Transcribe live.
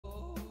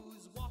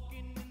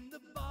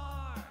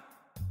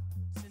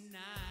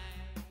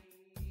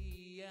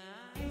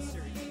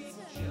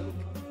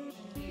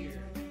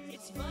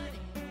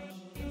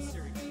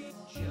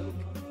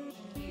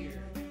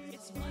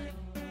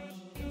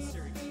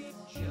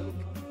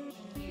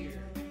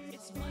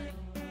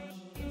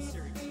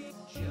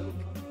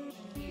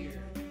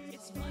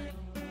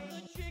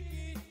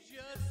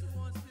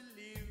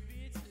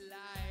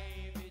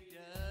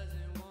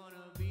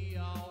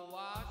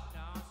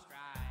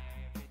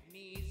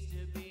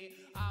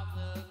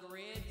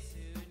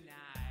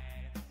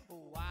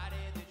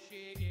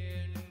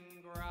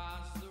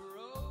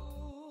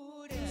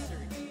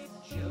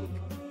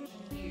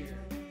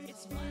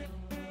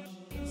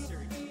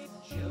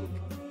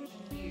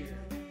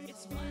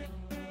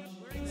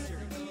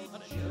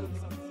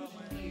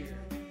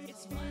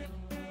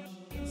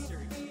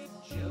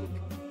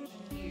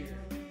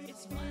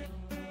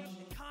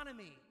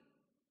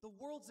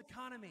world's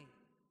economy.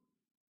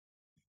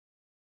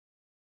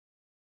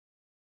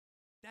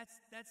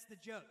 That's the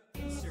joke.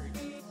 Insert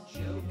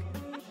joke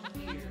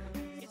here.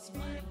 It's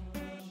funny.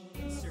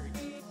 Insert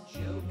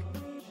joke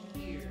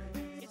here.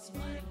 It's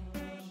funny.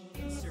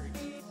 Insert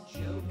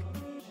joke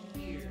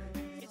here.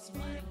 It's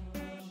funny.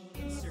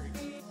 Insert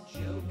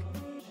joke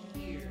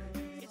here.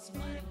 It's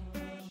funny.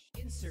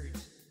 Insert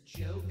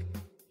joke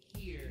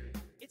here.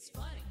 It's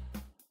funny.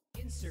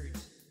 Insert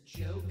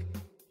joke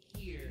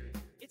here.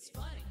 It's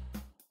funny.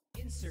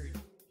 Insert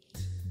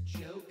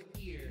joke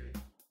here.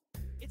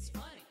 It's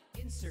funny.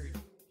 Insert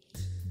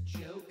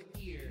joke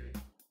here.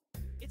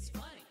 It's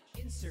funny.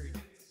 Insert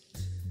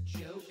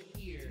joke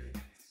here.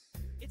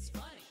 It's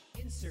funny.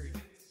 Insert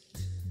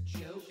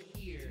joke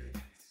here.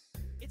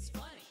 It's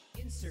funny.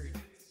 Insert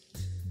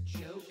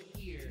joke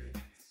here.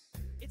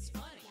 It's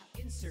funny.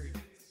 Insert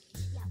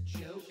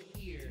joke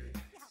here.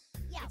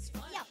 It's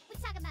funny. Yo, we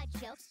talk about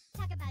jokes.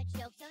 Talk about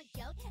jokes, don't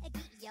joke. A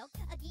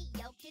geek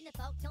yoked in the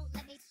folk. Don't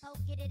let me poke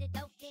it at a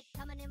dope dick.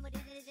 Coming in with a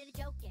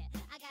joke, yeah.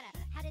 I gotta,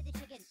 how did the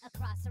chicken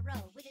across the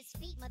road? With his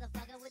feet,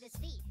 motherfucker, with his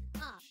feet.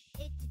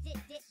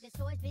 The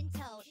story's been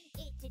told.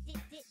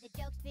 The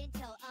joke's been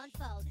told.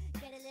 Unfold.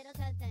 Get a little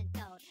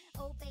told.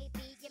 Oh,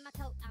 baby, get my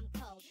coat, I'm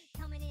cold.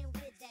 Coming in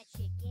with that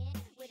chicken.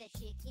 With a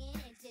chicken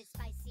and just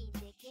spicy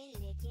licking.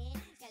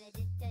 Got a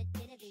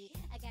dinner beat.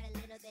 I got a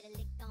little bit of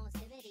lick on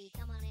civility.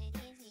 Come on in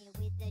here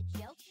with the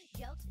jokes.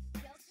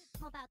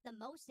 Pump out the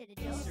most of the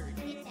jokes.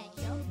 Get that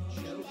joke.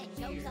 Get that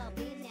joke up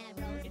in that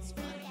road. Get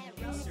that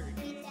road.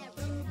 Get that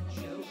road.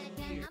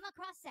 I'm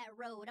across that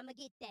road. I'ma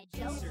get that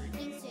joke.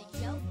 It's a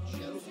joke.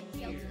 It's a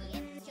joke.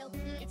 Joke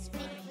here. It's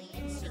clear.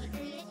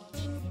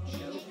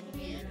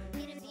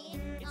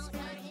 It's all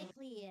done and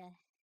clear.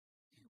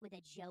 With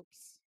the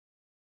jokes.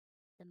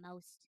 The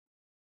most.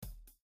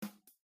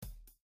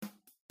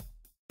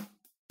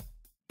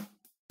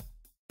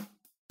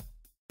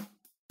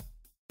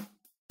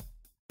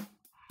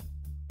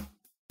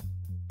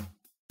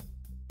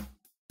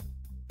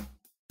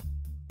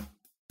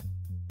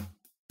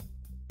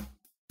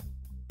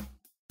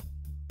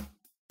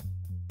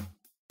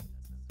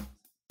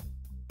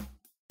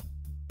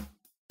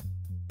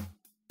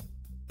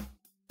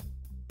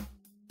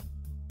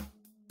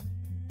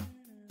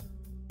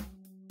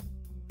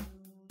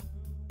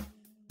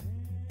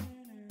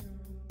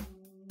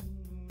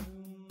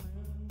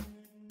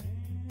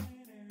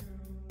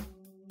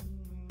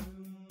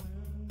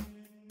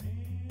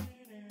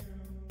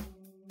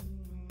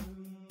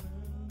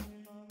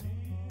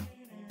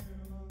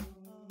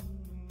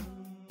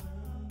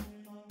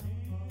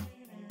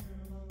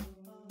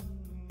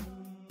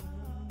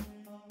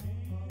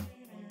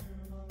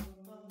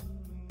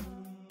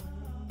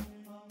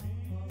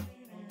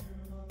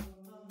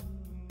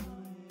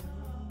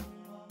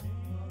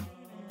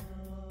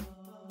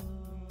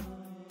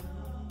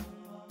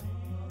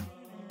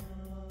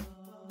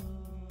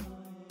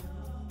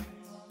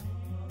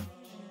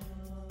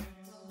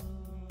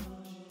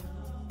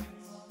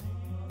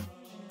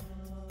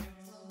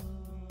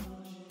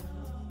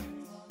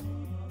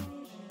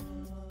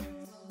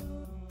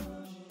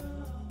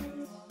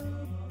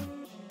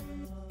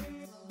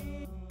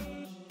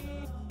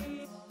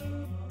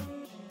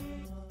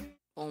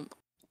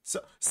 So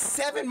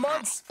 7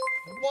 months?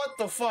 What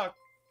the fuck?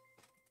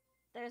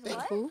 There's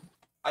what? Who?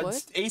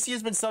 What? AC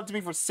has been subbed to me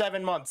for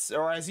 7 months,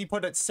 or as he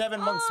put it, 7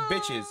 months,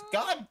 bitches.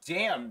 God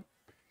damn.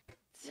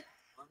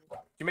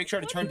 You make sure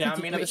to turn down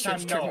Mina this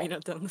time? No.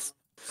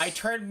 I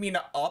turned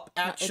Mina up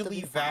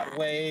actually that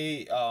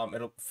way.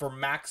 It'll for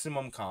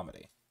maximum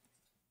comedy.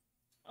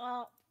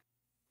 Well,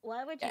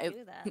 why would you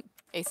do that?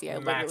 AC, I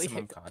literally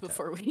hit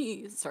before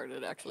we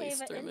started actually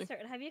streaming.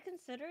 Insert. Have you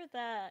considered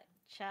that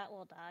chat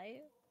will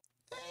die?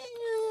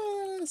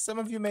 Some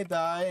of you may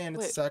die, and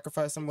it's a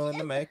sacrifice I'm willing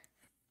to make.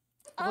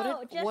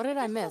 What did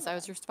I miss? I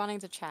was responding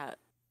to chat.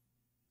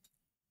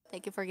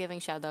 Thank you for giving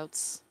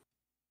shoutouts.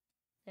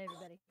 Hey,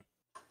 everybody.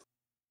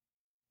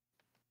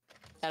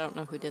 I don't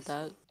know who did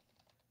that.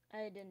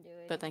 I didn't do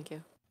it. But thank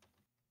you.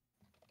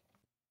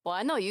 Well,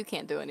 I know you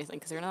can't do anything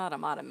because you're not a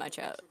mod in my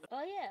chat.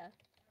 Oh, yeah.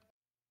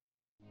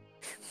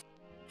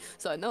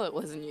 So I know it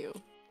wasn't you.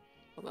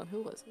 Hold on,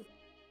 who was it?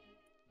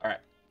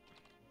 Alright.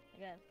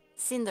 Okay.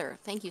 Cinder.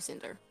 Thank you,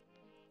 Cinder.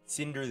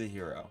 Cinder the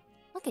hero.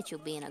 Look at you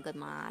being a good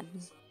mod.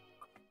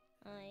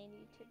 I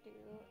need to do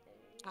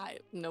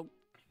Nope.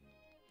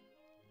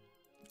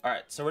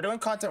 Alright, so we're doing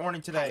content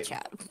warning today. Hi,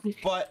 chat.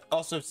 But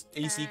also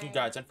AC can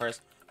guide in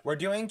first. We're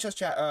doing just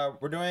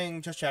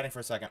chatting for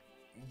a second.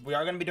 We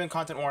are gonna be doing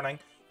content warning,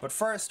 but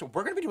first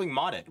we're gonna be doing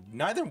modded.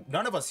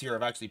 None of us here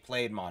have actually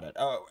played modded.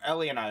 Oh,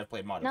 Ellie and I have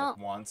played modded like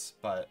once,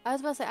 but I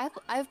was about to say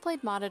I've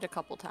played modded a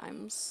couple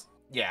times.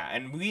 Yeah,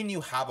 and we and you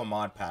have a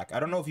mod pack. I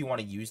don't know if you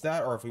want to use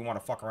that or if we want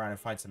to fuck around and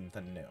find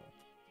something new.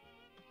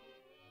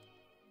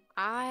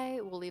 I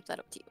will leave that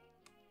up to you.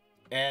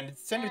 And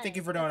Cinder, thank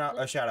you for doing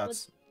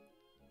shoutouts.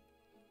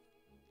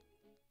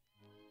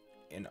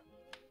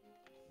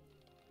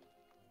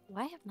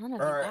 Why have none of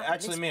you? Or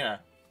actually,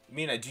 Mina,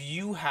 do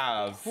you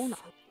have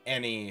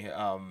any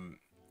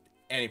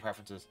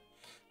preferences?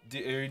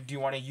 do you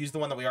want to use the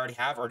one that we already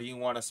have, or do you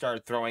want to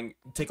start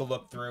take a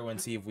look through and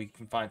see if we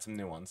can find some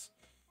new ones?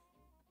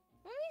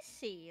 Let me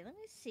see. Let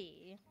me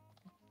see.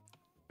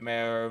 You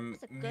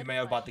That's a may good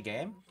have bought the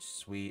game. question.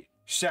 Sweet.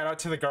 Shout out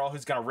to the girl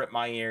who's gonna rip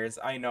my ears.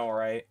 I know,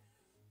 right?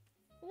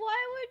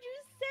 Why would you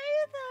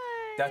say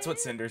that? That's what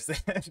Cinder said.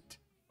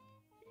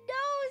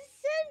 No,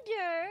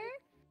 Cinder.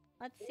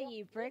 Let's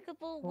see.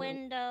 Breakable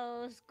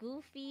windows.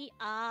 Goofy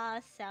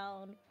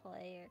sound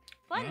player.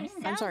 Funny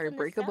sounds. I'm sorry, in the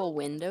breakable sound-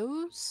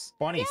 windows?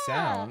 Funny Yeah,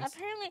 sounds.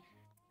 apparently.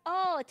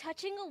 Oh,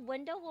 touching a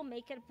window will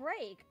make it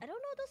break. I don't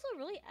know if this will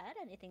really add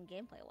anything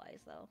gameplay-wise,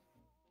 though.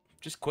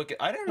 Just quick.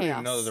 I didn't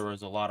even know that Chaos. there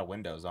was a lot of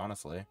windows,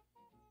 honestly.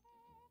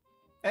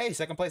 Hey,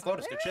 second place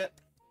Lotus. Good shit.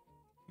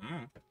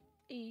 Mm.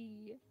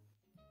 E.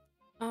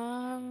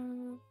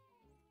 Um,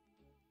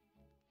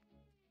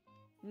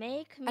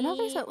 Make me I know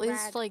there's at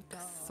least like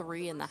ragdoll.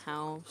 3 in the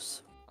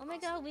house. Oh my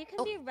god, we can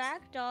Oh. be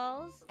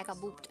ragdolls. I got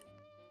booped.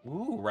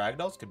 Ooh,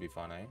 ragdolls could be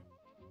fun, eh?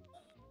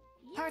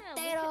 Yeah, we can-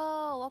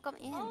 Potato, welcome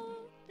in. Oh,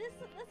 this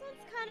one's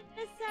kind of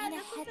sad. And a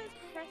This one head-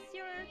 says press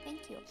your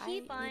Thank you. I key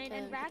need bind to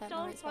and put that in the ragdoll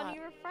in right front of spot.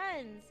 your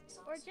friends,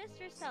 or just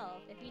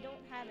yourself if you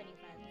don't have any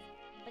friends.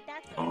 But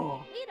that's okay.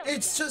 Oh, We don't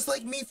it's care. just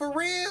like me for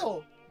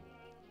real.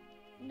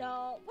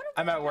 No. What have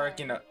I'm we at work,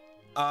 you done? know.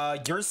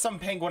 You're some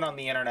penguin on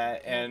the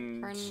internet,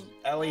 and Turn-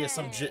 Ellie is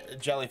some Hey.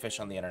 jellyfish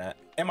on the internet.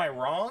 Am I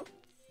wrong?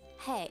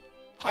 Hey.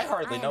 I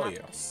hardly am know not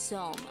you.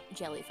 Some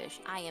jellyfish.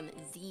 I am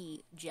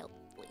the jelly.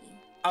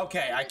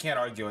 Okay, I can't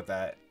argue with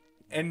that.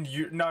 And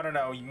you,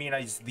 no, you mean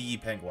it's the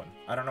penguin.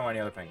 I don't know any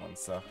other penguins,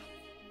 so.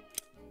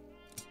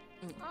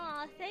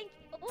 Aw, thank.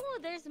 Oh,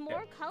 there's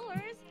more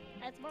colors.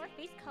 That's more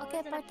face colors. Okay,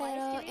 and applies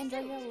Potato, to your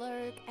enjoy suit. your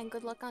lurk and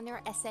good luck on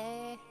your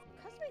essay.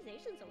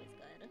 Customization's always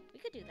good. We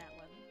could do that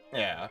one.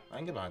 Yeah, I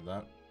can get behind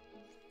that.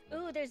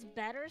 Ooh, there's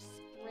better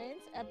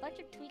sprints, a bunch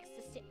of tweaks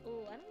to stay.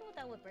 Ooh, I don't know if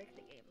that would break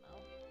the game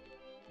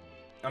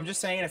though. I'm just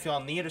saying, if y'all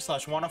need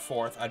 / want a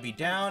 4th, I'd be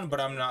down, but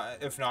I'm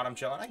not. If not, I'm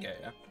chilling. I get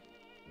ya.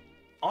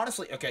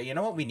 Honestly, okay, you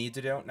know what we need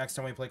to do next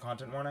time we play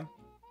Content Warning?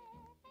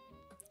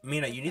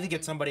 Mina, you need to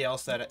get somebody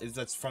else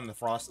that's from the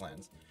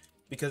Frostlands.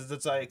 Because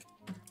it's like,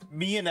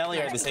 me and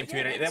Ellie are in the same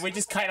community, then we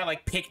just kind of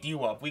like picked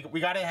you up. We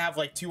gotta have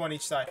like 2 on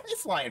each side. Hey,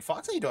 Flying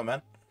Fox, how you doing,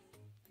 man?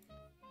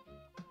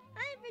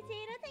 Hi,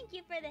 Potato. Thank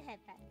you for the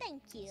headband.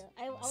 Thank you.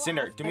 I'll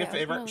Cinder, ask do me a Hey, I was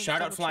favor. gonna Shout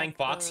out double Flying check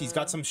Fox. He's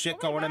got the- some shit Oh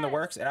my going in the God.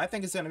 works, and I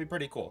think it's gonna be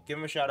pretty cool. Give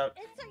him a shout out.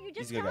 It's you He's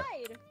just a good guy.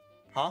 died.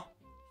 Huh?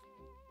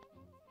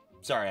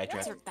 Sorry, I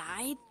tried. Professor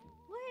died?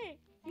 Wait,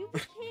 you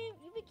became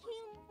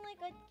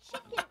like a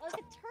chicken, like a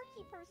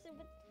turkey person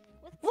with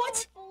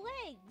What? colorful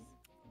legs.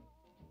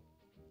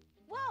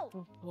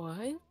 Whoa!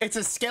 What? It's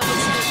a skeleton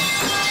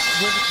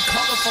with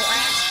colorful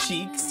ass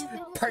cheeks.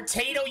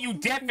 Potato, you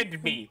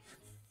deafened me.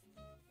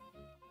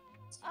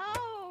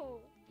 Oh,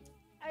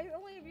 I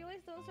only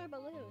realized those are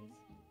balloons.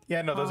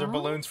 Yeah, no, those are Huh?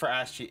 balloons for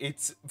ass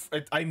cheeks.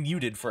 I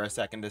muted for a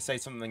second to say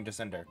something to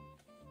Cinder.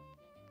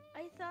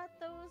 I thought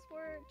those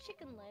were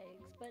chicken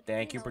legs, but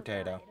Thank you, know,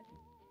 Potato. died.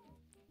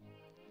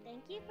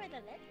 Thank you for the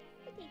leg,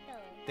 Potato.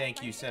 Thank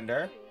Have you, fun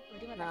Cinder. too. We're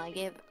doing No,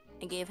 that.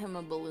 I gave him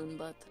a balloon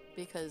butt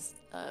because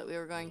we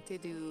were going to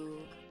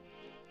do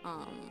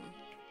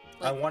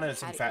I wanted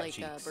some patty- fat like,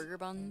 cheeks. burger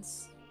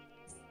buns.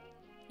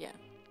 Yeah,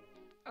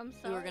 I'm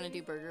we sorry. were gonna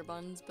do burger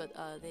buns, but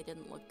they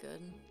didn't look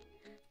good.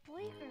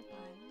 Boiler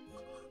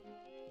buns.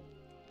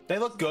 They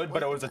look good,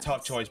 but it was a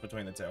tough choice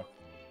between the two.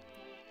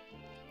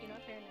 You know,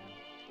 fair enough.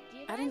 Do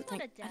you I guys didn't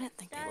want think a I didn't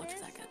think they looked death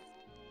that good.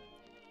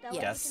 That way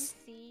Yes.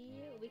 we can see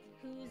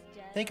who's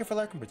dead. Thank you for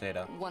lurking,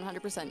 Potato.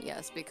 100%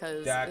 yes,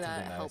 because That that,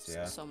 could be nice, helps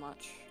yeah. so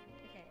much.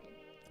 Okay.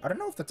 I don't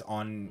know if that's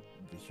on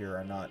here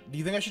or not. Do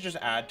you think I should just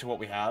add to what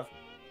we have?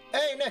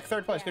 Hey, Nick,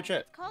 3rd place. Yeah, Good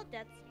shit. It's called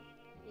Death.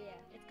 Yeah,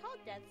 it's called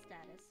Death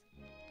Status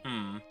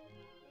Hmm.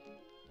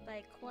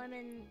 by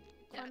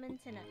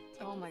Clementina.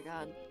 Oh my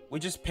god.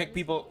 We just pick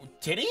people.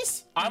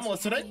 Titties? I'm We haven't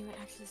listening. even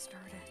actually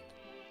started.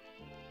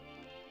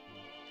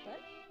 What?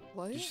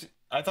 What?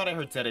 I thought I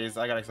heard titties.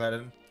 I got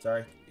excited.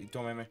 Sorry.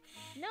 Don't mind me.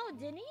 No,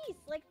 Denise,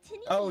 like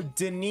Denise. Oh,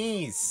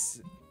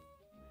 Denise.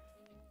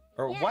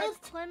 Or yeah, what?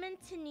 it's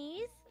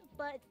Clementinese,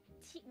 but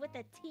with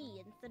a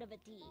T instead of a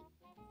D.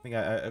 I think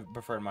I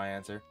preferred my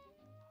answer.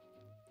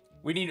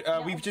 We need.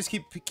 We No. just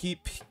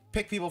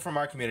pick people from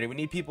our community. We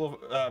need people,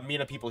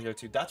 Mina people here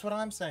too. That's what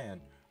I'm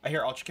saying. I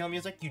hear Ultra Kill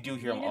music. You do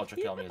hear Mina Ultra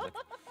Kill people.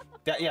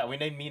 music. Yeah, we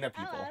need Mina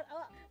people.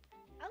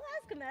 I'll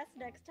ask him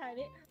next time.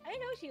 I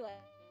know she will.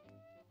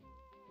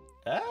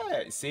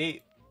 Hey,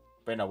 see.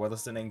 But no, we're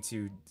listening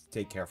to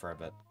Take Care for a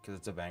bit because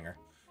it's a banger.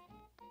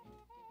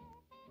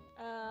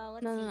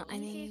 Let's No, see. no, I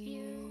Easy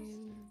views.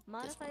 mean.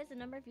 Modifies the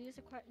number of views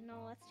required.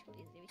 No, that's too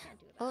easy. We can't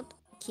do that. Oh,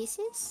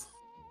 kisses?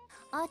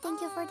 Oh,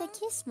 thank you for the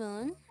kiss,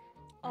 Moon.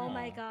 Oh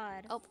my Aw.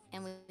 god. Oh,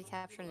 and we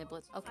capture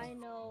niblets. I Okay.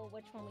 know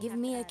which one we Give have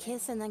me to a add in.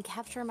 kiss and then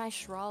capture my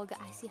shrug.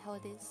 I see how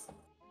it is.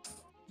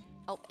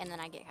 Oh, and then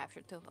I get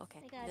captured too. Okay,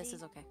 Hey, this Daddy.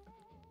 is okay.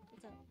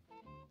 What's up?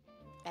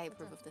 I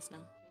approve of this now.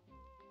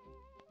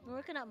 We're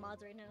working on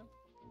mods right now.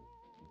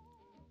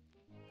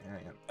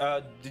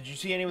 Did you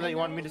see any that you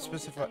wanted me to I know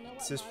what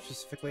mods-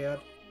 specifically add?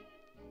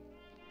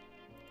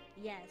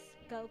 Yes,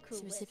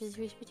 Goku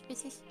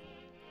Whisk.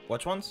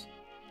 Which ones?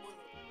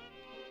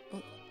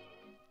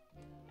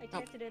 I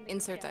typed it in the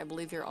Insert, chat. I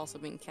believe you're also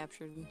being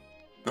captured.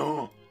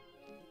 Goku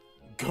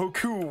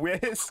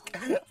Whisk.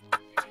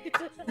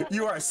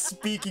 You are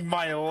speaking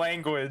my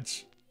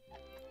language.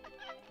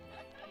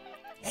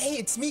 Hey,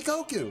 it's me,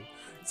 Goku.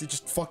 So he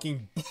just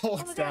fucking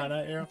looks down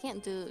at you. I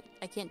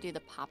can't do the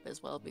pop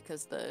as well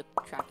because the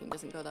tracking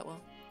doesn't go that well.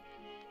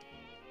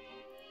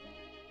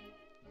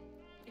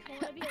 If you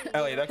wanna be a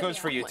Ellie, that goes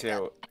for Oh you my too.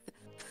 God.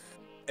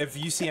 If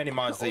you see any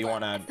mods that you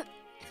want to add,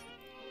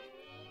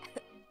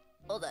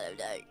 Hold on, I'm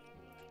dying.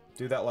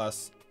 do that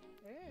less.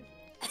 Where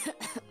is it?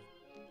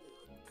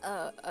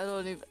 I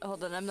don't even.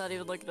 Hold on, I'm not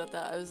even looking at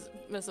that. I was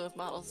messing with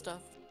model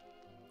stuff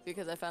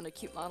because I found a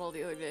cute model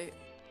the other day.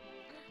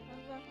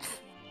 I love cute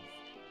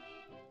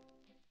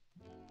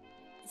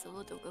It's a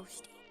little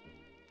ghosty.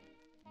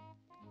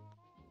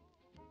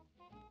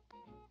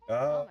 models.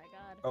 Oh my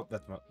god. Oh,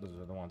 those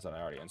are the ones that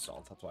I already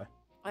installed. That's why.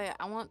 Oh yeah,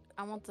 I want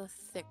the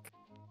thick.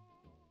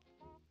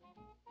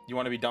 You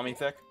want to be dummy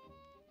thick?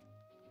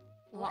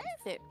 I want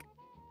thick.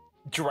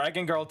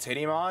 Dragon Girl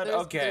titty mod? There's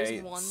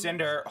Okay, one-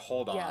 Cinder,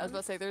 hold on. Yeah, I was about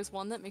to say there's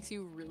one that makes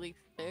you really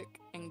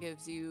thick and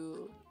gives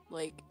you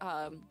like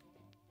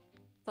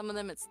some of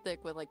them it's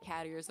thick with like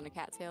cat ears and a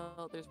cat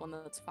tail. There's one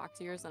that's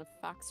fox ears and a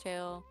fox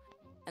tail,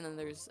 and then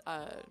there's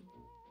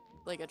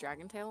like a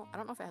dragon tail. I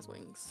don't know if it has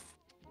wings,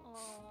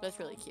 but it's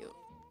really cute.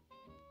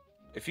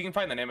 If you can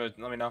find the name of it,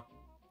 let me know.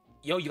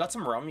 Yo, you got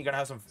some rum? You gonna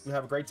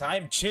have a great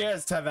time?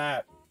 Cheers to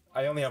that.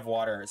 I only have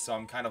water, so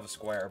I'm kind of a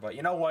square, but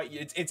you know what?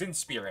 It's in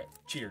spirit.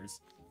 Cheers.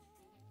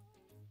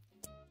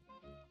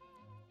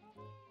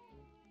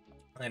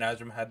 And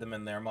Azram had them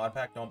in their mod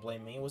pack. Don't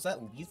blame me. Was that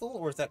lethal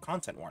or was that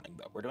content warning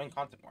though? We're doing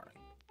content warning.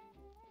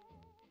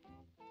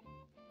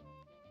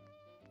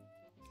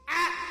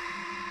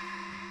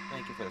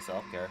 Thank you for the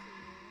self-care.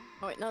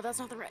 Oh wait, no, that's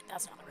not the right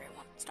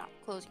one. Stop,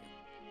 close you.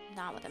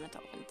 Not what I meant to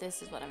open.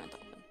 This is what I meant to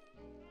open.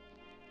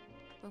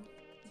 Boom,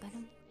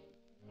 ba-dum,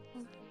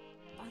 boom,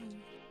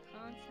 ba-dum.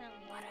 Content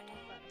warning,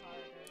 but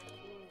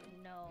harder.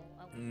 Ooh, no.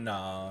 I wouldn't.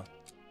 Nah.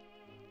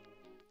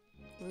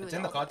 Really It's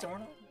in the all content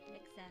warning?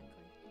 Exactly.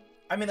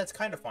 I mean, that's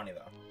kind of funny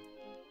though.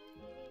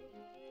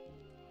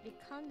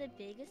 Become the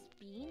biggest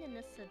bean in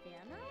the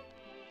savannah?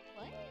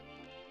 What?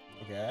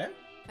 Okay.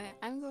 Okay,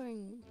 I'm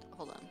going.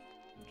 Hold on.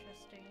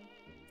 Interesting.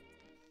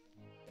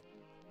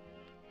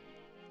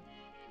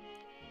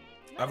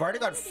 I've already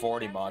got Not all of these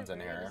 40 packs mods are in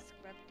very here.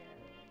 descriptive.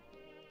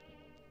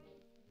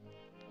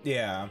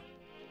 Yeah.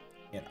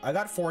 Yeah, I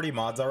got 40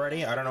 mods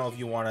already. I don't know if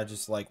you want to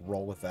just like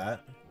roll with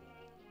that.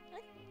 I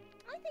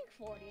think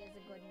 40 is a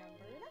good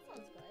number. That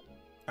sounds good.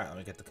 All right, let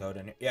me get the code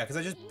in here. Yeah, because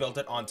I just built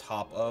it on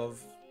top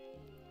of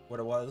what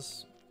it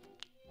was.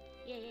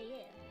 Yeah.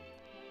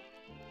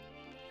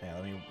 Yeah,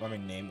 let me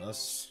name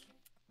this.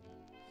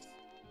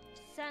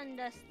 Send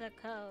us the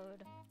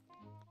code.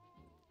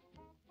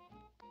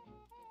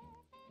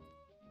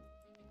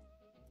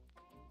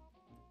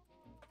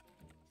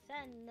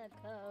 Send the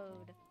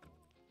code.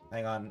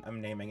 Hang on,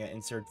 I'm naming it.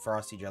 Insert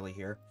Frosty Jelly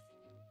here.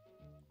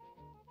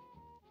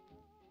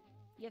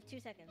 You have 2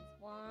 seconds.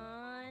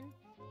 1,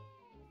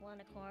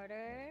 1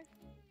 1/4,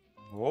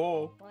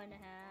 Whoa. 1 1/2.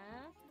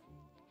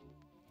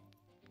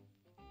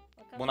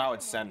 What comes Well, now after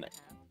it's 1 sending.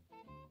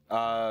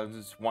 1/2?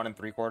 It's 1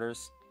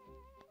 3/4.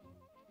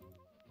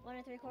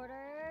 1 3/4.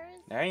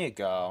 There you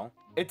go.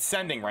 It's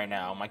sending right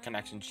now. My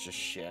connection's just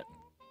shit.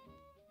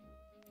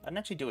 I didn't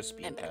actually do a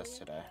speed test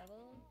today.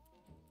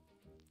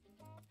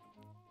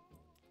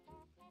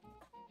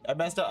 I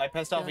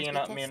pissed off Doing a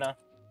Mina. speed Mina.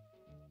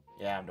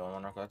 Yeah, I'm doing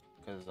one real quick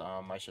because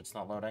my shit's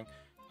not loading.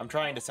 I'm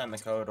trying to send the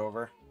code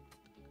over.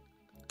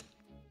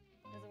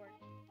 Does it work?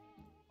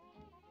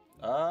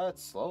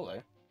 It's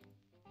slowly.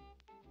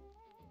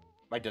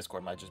 My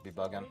Discord might just be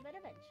bugging. Slowly, but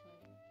eventually.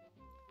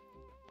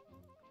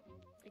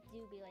 It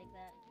do be like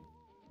that.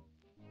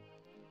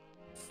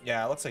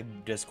 Yeah, it looks like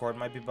Discord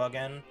might be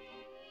bugging.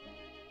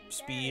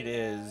 Speed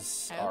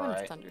is I opened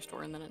alright.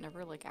 Thunderstore and then it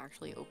never like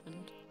actually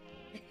opened.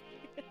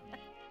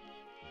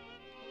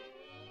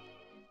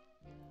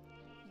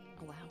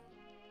 Oh wow.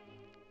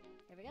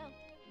 Here we go.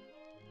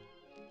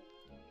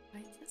 Why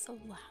is it so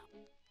loud?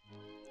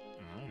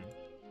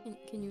 Mm.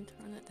 Can you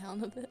turn it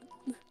down a bit?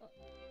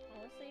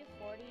 Honestly,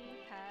 40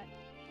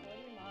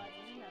 mods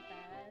isn't that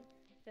bad.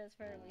 Because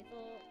for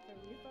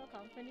lethal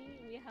company,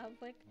 we have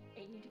like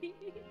 80.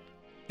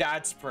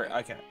 That's pretty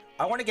okay.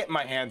 I want to get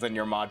my hands on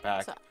your mod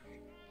pack. So,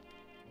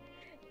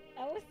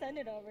 I will send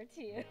it over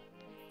to you.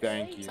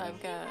 Thank you. so I've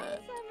got Hi,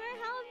 Summer.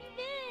 How have you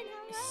been?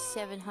 Hello.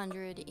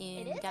 700 in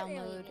It is an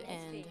download alien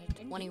and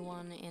speed.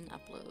 21 in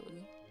upload.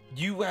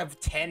 You have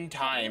 10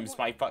 times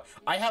my fuck.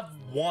 I have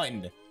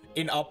 1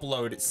 in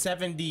upload,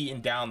 70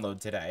 in download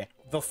today.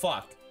 The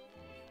fuck?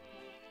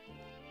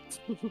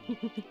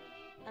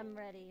 I'm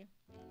ready.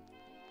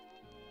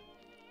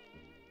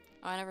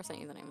 Oh, I never sent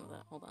you the name of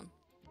that. Hold on.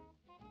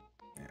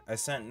 I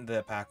sent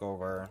the pack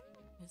over.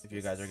 Is If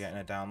you guys are this- getting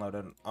it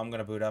downloaded, I'm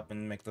gonna boot up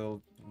and make the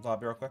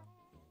lobby real quick.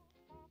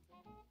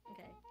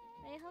 Okay.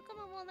 Hey, how come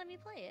it won't let me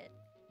play it?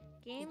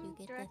 Game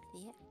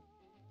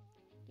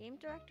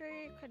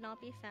directory could not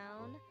be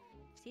found.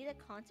 See the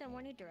content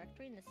warning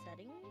directory in the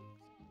settings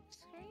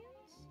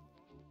screens?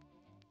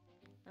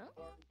 Huh?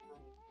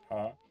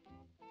 Huh?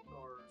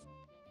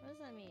 What does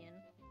that mean?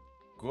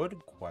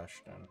 Good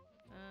question.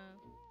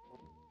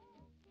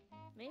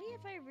 Maybe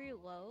if I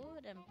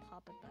reload and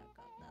pop it back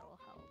up, that'll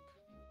help.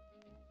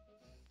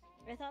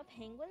 I thought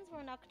penguins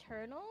were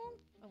nocturnal.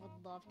 I would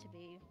love to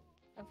be.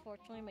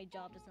 Unfortunately, my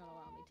job does not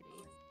allow me to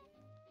be.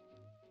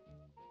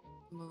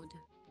 Mood.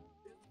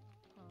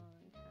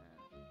 Content.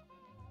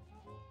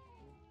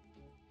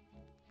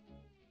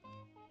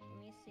 Let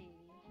me see.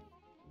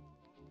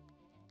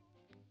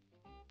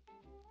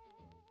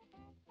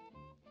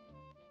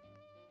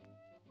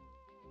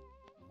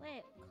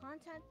 Wait,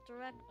 content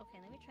direct. Okay,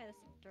 let me try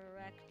this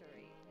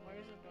directory.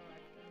 Where's the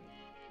directory?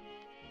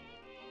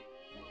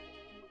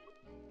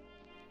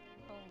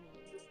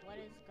 Homie, what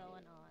is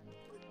going on?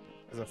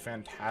 That's a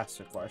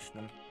fantastic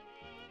question.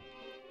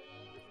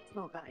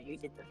 Oh god, you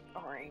did the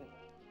story.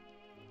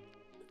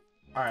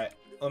 Alright,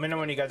 let me know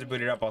when you guys are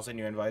booted up. I'll send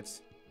you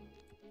invites.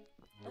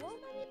 It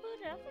won't let me boot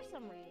it up for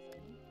some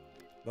reason.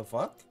 The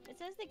fuck? It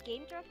says the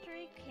game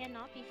directory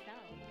cannot be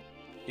found.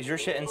 Is your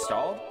shit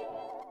installed?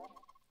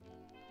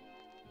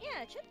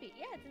 Yeah, it should be.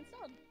 Yeah, it's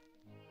installed.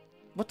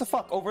 What the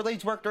fuck?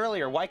 Overlays worked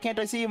earlier. Why can't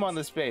I see him on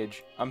this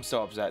page? I'm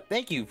so upset.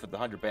 Thank you for the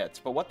 100 bits,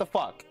 but what the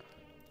fuck?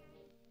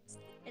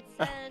 It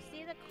says,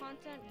 see the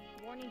content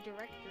warning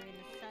directory in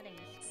the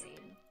settings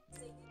screen.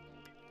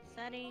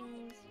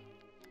 Settings.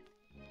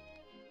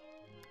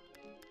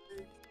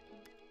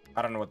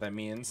 I don't know what that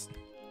means.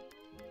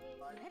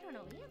 I don't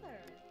know either.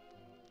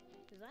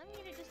 Does that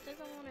mean it just doesn't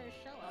want to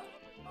show up?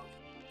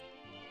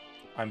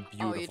 I'm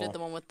beautiful. Oh, you did the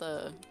one with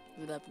the...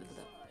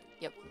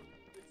 Yep.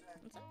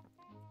 What's up?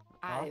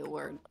 I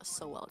learned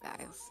so well,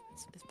 guys.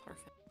 It's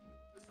perfect.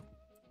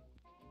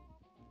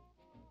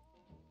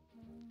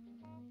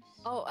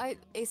 Oh,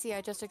 AC,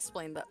 I just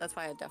explained that. That's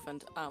why I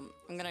deafened. I'm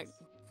gonna...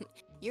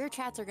 Your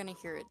chats are gonna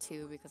hear it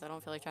too, because I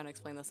don't feel like trying to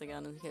explain this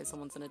again in case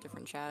someone's in a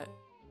different chat.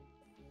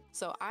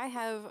 So I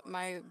have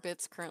my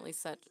bits currently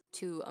set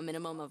to a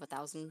minimum of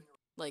 1,000,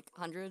 like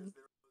 100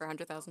 or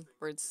 100,000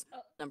 words,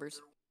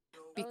 numbers.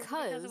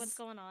 Because of what's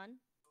going on?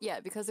 Yeah,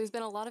 because there's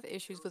been a lot of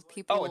issues with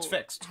people. Oh, it's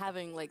fixed.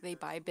 Having, like, they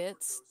buy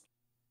bits.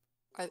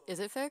 Is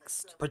it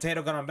fixed?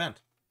 Potato gun on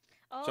bent.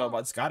 Oh. So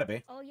it's gotta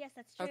be. Oh, yes,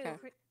 that's true. Okay.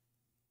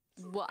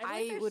 Well,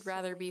 I I would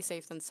rather be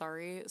safe than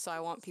sorry, so I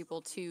want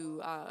people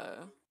to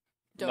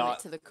donate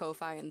to the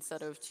Ko-Fi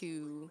instead of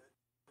to,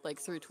 like,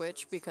 through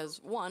Twitch, because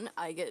one,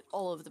 I get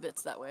all of the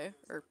bits that way,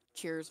 or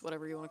cheers,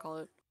 whatever you want to call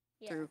it,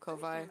 through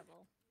Ko-Fi,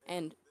 understandable.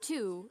 and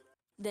two,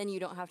 then you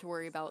don't have to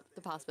worry about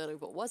the possibility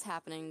of what was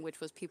happening, which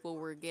was people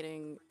were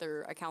getting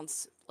their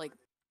accounts, like,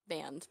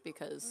 banned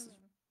because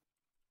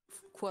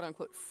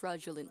quote-unquote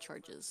fraudulent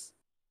charges.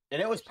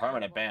 And it was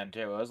permanent ban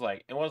too. It was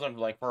like, it wasn't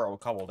like for a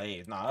couple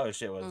days. Nah, that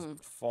shit was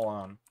full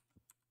on.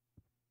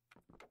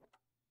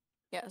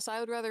 Yeah, so I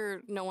would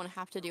rather no one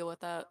have to deal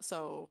with that,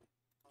 so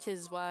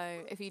tis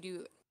why if you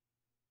do...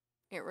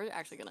 Here, we're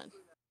actually gonna...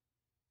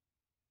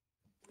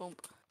 Boom.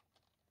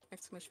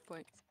 Exclamation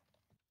point.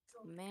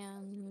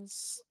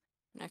 Commands...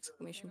 An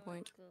exclamation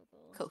point.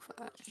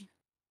 Ko-Fi.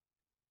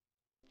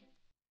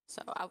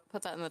 So I'll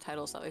put that in the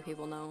title so that way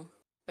people know.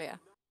 But yeah.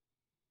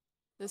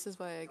 This is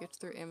why I get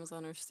through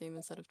Amazon or Steam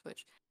instead of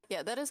Twitch.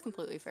 Yeah, that is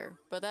completely fair.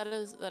 But that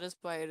is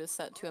why it is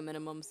set to a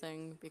minimum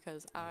thing,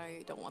 because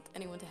I don't want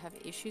anyone to have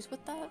issues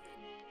with that.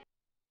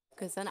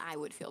 Because then I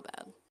would feel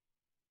bad.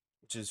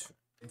 Which is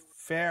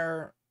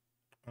fair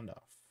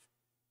enough.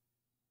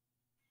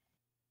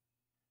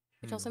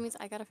 Which also means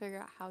I gotta figure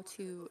out how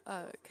to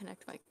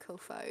connect my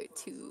Ko-Fi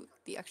to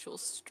the actual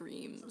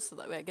stream, so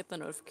that way I get the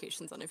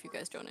notifications on if you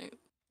guys donate.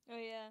 Oh,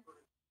 yeah.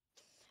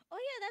 Oh,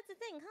 yeah, that's the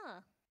thing,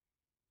 huh?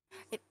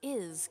 It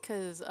is,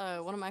 because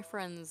one of my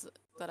friends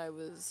that I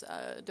was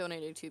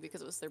donating to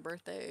because it was their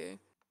birthday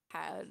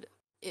had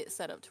it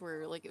set up to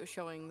where, like, it was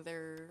showing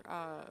their,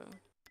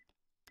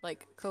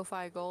 like,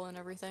 Ko-Fi goal and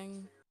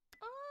everything.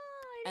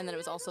 Oh, and then it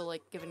was also,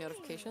 like, giving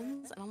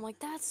notifications, and I'm like,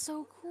 that's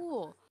so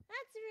cool!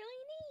 That's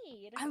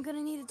really neat! I'm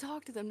gonna need to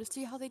talk to them to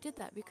see how they did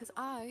that, because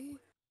I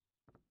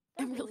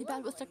am really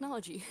bad with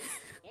technology.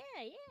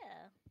 Yeah,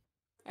 yeah.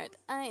 Alright,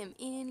 I am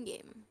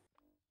in-game.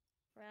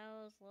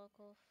 Browse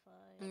local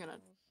files.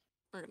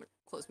 We're gonna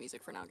close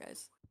music for now,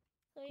 guys.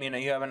 Mina,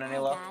 you having any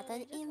luck? I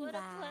just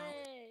wanna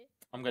play.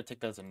 I'm gonna take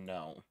that as a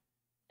no.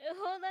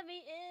 Oh, let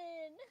me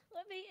in!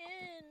 Let me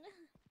in!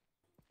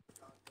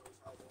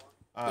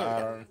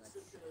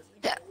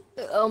 Yeah.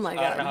 Oh my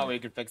god. I don't know how we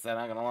could fix that,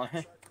 not gonna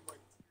lie.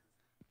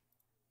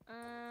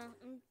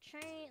 I'm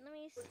trying. Let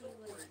me see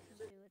what it can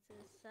do. It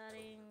says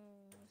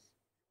settings.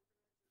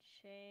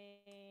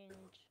 Change.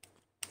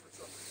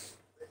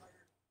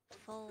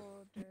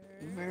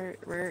 Folder.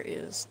 Where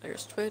is...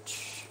 There's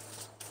Twitch.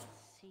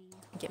 Let's see.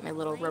 Get my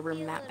little rubber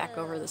mat back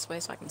over this way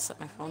so I can set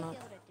my phone up.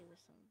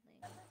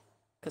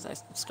 Because I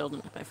still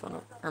don't have my phone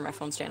up, or my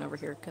phone stand over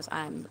here, because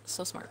I'm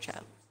so smart,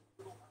 chat.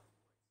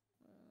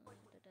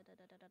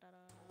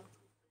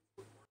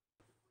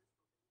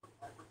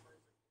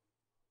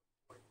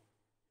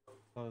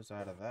 close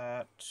out of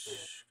that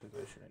because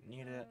I shouldn't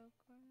need it.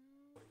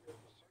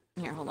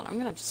 Here, hold on. I'm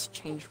gonna just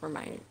change where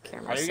my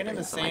camera Are you is getting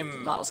the sitting, so my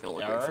same model's gonna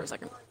look weird for error? a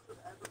second.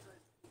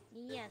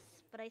 Yes,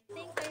 but I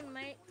think I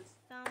might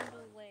found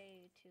a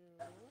way to.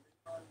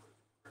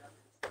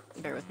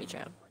 Bear with me,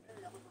 Chad.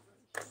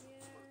 Here.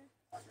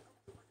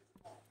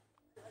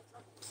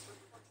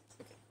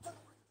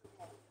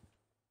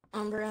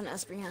 Umbra and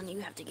Espeon, you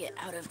have to get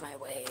out of my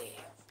way.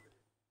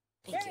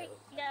 Thank There you.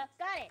 we go.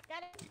 Got it.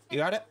 Got it. You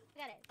got it?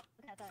 Got it.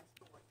 Okay, got it.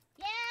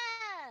 Yeah.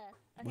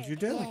 What'd Okay, you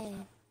do?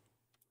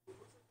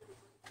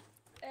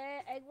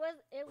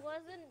 It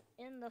wasn't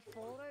in the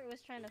folder. It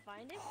was trying to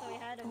find it, so I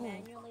had to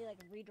manually like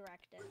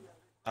redirect it.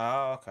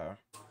 Oh, okay.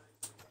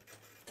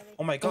 But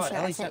Oh my god, I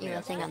Ellie sent sent me you a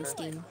a thing on picture.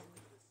 Steam.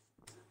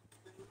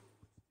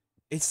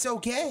 It's so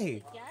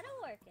gay. Got it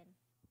working.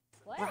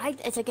 What? Right?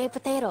 It's a gay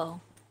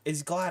potato.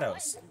 It's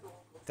GLaDOS.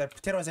 That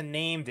potato has a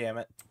name, damn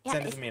it. Yeah,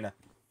 Send it to Mina.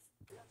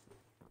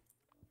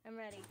 I'm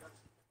ready.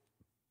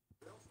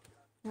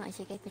 No, it's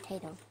a gay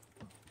potato.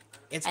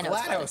 It's I know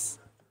it's GLaDOS. It's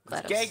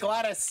GLaDOS. gay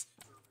GLaDOS.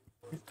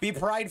 Be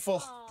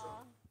prideful. Aw.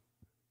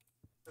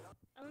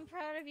 I'm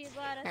proud of you,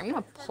 Gladys. Here, I'm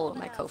gonna pull up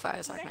my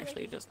Ko-Fi so I can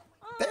actually just.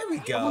 There we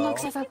Aw, go. Oh no,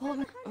 because if I pull up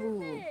my. you Ooh.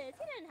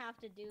 didn't have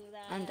to do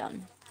that. I'm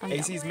done. I'm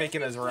AC's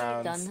making his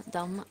rounds. done.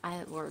 Dumb. I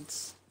had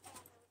words.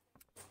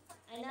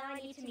 And now I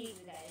need to meet you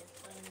guys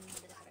in the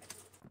Discord.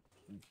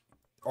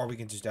 Or we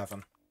can just def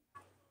him.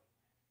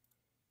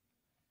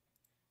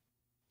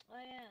 Oh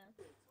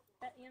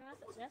yeah. You know,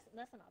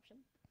 that's an option.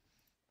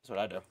 That's what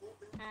I do.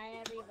 Hi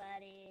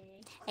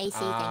everybody. AC,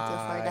 thank you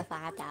for the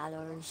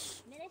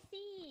 $5.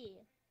 Minnesy.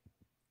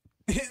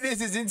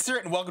 This is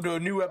Insert, and welcome to a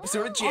new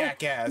episode of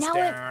Jackass. now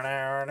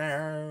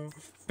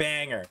Banger.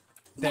 Thank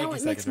Now you, it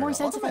Second makes more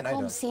Turtle. sense if I Welcome in, call I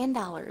them know. sand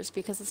dollars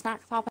because it's not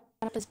popping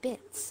up as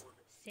bits.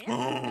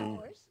 Santa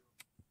Wars.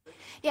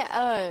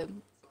 Yeah,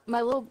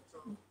 my little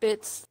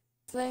bits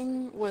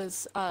thing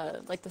was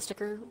like the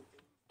sticker,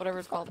 whatever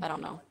it's called. I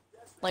don't know.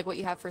 Like what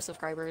you have for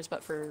subscribers,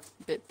 but for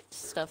bit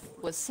stuff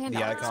was sand The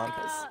dollars icon?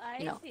 because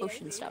you know I see, I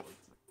ocean see. stuff.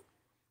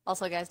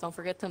 Also, guys, don't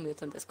forget to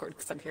mute on Discord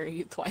because I'm hearing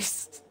you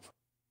twice.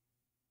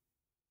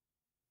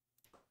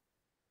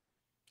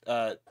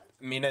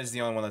 Mina is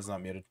the only one that's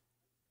not muted.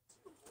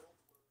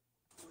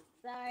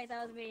 Sorry,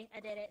 that was me. I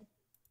did it.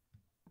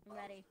 I'm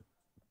ready.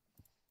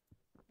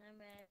 I'm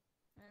ready.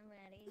 I'm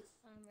ready.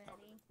 I'm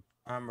ready.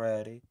 I'm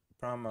ready.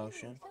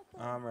 Promotion.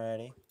 I'm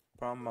ready.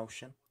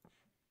 Promotion.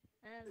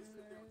 I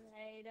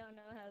don't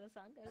know how the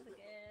song goes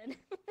again.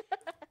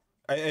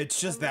 It's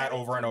just I'm that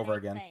ready over and to over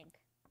make again. bank.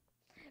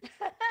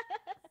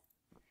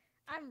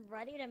 I'm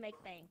ready to make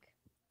bank.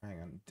 Hang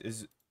on.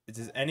 Does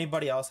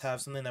anybody else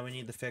have something that we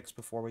need to fix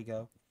before we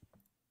go?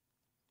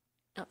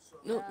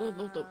 No,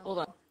 hold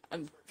on.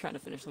 I'm trying to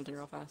finish something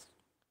real fast.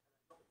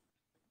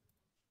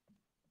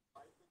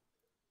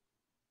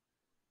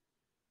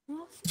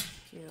 Well,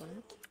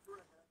 good.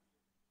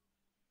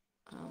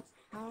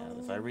 How?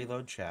 If I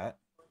reload chat.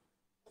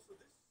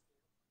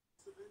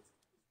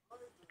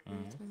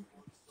 Mhm.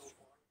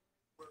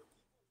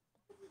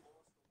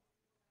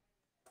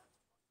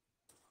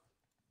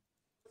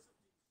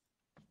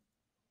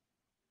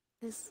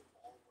 Is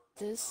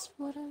this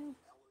what I?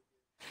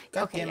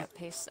 God Okay, damn yeah, it.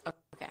 paste.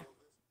 Okay.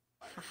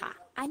 Haha.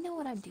 I know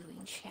what I'm doing,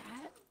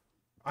 chat.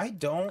 I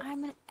don't.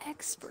 I'm an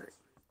expert.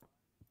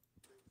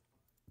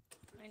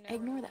 I know.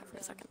 Ignore that for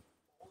a second.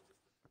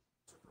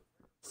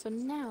 So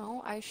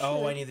now I should.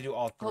 Oh, I need to do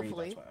all three.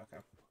 Hopefully. That's why.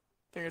 Okay.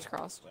 Fingers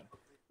crossed.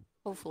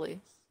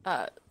 Hopefully.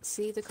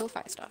 See the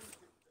Ko-Fi stuff.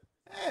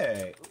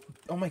 Hey.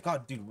 Oh my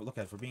god, dude, look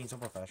at it. We're being so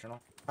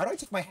professional. How do I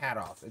take my hat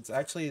off? It's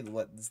actually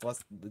it's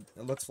less.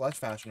 It looks less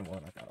fashionable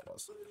than I thought it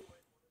was.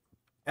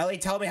 Ellie,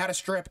 tell me how to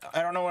strip.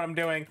 I don't know what I'm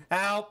doing.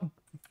 Help!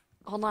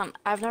 Hold on.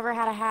 I've never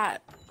had a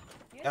hat.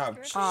 You're Oh,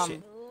 scripted.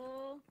 shit.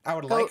 Ooh. I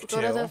would Go, like go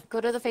to. to the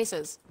go to the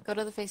faces. Go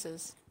to the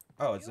faces.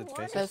 Oh, it's You the what?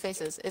 Go to the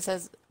faces. faces. It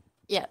says,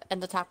 yeah, in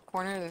the top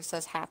corner there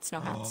says hats,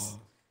 no hats.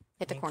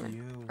 Hit the thank corner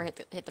you. or hit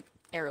the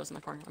arrows in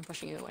the corner. I'm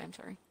pushing you away. I'm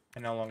sorry. I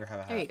no longer have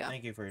a hat. There you go.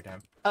 Thank you for your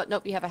time. Oh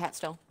nope, you have a hat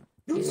still.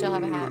 You still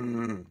have a hat.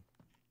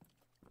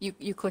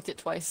 You clicked it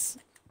twice.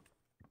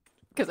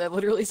 Because I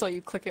literally saw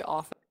you click it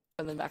off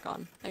and then back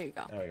on. There you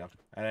go. There we go.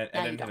 And I Now you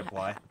didn't don't hit have a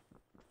apply. hat.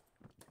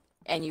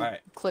 And you Alright.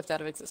 clipped out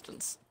of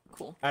existence.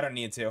 Cool. I don't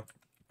need to. All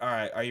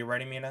right, are you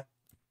ready, Mina?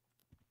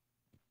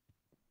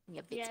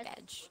 Yeah, Bits Yes.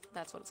 Edge.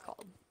 That's what it's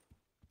called.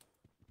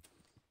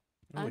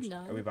 Ooh, I'm which-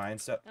 done. Are we buying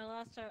stuff? I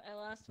lost.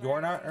 You're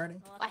my- not ready?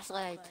 I lost my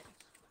Flashlight. flashlight.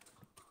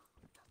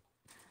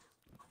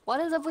 What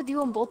is up with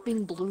you and both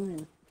being blue?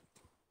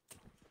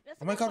 That's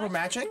Oh my not god, we're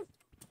flashlight. matching?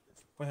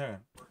 Wait, hang on.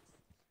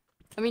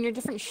 I mean, you're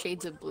different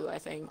shades of blue, I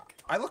think.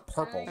 I look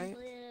purple. I'm Right?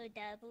 blue,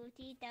 double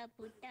T,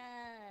 double da,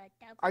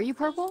 double Are you T,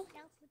 purple? double-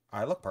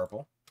 I look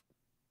purple.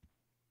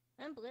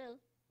 I'm blue.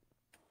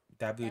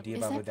 Dabu dee Is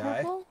babu that die.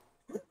 purple?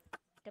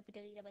 Double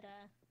da, double da.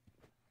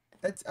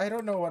 It's, I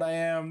don't know what I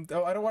am.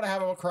 Oh, I don't want to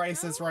have a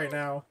crisis right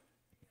now.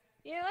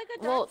 You're like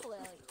a Well, dark blue.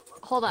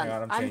 Hold on, Hang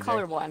on, I'm I'm changing.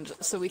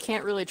 colorblind, so we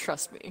can't really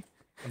trust me.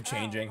 I'm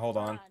changing. Hold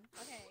on.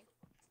 Okay.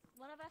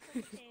 One of us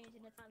has to change,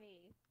 and it's not me.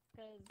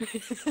 Because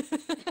Sorry.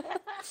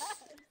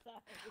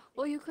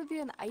 Well, you could be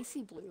an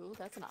icy blue.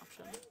 That's an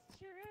option. That's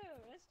true.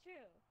 That's true.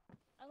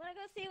 I'm gonna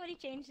go see what he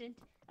changed into.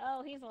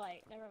 Oh, he's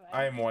white. Never mind.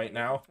 I am white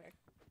now.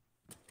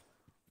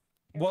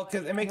 Well,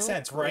 because it makes You're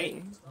sense, right?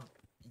 gray.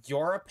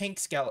 You're a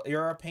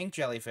pink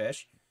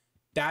jellyfish.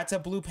 That's a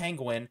blue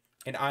penguin,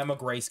 and I'm a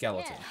gray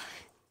skeleton.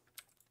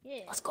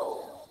 Yeah. Let's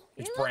go.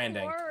 It's You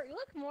branding. You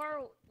look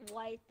more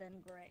white than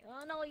gray.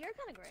 Oh no, you're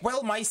kind of gray.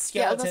 Well, my Yeah, I was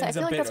skeleton's gonna say, I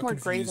feel a like bit that's more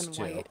gray confused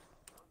than too. white.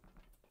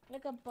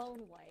 Like a bone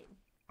white.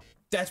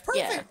 That's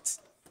Yeah. perfect.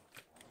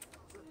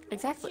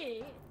 Exactly.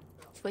 Gee.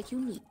 It's what you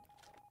need.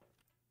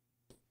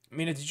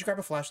 Mina, did you grab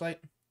a flashlight?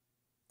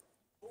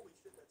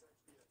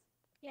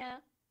 Yeah.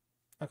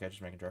 Okay,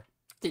 just making sure.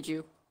 Did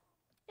you?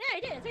 Yeah, I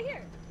did. It's right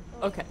here.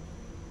 Okay.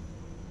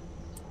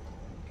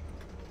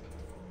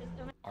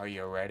 Are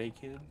you ready,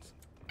 kids?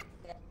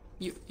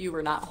 You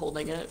were not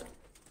holding it.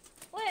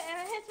 Wait,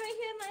 it's right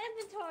here in my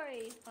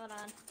inventory. Hold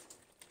on.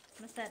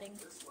 My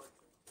settings.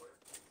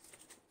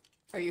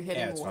 Are you Yeah,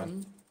 hitting it's fine.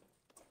 one?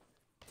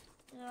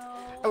 No.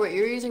 Oh wait,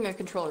 you're using a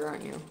controller,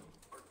 aren't you?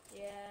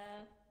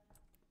 Yeah.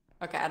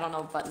 Okay, I don't know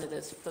what button it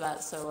is for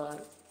that, so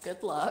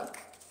good luck.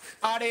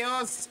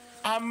 Adios.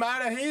 I'm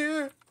out of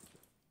here.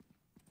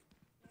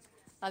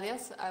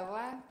 Adios,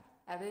 agua.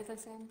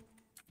 Avitasen.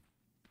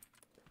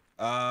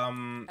 I I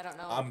don't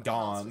know. I'm how else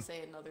gone. to say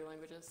it in other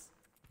languages.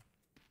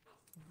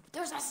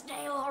 There's a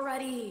snail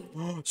already.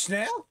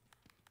 Snail?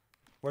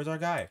 Where's our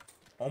guy?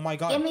 Oh my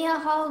god. Give me a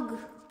hug.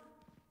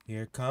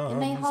 Here comes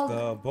me a hug.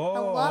 the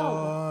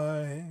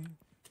boy.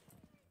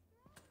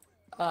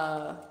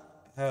 Hello.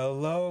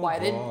 Hello. Why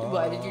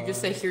did you just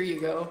say here you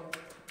go?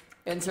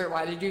 Insert.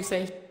 Why did you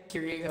say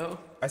here you go?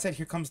 I said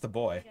here comes the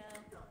boy.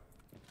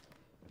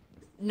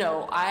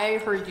 No, I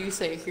heard you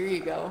say here you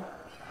go.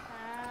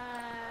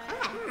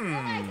 Oh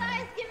my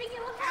god, it's giving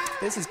you a hug.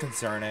 This is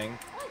concerning.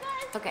 Oh my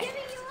god, it's Okay.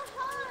 giving you a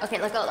hug.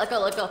 Okay, let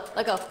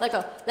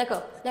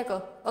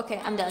go. Okay,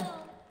 I'm done.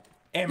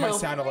 And my No.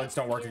 sound alerts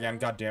don't work again.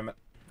 God damn it.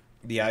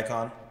 The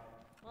icon.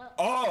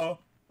 Oh!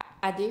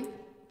 I do.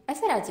 I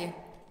said I do.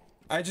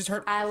 I just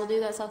heard. I will do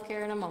that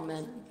self-care in a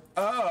moment.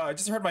 Oh! I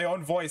just heard my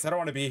own voice. I don't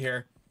want to be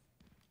here.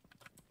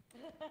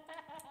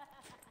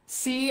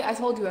 See, I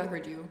told you I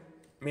heard you.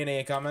 Mina,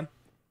 you coming?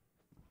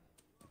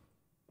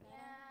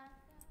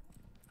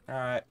 All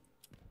right.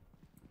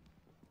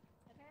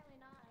 Apparently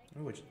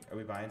not. Are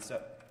we buying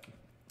stuff?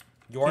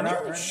 You're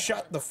not.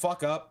 Shut the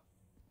fuck up.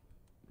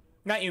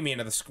 Not you,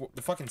 Mina.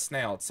 The fucking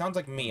snail. It sounds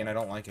like me, and I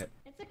don't like it.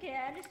 It's okay,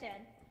 I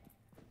understand.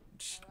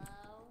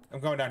 Hello? I'm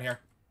going down here.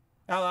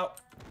 Hello.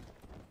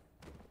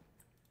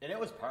 And it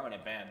was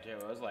permanent ban too.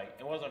 It was like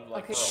it wasn't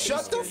like. Okay,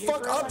 Shut the excuse you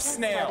fuck for a up, second, 'cause I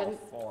snail.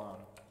 didn't- Full on.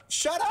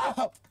 Shut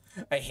up.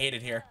 I hate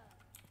it here.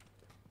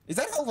 Is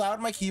that how loud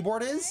my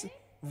keyboard is?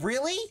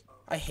 Really?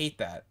 I hate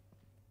that.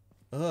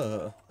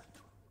 Ugh.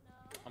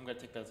 I'm gonna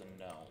take that as a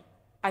no.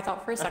 I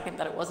thought for a second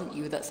that it wasn't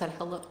you that said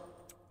hello.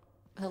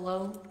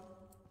 Hello? So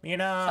I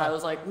Mina.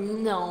 was like,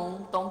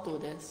 no, don't do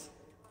this.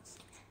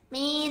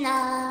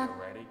 Mina,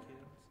 Ready, kids?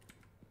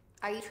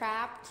 are you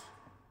trapped?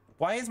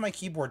 Why is my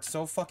keyboard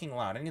so fucking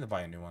loud? I need to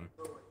buy a new one.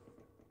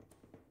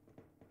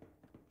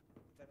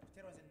 That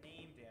potato has a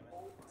name, damn it.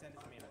 Send it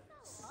to Mina.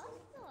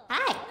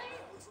 Hi.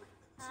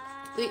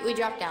 We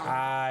dropped down.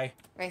 Hi.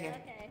 Right here.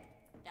 Okay.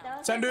 That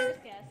was Send my it.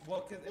 first guess.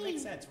 Well, 'cause it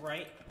makes sense,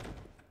 right?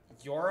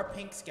 You're a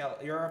pink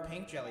You're a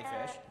pink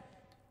jellyfish.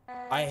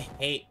 I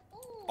hate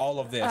all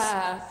of this.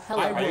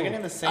 Hello. I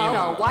will the same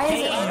no, why is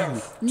pay it?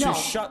 you No, to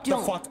shut don't.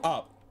 the fuck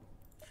up.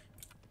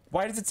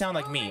 Why does it sound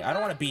like me? I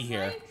don't want to be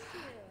here.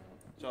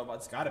 So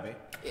it's gotta be.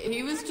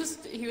 He was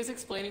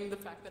explaining the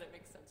fact that it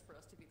makes sense for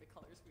us to be the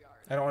colors we are.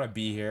 I don't want to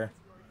be here.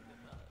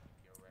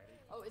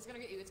 Oh, it's gonna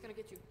get you. It's gonna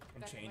get you.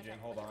 I'm Back, changing. back,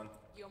 Hold back. on.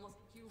 You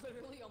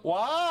literally almost.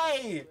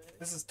 Why?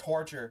 This is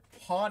torture.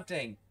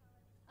 Haunting.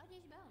 Oh,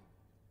 there's bone.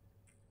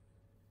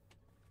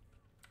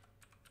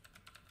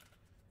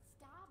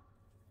 Stop.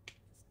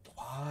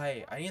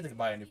 Why? I need to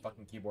buy a new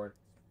fucking keyboard.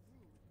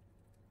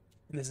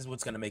 And this is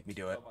what's gonna make me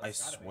do it. I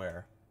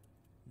swear.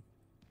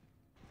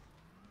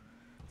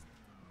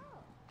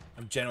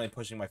 I'm generally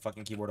pushing my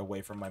fucking keyboard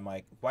away from my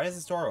mic. Why is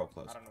this door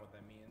closed? I don't know what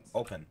that means.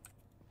 Open.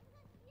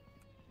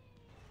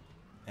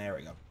 There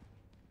we go.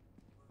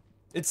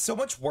 It's so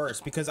much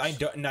worse because I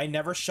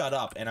never shut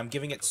up and I'm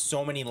giving it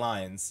so many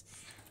lines.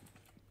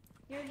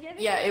 You're giving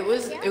Yeah, me it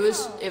was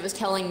yellow.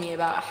 telling me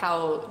about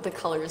how the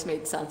colors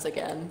made sense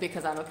again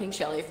because I'm a pink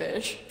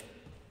jellyfish.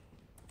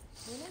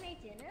 Luna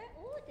made dinner?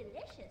 Ooh,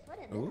 delicious. What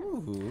is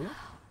Ooh.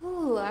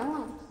 Ooh, I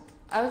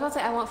was about to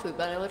say I want food,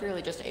 but I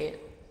literally just ate.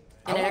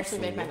 And it want actually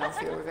made my food. mouth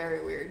feel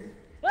very weird.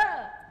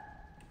 Whoa!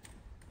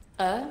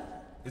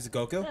 Is it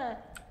Goku?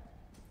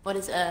 What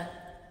is Is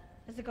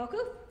it Goku?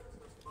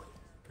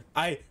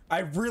 I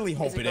really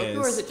hope Is it it Goku is.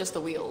 or is it just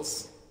the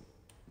wheels?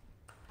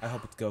 I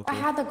hope it's Goku. I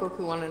had the Goku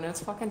one and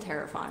it's fucking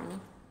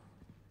terrifying.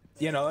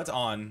 You know, it's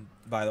on,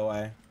 by the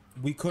way.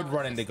 We could No,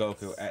 run it's into just-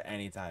 Goku at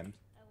any time.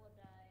 I will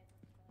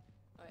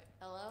die. Wait,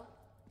 hello?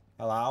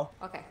 Hello?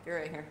 Okay, you're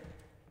right here.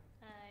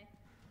 Hi.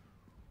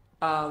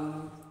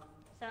 Um,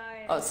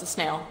 Sorry. oh, it's a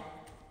snail.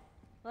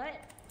 What?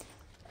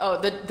 Oh,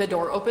 the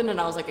door opened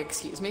and I was like,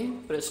 excuse me,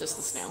 but it's just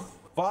the snail.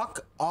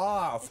 Fuck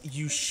off,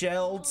 you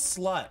shelled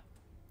slut.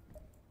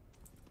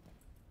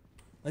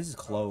 This is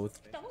clothed.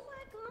 Oh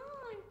my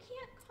god, you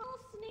can't call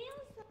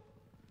snails.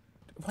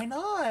 Why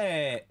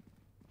not?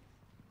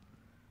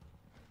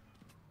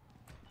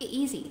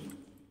 Easy.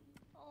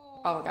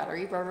 Oh my god, are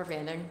you rubber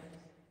banding?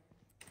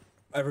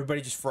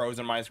 Everybody just froze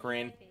on my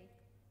screen.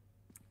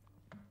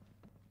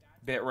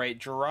 Bitrate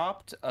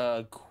dropped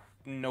a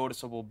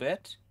noticeable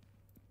bit.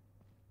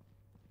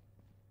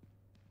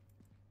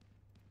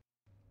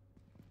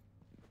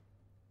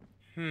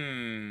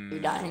 You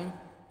dying?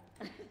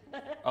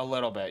 A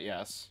little bit,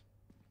 yes.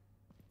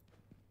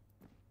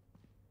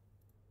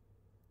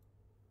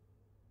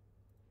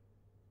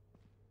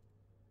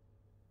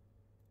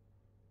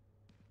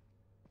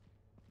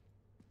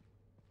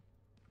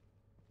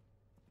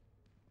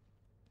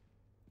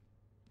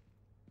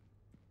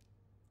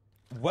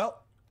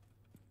 Well,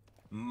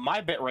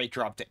 my bitrate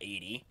dropped to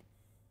 80.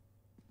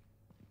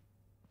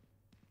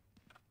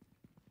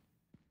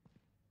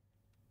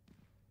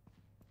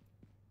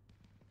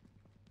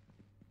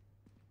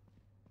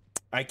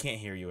 I can't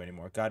hear you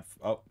anymore. God.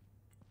 Oh.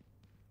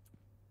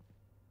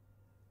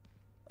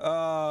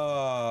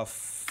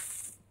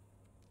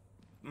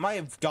 Might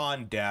have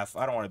gone deaf.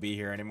 I don't want to be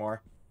here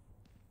anymore.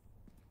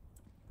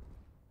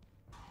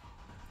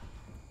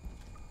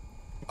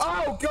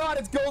 Oh God,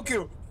 it's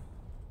Goku.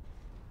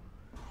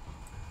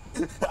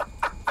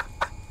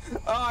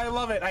 Oh, I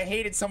love it. I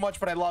hate it so much,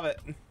 but I love it.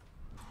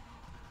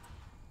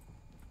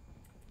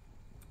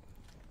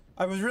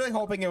 I was really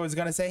hoping it was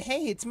gonna say,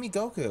 "Hey, it's me,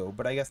 Goku,"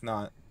 but I guess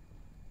not.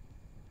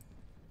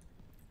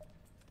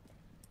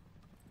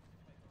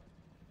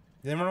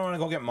 Does anyone want to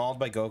go get mauled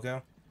by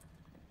Goku?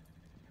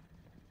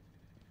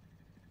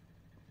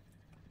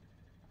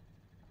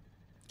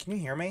 Can you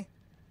hear me?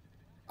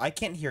 I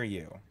can't hear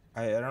you.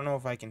 I don't know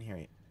if I can hear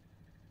you.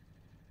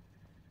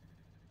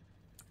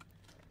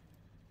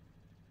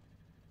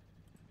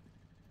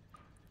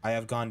 I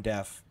have gone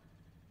deaf.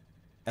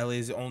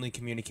 Ellie's only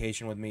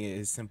communication with me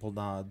is simple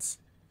nods.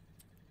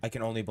 I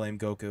can only blame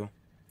Goku.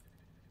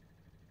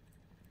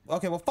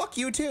 Okay, well, fuck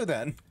you too,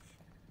 then.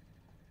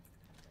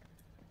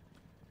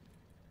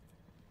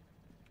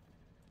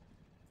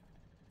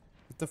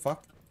 What the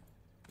fuck?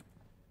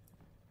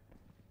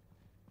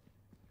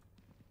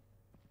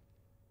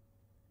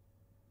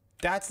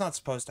 That's not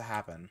supposed to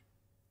happen.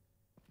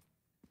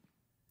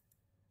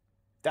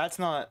 That's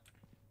not...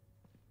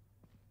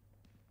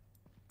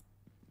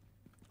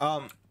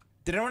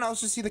 Did anyone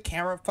else just see the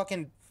camera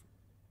fucking...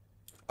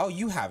 Oh,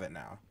 you have it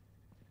now.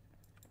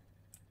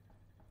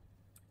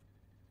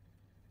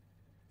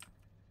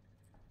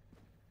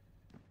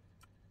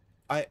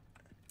 I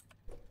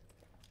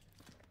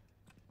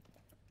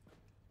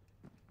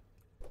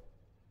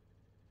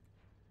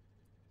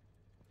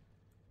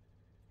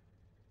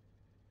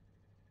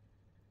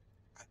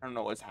don't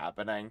know what's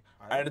happening.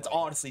 And it's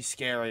honestly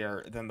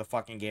scarier than the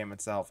fucking game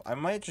itself. I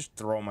might just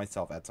throw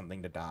myself at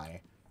something to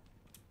die.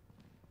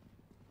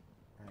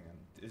 Hang on.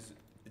 Does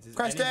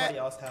anybody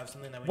else have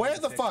something that we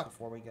need to fix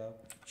before we go?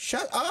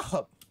 Shut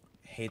up!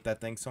 I hate that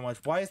thing so much.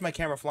 Why is my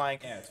camera flying?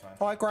 Yeah, it's fine.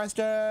 Hi,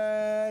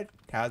 Crested!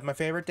 How's my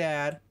favorite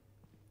dad?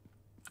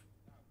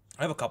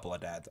 I have a couple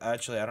of dads.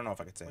 Actually, I don't know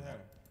if I could say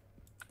that.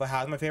 But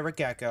how's my favorite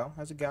gecko?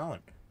 How's it going?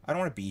 I don't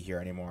want to be here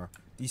anymore.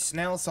 These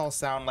snails all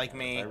sound like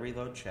me. I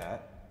reload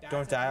chat.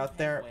 Don't die out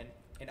there.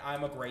 And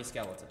I'm a gray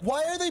skeleton.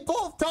 Why are they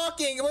both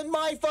talking with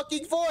my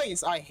fucking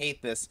voice? I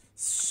hate this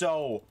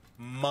so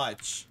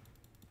much.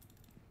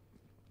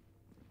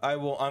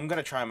 I'm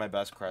gonna try my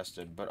best,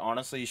 Crested, but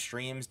honestly,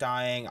 stream's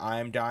dying,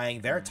 I'm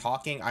dying, they're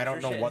talking, I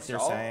don't know what they're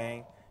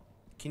saying.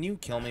 Can you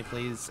kill me,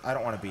 please? I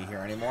don't want to be here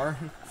anymore.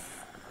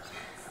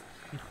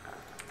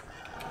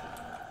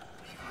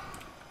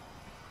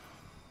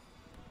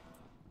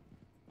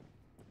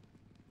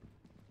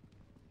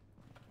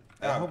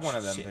 I hope one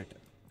of them picked it.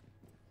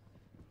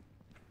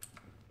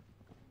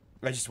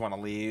 I just want to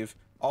leave.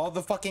 All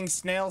the fucking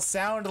snails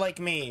sound like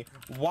me.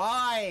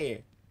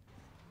 Why?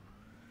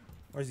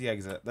 Where's the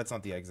exit? That's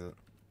not the exit.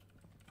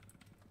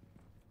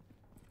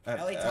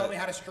 Ellie, tell me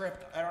how to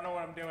strip. I don't know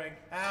what I'm doing.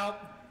 Help!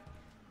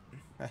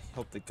 I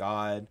hope to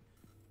God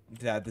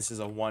that this is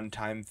a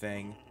one-time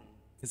thing.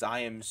 Because I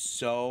am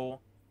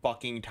so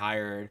fucking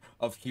tired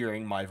of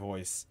hearing my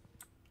voice.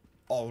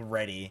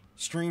 Already.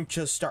 Stream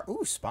just start.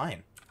 Ooh,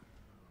 spine.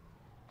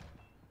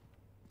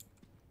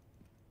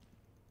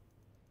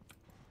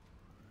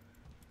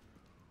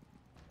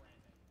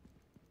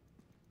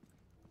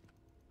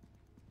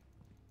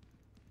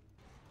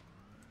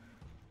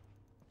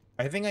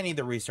 I think I need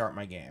to restart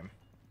my game.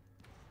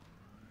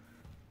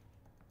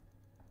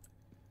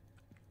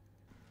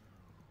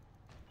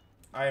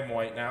 I am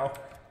white now.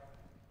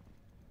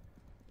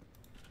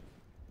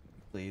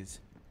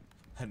 Please.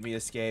 Let me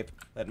escape.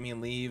 Let me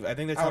leave. I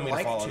think they're telling me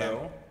to follow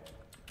them.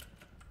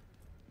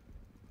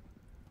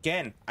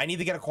 Again, I need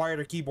to get a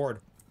quieter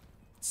keyboard.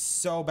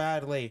 So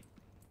badly.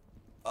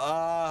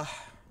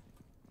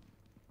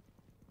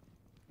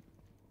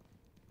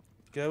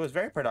 It was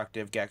very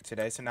productive, Gek,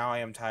 today, so now I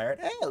am tired.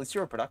 Hey, at least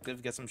you were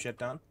productive. Get some shit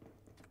done.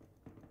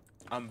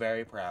 I'm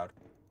very proud.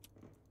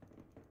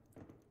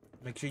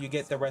 Make sure you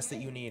get the rest that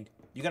you need.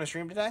 You gonna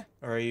stream today?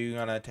 Or are you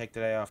gonna take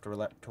today off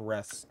to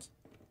rest?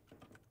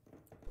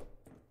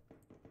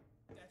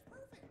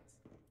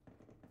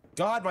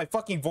 God, my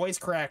fucking voice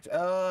cracked.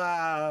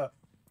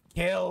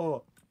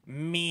 Kill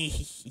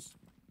me.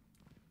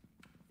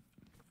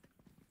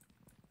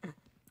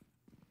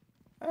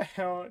 I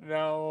don't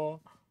know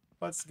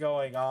what's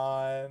going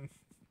on.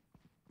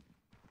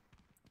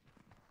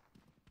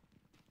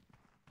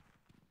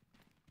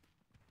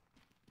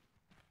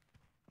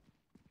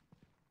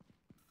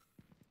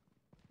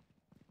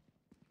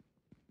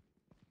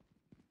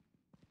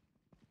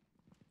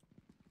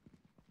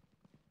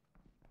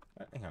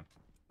 Hang on.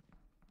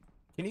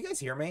 Can you guys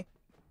hear me?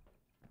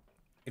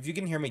 If you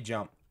can hear me,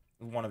 jump.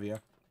 One of you.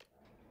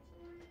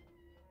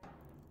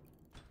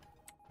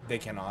 They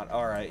cannot.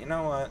 Alright, you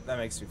know what? That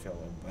makes me feel a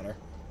little better.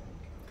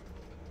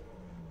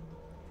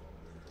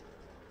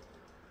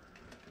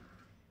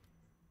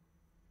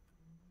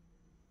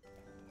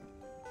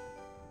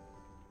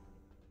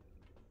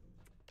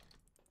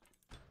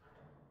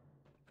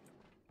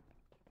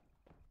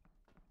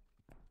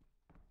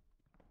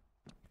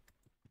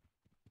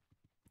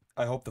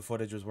 I hope the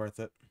footage was worth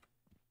it.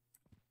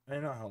 I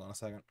know, hold on a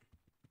second.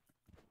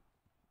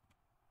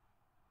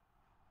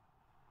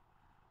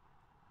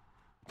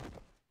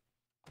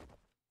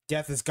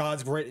 Death is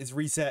God's grit is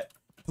reset.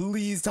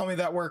 Please tell me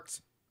that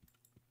worked.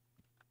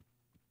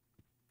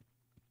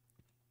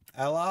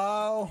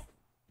 Hello?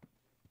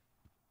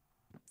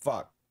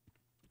 Fuck.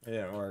 It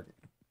didn't work.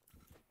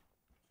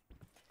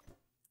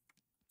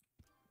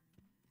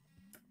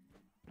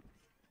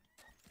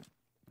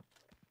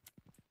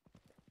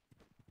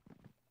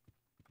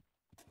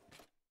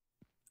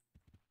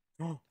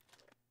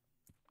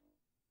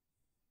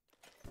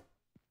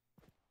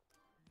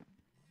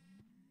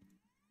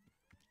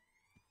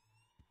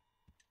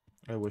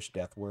 I wish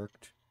death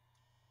worked,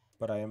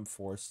 but I am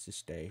forced to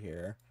stay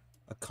here.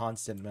 A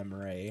constant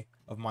memory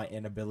of my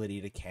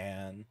inability to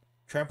can.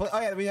 Trampoline?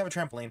 Oh yeah, we have a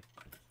trampoline.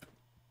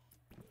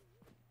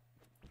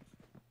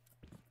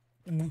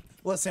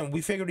 Listen,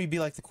 we figured we'd be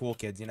like the cool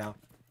kids, you know?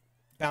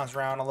 Bounce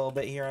around a little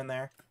bit here and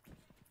there.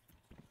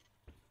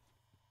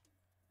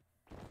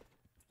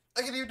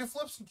 I can even do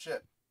flips and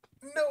shit.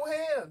 No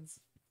hands.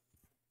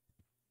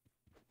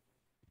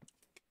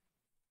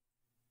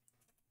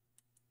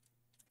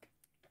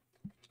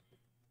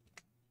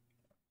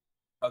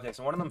 Okay,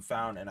 so one of them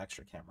found an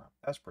extra camera.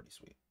 That's pretty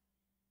sweet.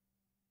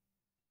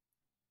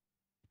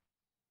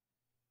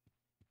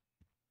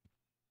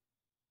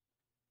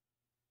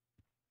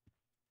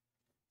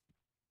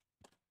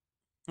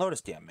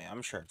 Lotus DM me.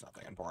 I'm sure it's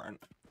nothing important.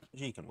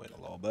 She can wait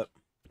a little bit.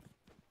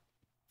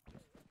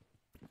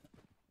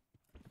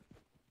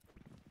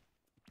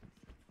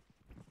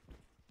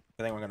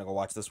 I think we're gonna go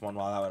watch this one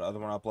while that other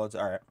one uploads.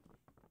 All right.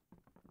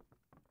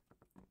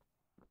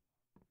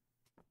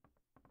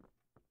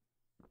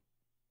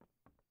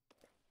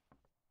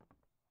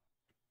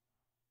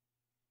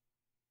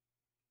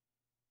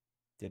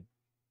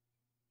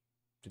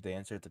 Did they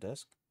insert the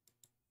disc?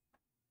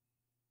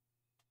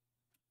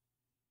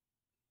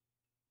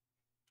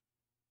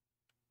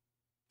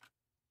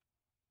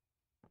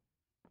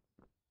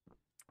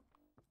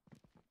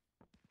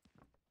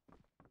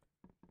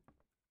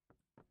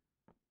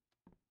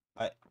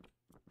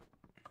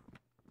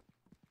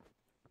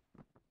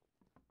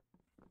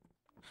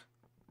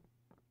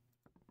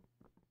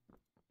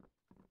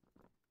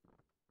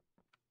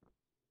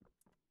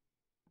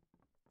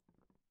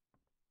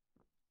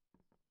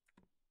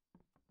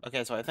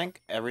 Okay, so I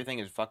think everything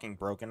is fucking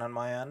broken on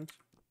my end.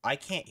 I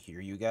can't hear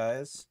you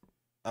guys.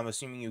 I'm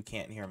assuming you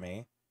can't hear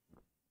me.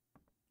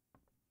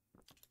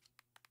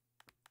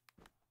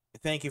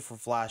 Thank you for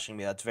flashing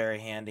me. That's very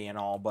handy and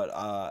all, but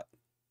oh,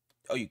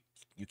 you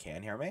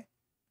can hear me?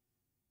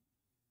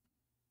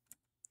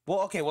 Well,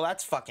 okay, well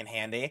that's fucking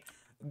handy.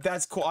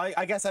 That's cool.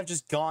 I guess I've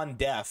just gone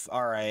deaf.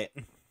 All right.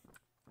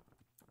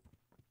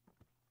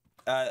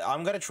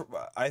 I'm gonna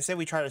I say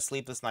we try to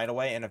sleep this night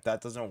away, and if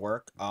that doesn't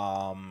work,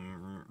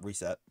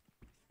 reset.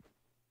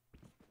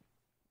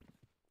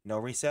 No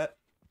reset?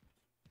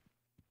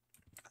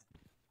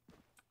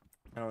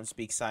 I don't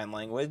speak sign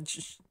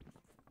language.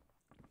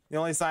 The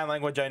only sign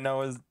language I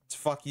know is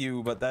fuck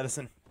you, but that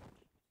doesn't...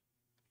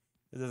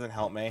 It doesn't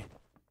help me.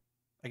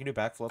 I can do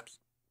backflips.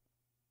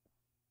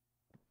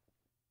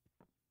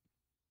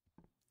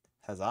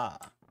 Huzzah.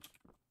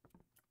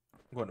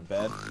 I'm going to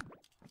bed.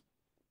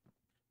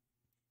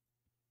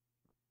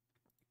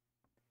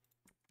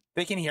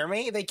 They can hear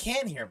me? They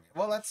can hear me.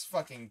 Well, that's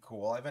fucking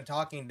cool. I've been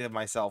talking to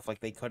myself like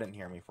they couldn't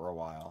hear me for a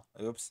while.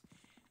 Oops.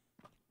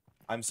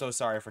 I'm so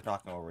sorry for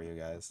talking over you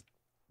guys.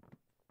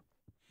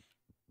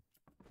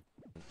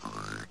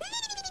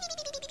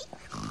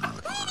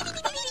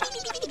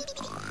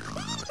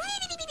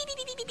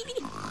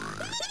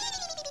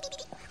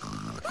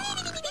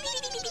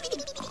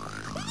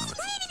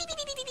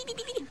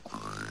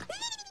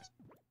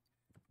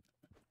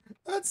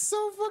 That's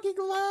so fucking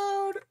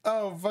loud.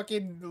 Oh,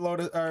 fucking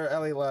Lotus or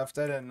Ellie left.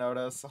 I didn't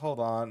notice. Hold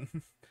on.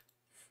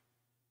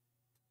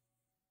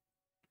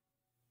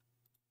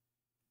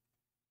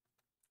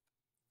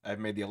 I've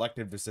made the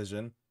elective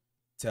decision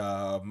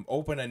to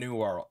open a new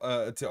world.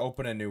 To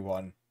open a new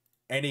one.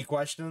 Any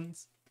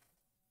questions?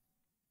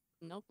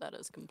 Nope, that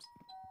is complete.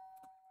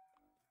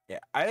 Yeah,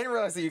 I didn't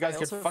realize that you guys I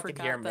could also fucking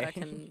forgot hear me. that I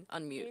can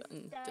unmute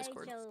in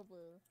Discord.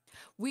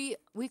 We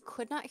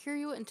could not hear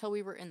you until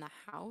we were in the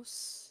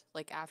house,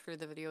 like after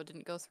the video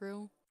didn't go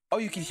through. Oh,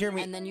 you can hear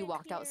me. And then you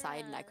walked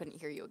outside and I couldn't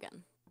hear you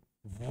again.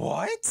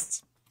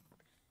 What?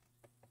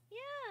 Yeah.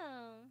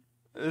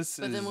 This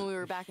But is then when we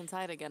were back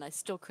inside again, I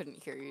still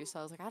couldn't hear you, so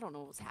I was like, I don't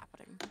know what's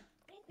happening. I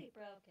think we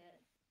broke it.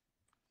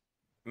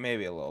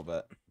 maybe a little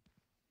bit.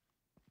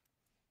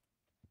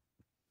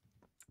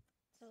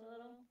 Just a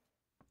little.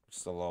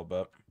 Just a little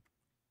bit.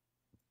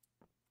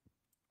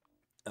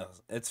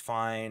 It's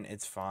fine.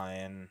 It's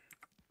fine.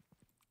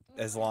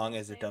 As long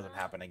as it doesn't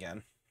happen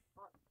again.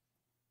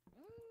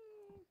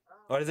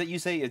 What is it you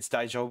say? It's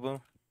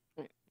Daijobu?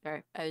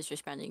 Sorry, I was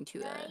responding to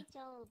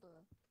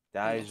Daijobu.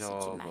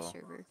 to my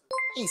server.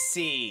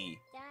 Easy.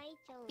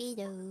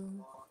 Beto.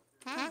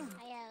 Hi,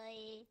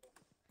 Ellie.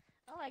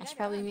 Oh, I I got should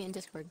probably your meet in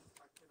Discord.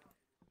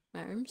 My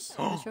arms?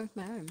 What's wrong with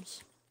my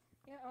arms?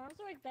 Your arms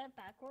are like bent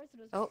backwards.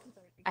 And it was Oh,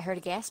 I heard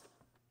a gasp.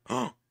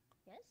 Yes?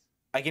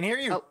 I can hear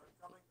you. Oh.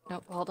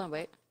 No, hold on,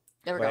 wait.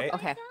 There we Wait. go.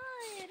 Okay.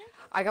 God.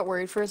 I got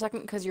worried for a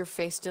second because your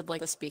face did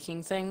like the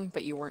speaking thing,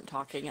 but you weren't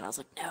talking, and I was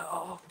like,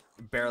 no.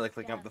 Barely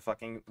clicking up the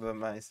fucking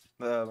mice.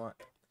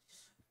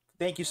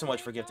 Thank you so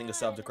much for gifting a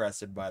sub to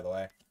Crested, by the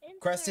way.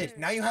 Crested, Insert.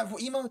 now you have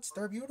emotes.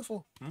 They're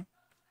beautiful.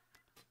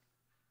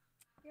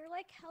 You're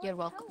like hella You're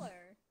welcome. color.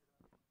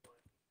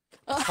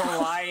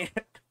 Why?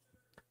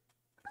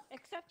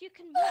 Except you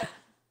can move.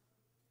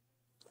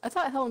 I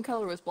thought Helen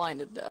Keller was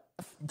blind and deaf.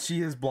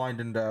 She is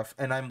blind and deaf,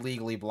 and I'm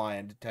legally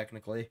blind,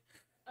 technically.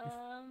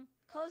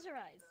 Close your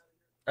eyes.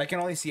 I can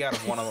only see out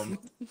of one of them.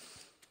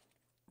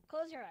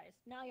 Close your eyes.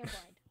 Now you're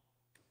blind.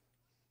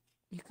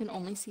 You can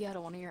only see out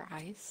of one of your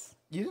eyes?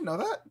 You didn't know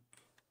that?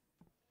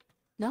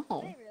 No.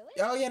 Wait, really?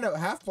 Oh yeah, no.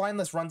 Half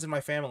blindness runs in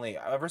my family.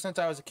 Ever since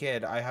I was a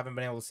kid, I haven't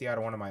been able to see out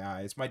of one of my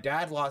eyes. My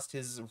dad lost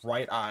his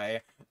right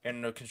eye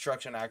in a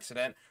construction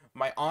accident.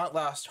 My aunt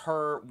lost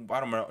her, I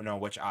don't know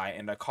which eye,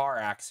 in a car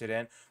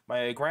accident.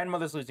 My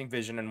grandmother's losing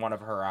vision in one of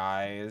her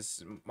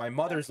eyes. My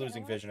mother's Okay, I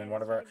losing wanna vision say in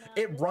one of this her. right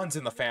now. It runs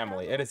in the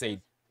family. It is a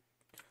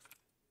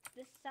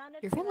This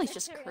sounded Your family's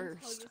just hereditary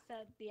until cursed. you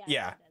said the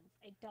Yeah. accidents.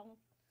 I don't.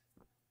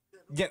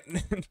 yeah,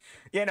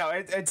 you know,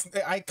 it's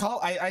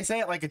I say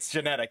it like it's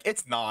genetic.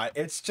 It's not.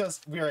 It's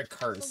just we're a So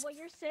curse. what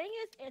you're saying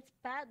is it's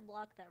bad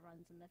luck that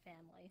runs in the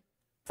family.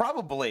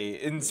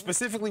 Probably, and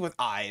specifically with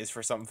eyes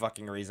for some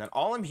fucking reason.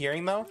 All I'm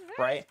hearing though, Very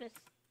right? spec-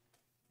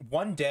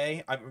 One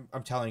day, I'm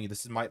telling you,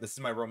 this is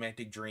my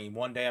romantic dream.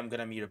 One day I'm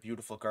gonna meet a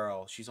beautiful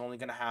girl. She's only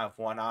gonna have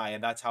one eye,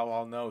 and that's how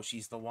I'll know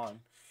she's the one.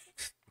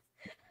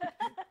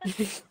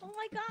 Oh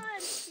my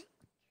god!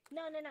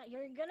 No.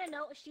 You're gonna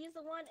know she's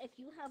the one if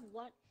you have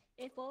one.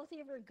 If both of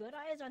your good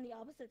eyes are on the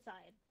opposite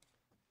side.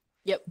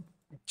 Yep.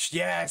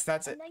 Yes,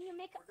 that's it. And then you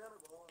make.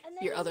 And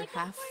then Your you other make up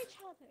half. for each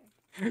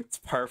other. It's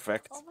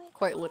perfect. Oh my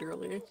Quite god.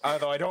 literally.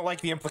 Although I don't like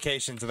the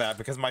implications of that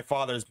because my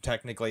father's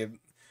technically,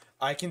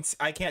 I can't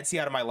see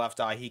out of my left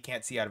eye. He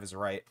can't see out of his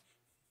right.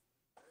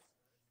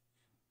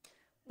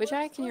 Which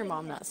eye What's can your funny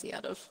mom is not see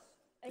out of?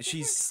 I think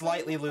She's her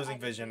slightly cousin has losing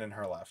eye vision disease. in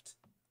her left.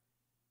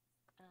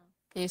 Oh.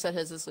 And you said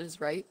his is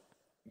his right?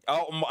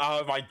 Oh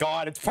my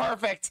god, it's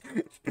perfect.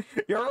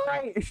 You're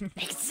right.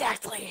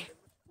 Exactly.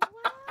 Wow,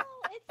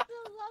 it's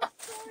the love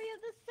story of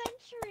the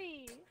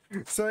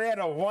century. So yeah,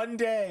 no, one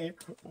day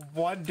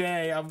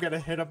I'm gonna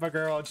hit up a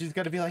girl and she's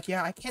gonna be like,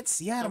 yeah, I can't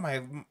see out of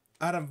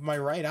my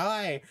right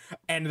eye,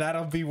 and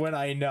that'll be when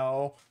I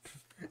know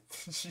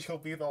she'll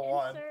be the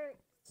one. Insert,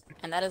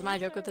 And that is my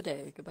joke of the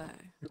day.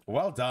 Goodbye.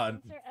 Well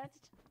done. insert,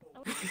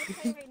 I'm gonna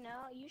tell you right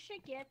now, you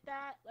should get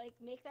that, like,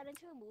 make that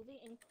into a movie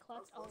and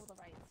collect all of the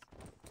rights.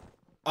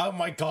 Oh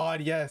my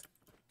god, yes.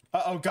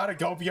 Uh-oh, gotta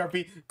go,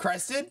 BRB.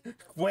 Crested?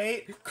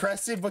 Wait,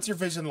 Crested, what's your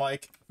vision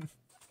like?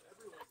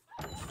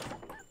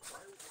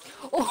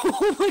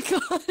 Oh my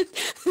god!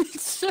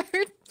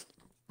 Insert.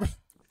 Or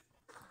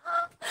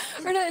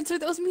not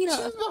insert, that was Mina.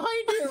 She's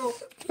behind you!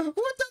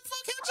 What the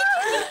fuck?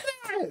 How'd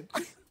you do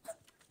that?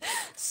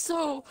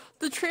 So,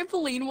 the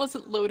trampoline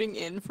wasn't loading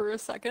in for a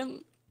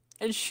second,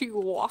 and she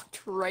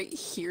walked right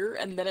here,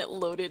 and then it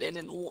loaded in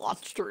and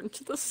launched her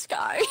into the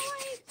sky. Oh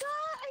my god,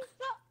 I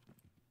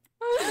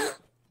thought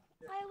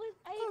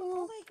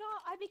oh my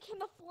god, I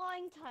became a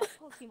flying type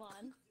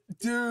Pokemon.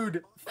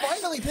 Dude,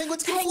 finally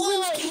penguins can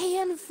Penguins fly!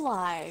 can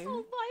fly!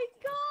 Oh my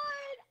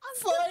god,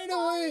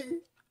 Finally!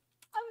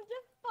 I'm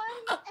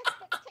defying the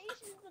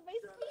expectations of my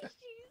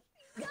species.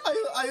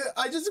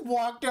 I just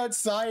walked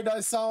outside,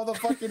 I saw the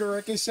fucking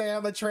ricochet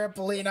on the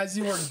trampoline as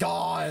you were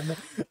gone.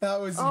 That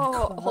was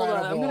Oh, incredible. hold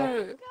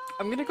on,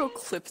 I'm gonna go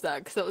clip that,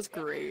 because that was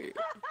great.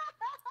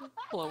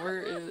 Hold on,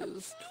 where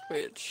is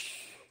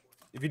Twitch?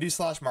 If you do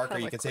 /marker, Have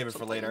you my can save it clips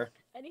for up later.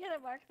 I need to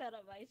mark that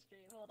on my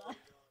stream, hold on.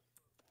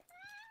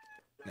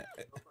 That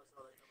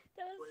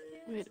was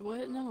Wait,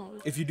 what? No.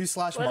 If you do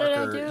slash What did I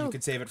marker, you do?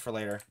 can save it for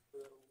later.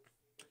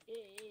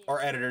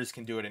 Or editors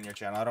can do it in your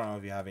channel. I don't know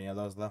if you have any of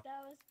those though.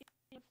 That was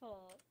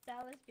beautiful.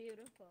 That was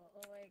beautiful.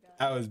 Oh my god.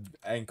 That was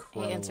Hey,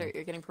 incredible. insert.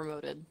 You're getting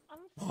promoted.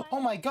 I'm Oh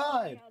my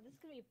god! This is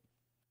gonna be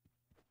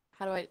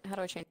How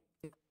do I change?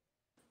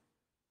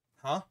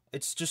 Huh?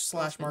 It's just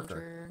slash Post marker.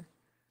 manager?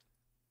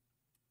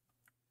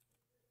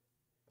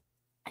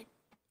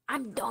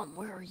 I'm dumb.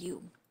 Where are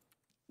you?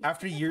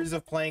 After years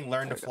of playing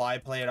Learn to Fly,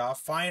 play it off.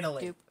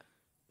 Finally. Dupe.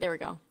 There we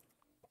go.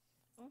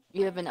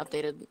 You have been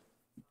updated.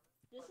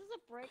 This is a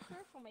breakthrough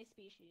for my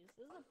species.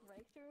 This is a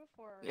breakthrough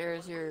for.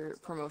 There's your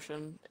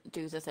promotion.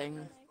 Do the thing. Oh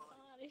my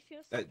god, I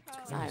feel so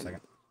proud. Give me a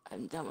second.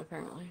 I'm dumb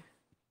apparently.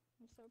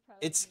 I'm so proud.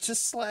 of It's you.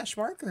 just slash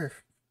marker.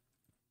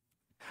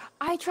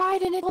 I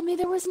tried and it told me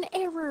there was an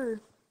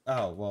error.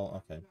 Oh,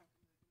 well, okay.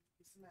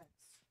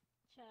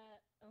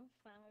 Chat. I'm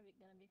finally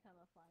gonna become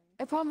a flying.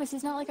 I promise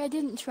it's not like I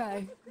didn't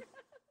try.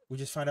 We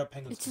just find out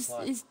penguins It's can just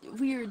fly. it's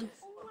weird.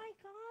 Oh my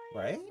god.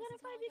 Right? What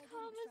if I become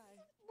a?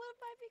 What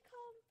if I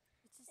become?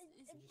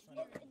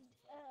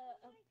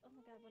 Oh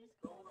my god, what is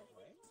it called?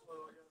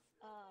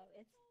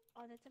 It's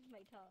on the tip of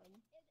my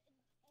tongue.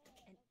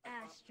 An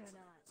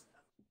astronaut.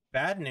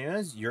 Bad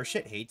news, your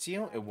shit hates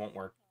you. It won't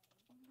work.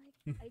 Oh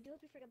my! I do hope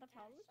you forget the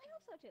problems. I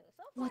hope so too.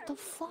 So What the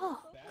far,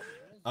 fuck?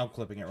 I'm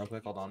clipping it real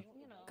quick. Hold on.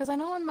 you know, Because I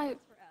know on my we're out.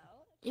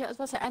 yeah, I was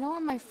about to say I know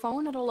on my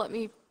phone it'll let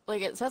me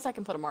like it says I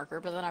can put a marker,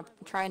 but then I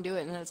try and do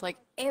it and it's like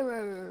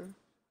error.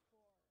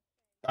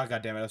 Oh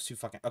god damn it! That was too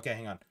fucking. Okay,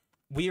 hang on.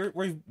 We've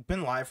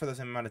been live for the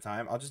same amount of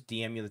time. I'll just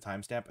DM you the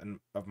timestamp and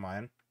of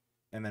mine,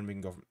 and then we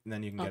can go. And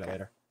then you can get it Okay.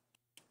 later.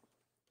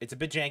 It's a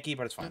bit janky,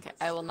 but it's fine. Okay,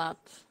 I will not.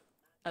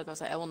 I was about to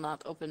say I will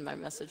not open my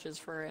messages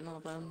for any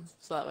of them,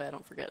 so that way I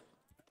don't forget.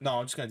 No,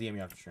 I'm just gonna DM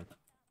you after stream.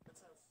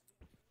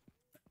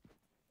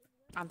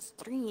 On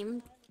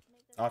stream,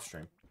 Off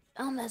stream.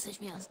 don't message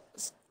me on.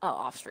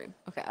 Off stream.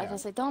 Okay, I was gonna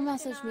say don't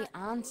message me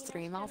on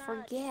stream. I'll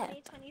Astronaut forget.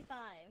 2025.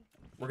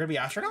 We're gonna be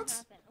What's gonna astronauts.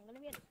 happen? I'm gonna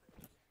be an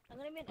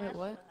Wait, astronaut.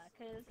 what?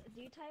 Because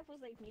D-Type was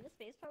like, need a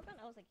space program?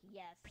 I was like,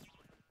 yes.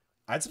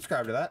 I'd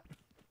subscribe to that.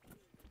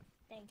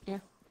 Thank you. Yeah.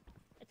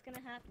 It's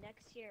gonna happen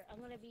next year.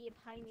 I'm gonna be a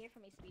pioneer for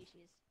my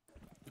species.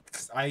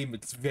 I'm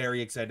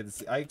very excited to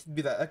see. I could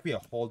be that. That could be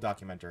a whole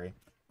documentary.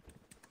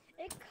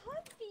 It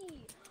could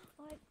be.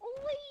 Like, oi!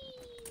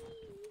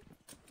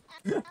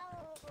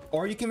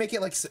 Or you can make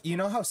it like you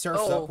know how Surf's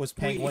Oh, Up was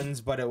we-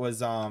 penguins, but it was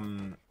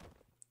penguins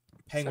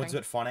Sorry.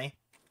 but funny.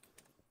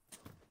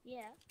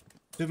 Yeah.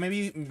 So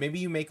maybe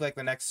you make like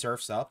the next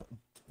Surf's Up,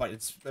 but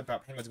it's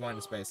about penguins going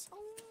into space. Oh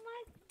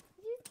my!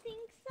 You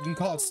think so? You can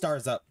call it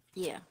Stars Up.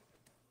 Yeah.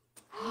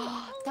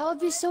 That would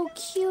be so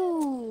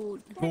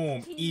cute.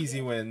 Boom, genius.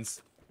 easy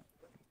wins.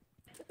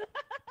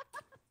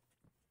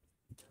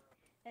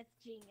 That's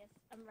genius.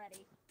 I'm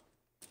ready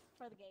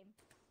for the game.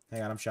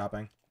 Hang on, I'm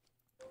shopping.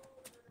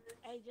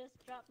 I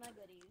just dropped my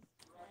goodies.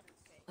 That's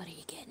great. What are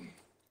you getting?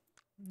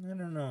 I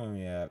don't know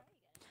yet.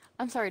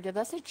 I'm sorry. Did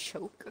that say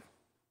choke?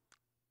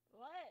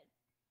 What?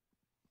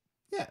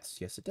 Yes,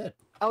 it did.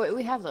 Oh wait,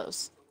 we have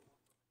those.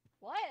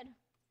 What?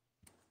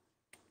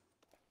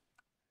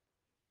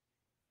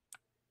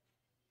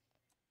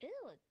 Ew,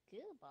 a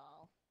goo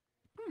ball.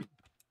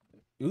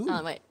 Ooh,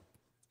 Oh wait.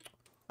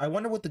 I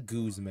wonder what the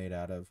goo's made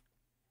out of.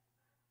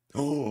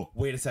 Oh,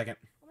 wait a second.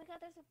 Oh my god,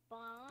 there's a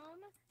bomb.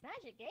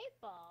 Magic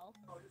 8-ball.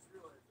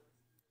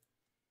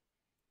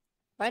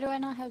 Why do I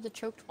not have the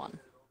choked one?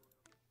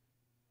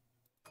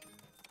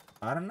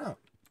 I don't know.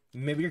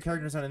 Maybe your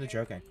character's not into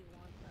joking.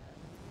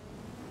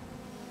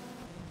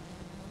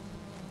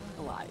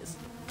 Lies.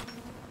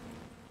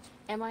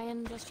 Am I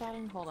in just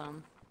chatting? Hold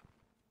on.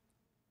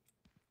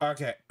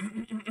 Okay.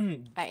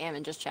 I am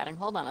in just chatting.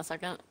 Hold on a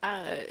second.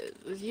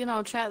 You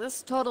know, chat,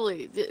 this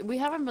totally... We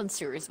haven't been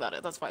serious about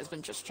it. That's why it's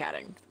been just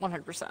chatting.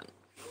 100%.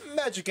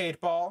 Magic 8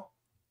 Ball.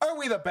 Are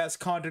we the best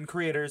content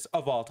creators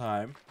of all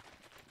time?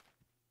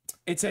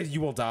 It says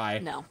you will die.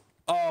 No.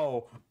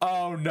 Oh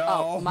no.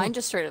 Oh, mine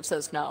just straight up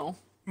says no.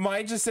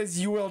 Mine just says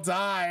you will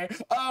die.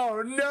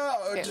 Oh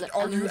no. Here,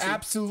 Are let me you see.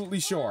 absolutely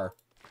sure?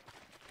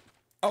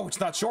 Oh, it's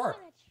not sure.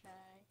 I'm gonna try.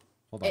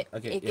 Hold on. It,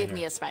 Okay. it yeah, gave here.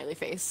 me a smiley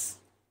face.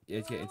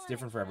 It's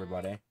different for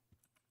everybody.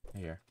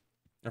 Here.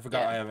 I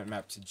forgot Yeah. I have it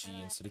mapped to G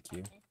instead of Q.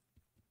 Alright,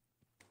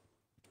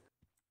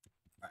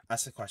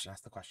 ask the question.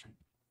 Ask the question.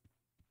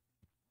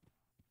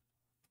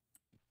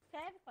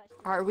 Okay, I have a question.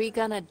 Are we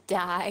gonna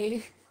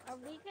die? Are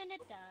we gonna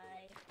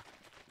die?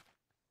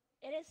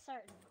 It is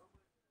certain.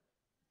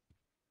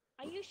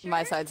 Are you sure?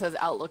 My side says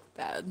outlook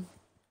bad.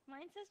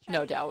 Mine says try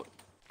No again. doubt.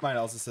 Mine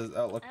also says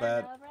outlook I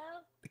bad. don't know, bro.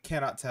 I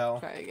cannot tell.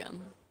 Try again.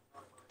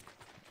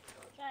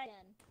 Try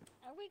again.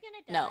 Are we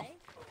gonna No. die?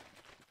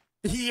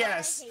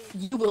 Yes. I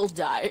hate You will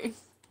die.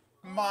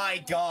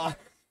 My God.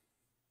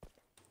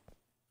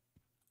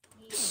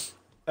 you,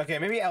 Okay,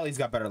 maybe Ellie's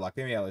got better luck.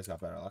 Maybe Ellie's got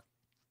better luck.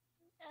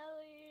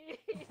 Ellie.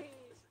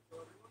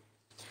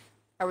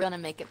 Are we gonna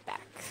make it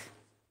back?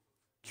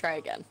 Try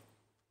again.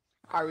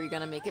 Are we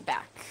gonna make it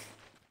back?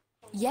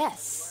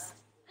 Yes.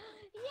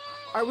 Yay!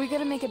 Are we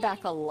gonna make it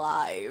back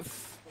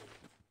alive?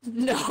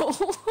 No.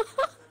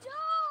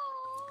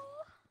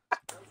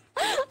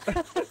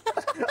 No!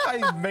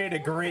 I made a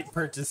great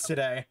purchase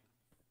today.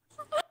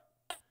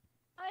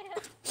 I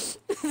have.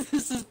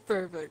 This is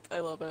perfect. I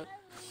love it.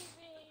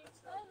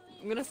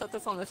 I'm I'm gonna set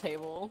this on the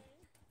table.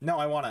 No,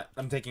 I want it.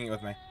 I'm taking it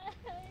with me.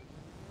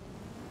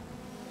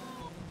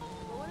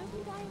 What if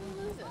we die and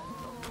we lose it?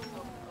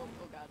 Oh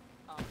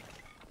god.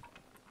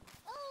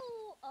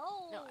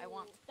 Oh! No, I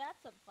want-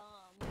 That's a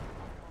bomb.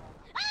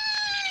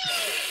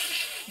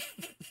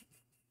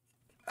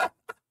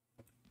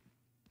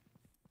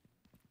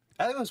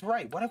 Ellie was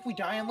right. What if we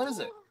die and lose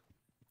it?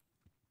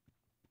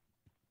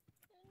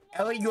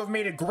 Ellie, you have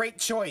made a great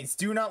choice.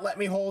 Do not let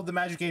me hold the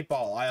magic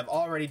 8-ball. I have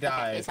already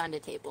died. Okay, it's on the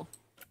table.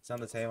 It's on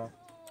the table.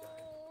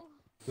 Oh,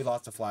 We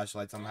lost a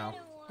flashlight I somehow.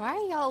 don't want Why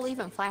are y'all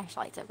leaving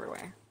flashlights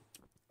everywhere?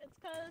 It's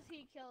because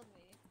he killed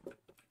me.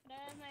 Can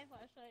I have my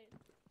flashlight?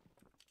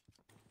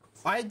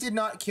 I did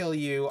not kill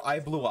you. I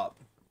blew up.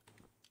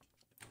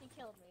 He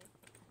killed me.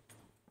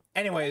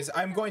 Anyways,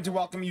 I'm going to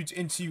welcome you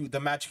into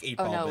the magic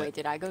 8-ball Oh no, bit. wait,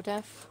 did I go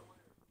deaf?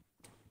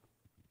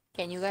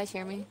 Can you guys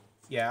hear me?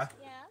 Yeah.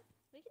 Yeah,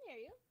 we can hear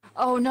you.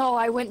 Oh no,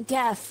 I went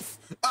deaf.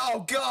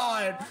 Oh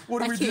God! What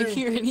do I we can't do?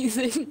 hear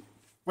anything.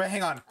 Wait,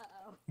 hang on.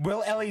 Uh-oh.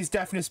 Will Ellie's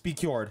deafness be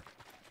cured?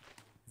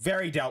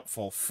 Very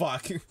doubtful.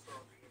 Fuck.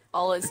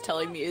 All it's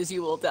telling me is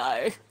you will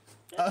die.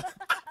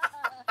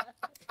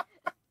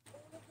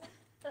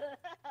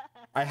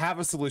 I have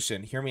a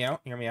solution. Hear me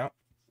out. Hear me out.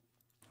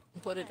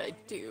 What did I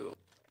do?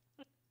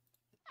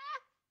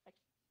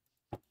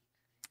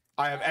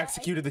 I have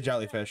executed the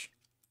jellyfish.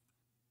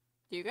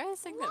 Do you guys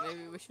think that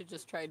maybe we should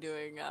just try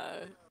doing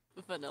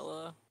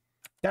vanilla?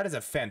 That is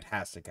a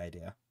fantastic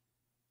idea.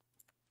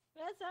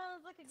 That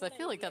sounds like a Because I good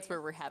feel like that's idea.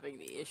 where we're having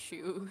the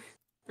issue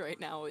right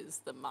now is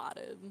the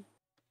modded.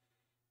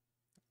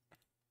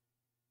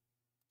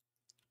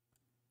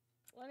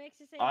 What makes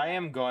you say I that?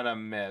 am gonna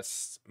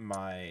miss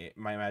my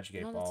magic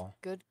 8 No, that's ball.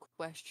 a good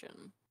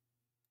question.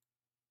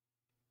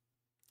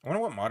 I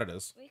wonder what mod it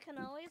is. We can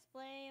always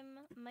blame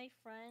my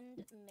friend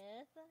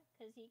Myth,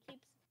 because he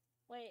keeps...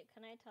 Wait,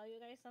 can I tell you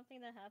guys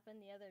something that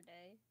happened the other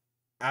day?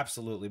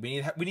 Absolutely. We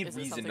need Is it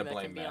reason something to that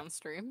blame can be that. on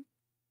stream?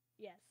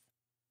 Yes.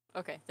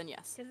 Okay, then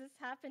yes. Because this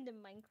happened in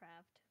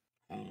Minecraft.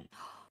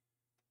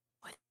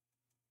 What?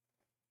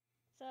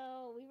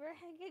 So, we were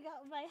hanging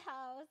out in my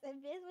house,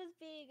 and Myth was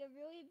being a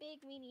really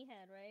big meanie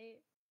head,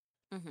 right?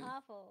 Mm-hmm.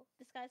 Awful.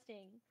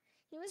 Disgusting.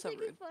 He was So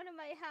making rude. fun of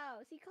my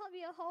house. He called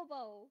me a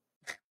hobo.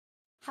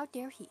 How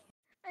dare he?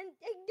 And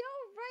I know,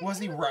 right? Was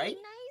he It a right?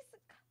 Nice...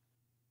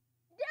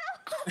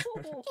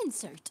 No!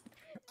 Insert.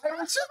 I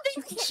was just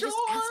You can't just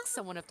ask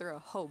someone if they're a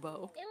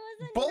hobo. It was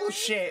a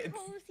Bullshit. nice,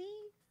 cozy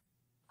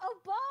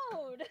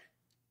abode.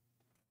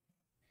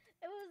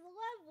 It was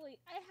lovely.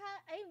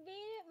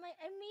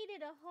 I made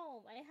it a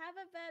home. I have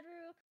a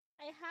bedroom.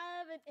 I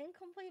have an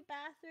incomplete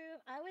bathroom.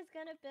 I was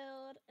gonna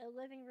build a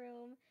living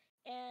room,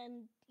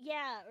 and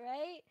yeah,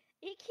 right.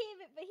 He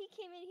came in.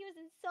 He was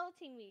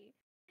insulting me,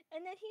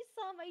 and then he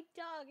saw my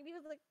dog, and he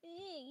was like,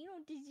 "Hey, you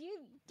don't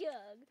deserve a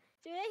dog."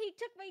 So then he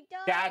took my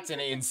dog. That's he an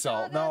took the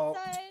insult. dog No.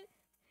 outside,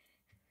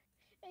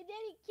 and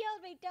then he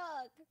killed my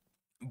dog.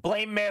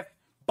 Blame Myth.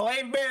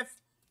 Blame Myth.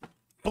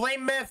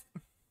 Blame Myth.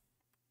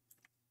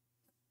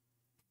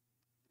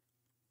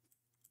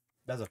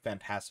 That's a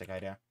fantastic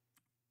idea.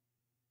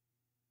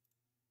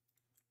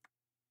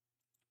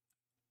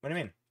 What do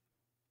you mean?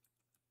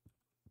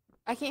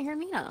 I can't hear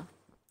Mina.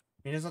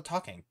 Mina's not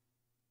talking.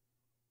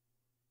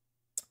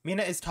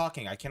 Mina is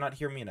talking. I cannot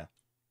hear Mina.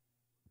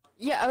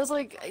 Yeah, I was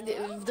like,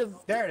 the.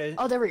 There it is.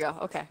 Oh, there we go.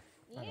 Okay.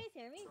 You guys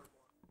hear me?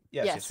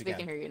 Yes, we can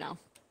hear you now.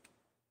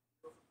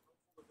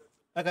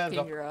 Okay, let's Can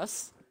go. you hear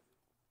us?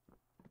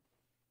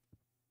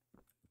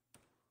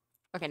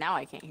 Okay, now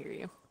I can't hear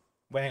you.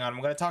 Wait, hang on.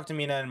 I'm gonna talk to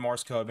Mina in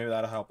Morse code. Maybe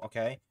that'll help.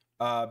 Okay.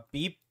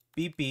 Beep,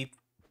 beep, beep,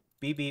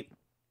 beep, beep,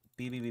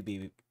 beep, beep, beep,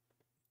 beep, beep,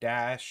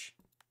 dash,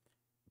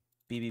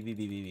 beep, beep, beep,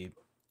 beep, beep, beep,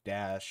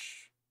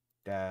 dash,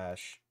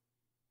 dash.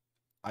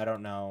 I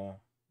don't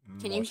know.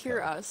 Can you Morse hear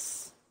code.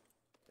 us?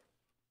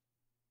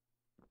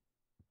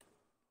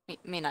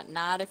 Mina,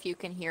 not if you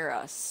can hear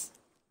us.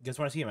 You guys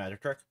want to see a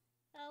magic trick?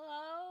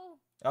 Hello?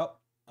 Oh,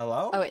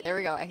 hello. Oh wait, there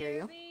we go. I hear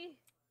you. me?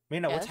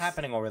 Mina, what's Yes?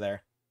 happening over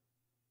there?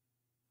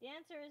 The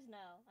answer is no.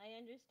 I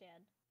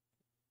understand.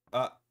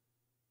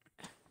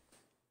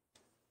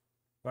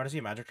 You want to see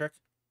a magic trick?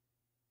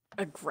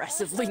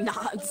 Aggressively I don't know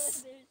nods.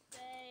 what they're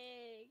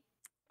saying.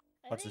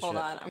 I What's the think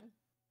shit? Hold on.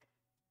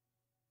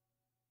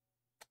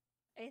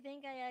 I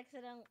think I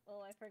accidentally.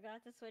 Oh, I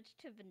forgot to switch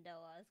to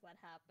vanilla. Is what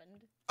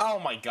happened. Oh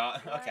my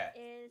god. What Okay.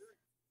 is-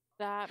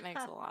 That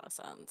makes a lot of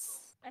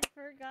sense. I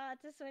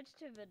forgot to switch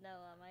to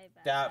vanilla. My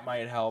bad. That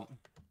might help.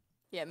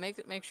 Yeah,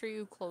 make sure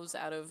you close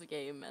out of the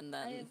game and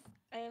then.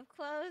 I have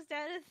closed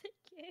out of the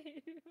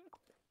game.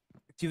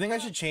 Do you think I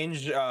should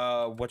change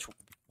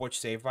which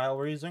save file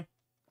we're using?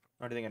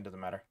 Or do you think it doesn't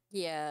matter?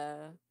 Yeah,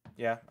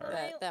 Yeah. All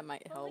right. that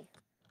might Well, help.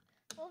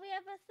 Well, we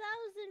have 1,000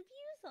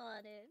 views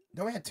on it.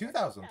 No, we had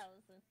 2,000.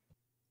 2,000.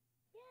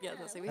 Yeah,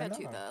 let's say we I had know.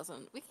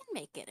 2,000. We can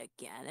make it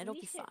again. It'll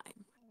We be should-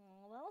 fine.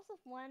 Oh, well, was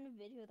the one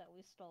video that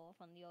we stole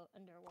from the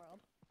underworld?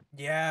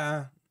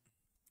 Yeah.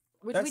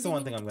 Which That's we the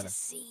one didn't thing I'm get gonna- to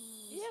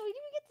see. Yeah, we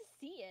didn't get to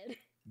see it.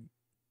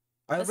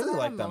 I That's the really part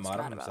like I'm that most mod.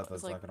 mad I'm about, upset is,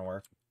 that's like- not gonna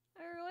work.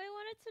 I really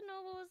wanted to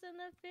know what was in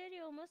that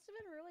video. It must have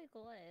been really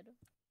good.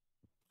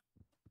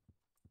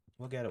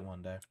 We'll get it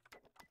one day.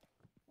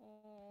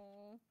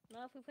 Oh,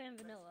 not if we play in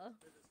vanilla.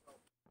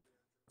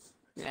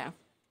 Yeah.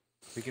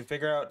 We can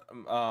figure out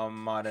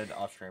modded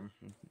off stream.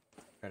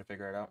 Try to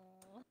figure it out.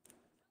 Aw.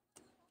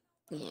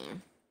 Yeah.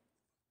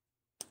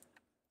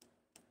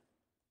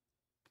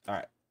 All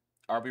right.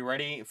 Are we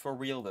ready for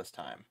real this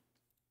time?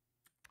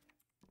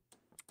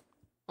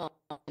 Well,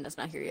 it's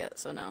not here yet,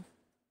 so no.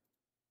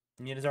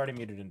 Nina's already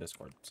muted in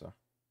Discord, so I'll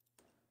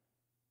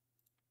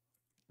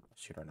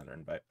shoot her another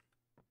invite.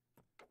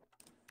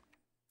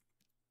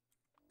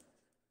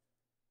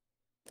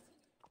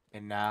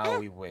 And now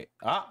we wait.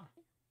 Ah,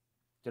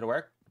 did it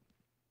work?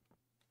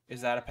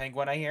 Is that a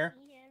penguin I hear?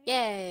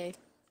 Yay!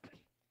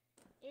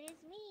 It is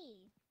me.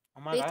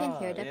 Oh my We god! can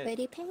hear the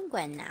pretty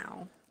penguin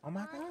now. Oh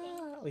my Oh, thank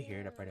god! We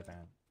hear the pretty you.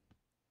 penguin.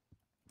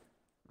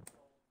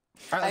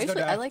 All right, I let's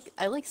go. actually, Dad.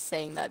 I like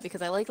saying that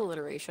because I like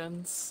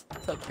alliterations.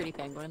 So pretty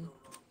penguin.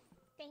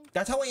 Thank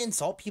That's how I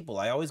insult people.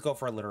 I always go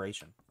for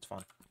alliteration. It's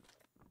fun.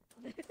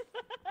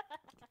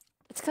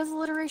 It's because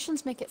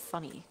alliterations make it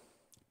funny.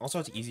 Also,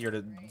 it's easier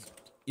to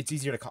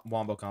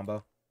wombo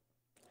combo.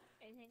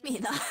 Mina.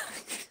 Sorry.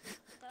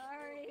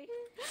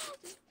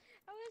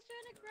 I was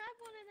trying to grab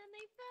one and then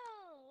they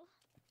fell.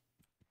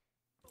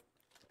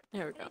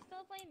 There we They go.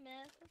 still play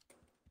Myth.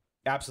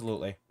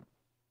 Absolutely.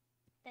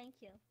 Thank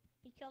you.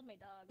 He killed my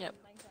dog Yep. in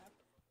Minecraft.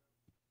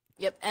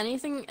 Yep.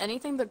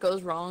 Anything that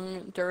goes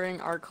wrong during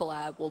our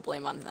collab, we'll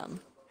blame on them.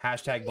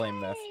 Hashtag blame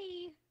myth.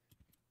 Yay!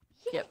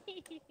 Yep.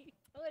 Yay!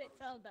 I wouldn't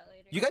tell him that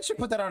later. You guys should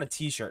put that on a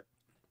T-shirt.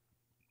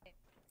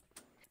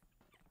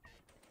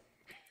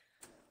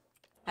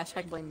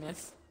 Hashtag blame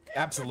myth.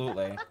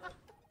 Absolutely. Oh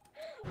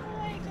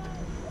my god.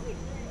 That'd be great.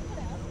 What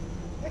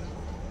else?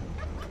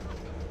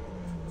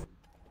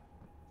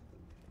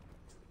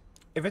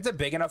 If it's a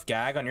big enough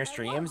gag on your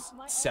streams,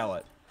 sell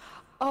it.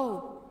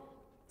 Oh.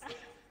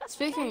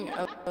 Speaking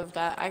of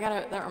that,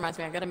 that reminds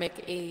me, I gotta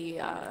make a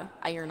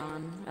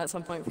iron-on at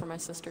some point for my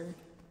sister.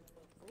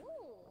 Ooh.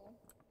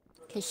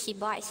 Cause she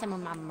bought some of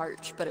my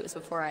merch, but it was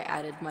before I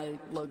added my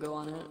logo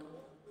on it.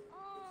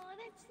 Oh,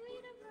 that's sweet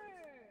of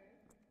her.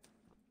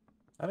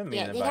 I've been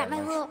Yeah, meaning they to buy got my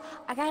merch. little.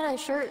 I got a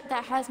shirt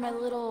that has my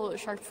little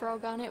shark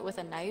frog on it with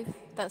a knife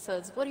that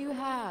says, "What do you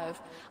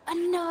have? A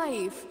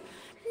knife?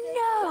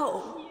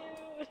 No!"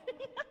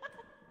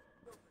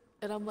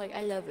 And I'm like,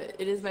 I love it.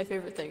 It is my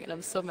favorite thing, and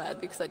I'm so mad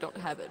because I don't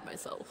have it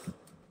myself.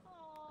 Aw.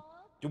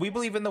 Do we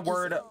believe in the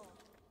word?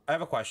 I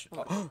have a question.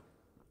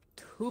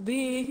 To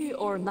be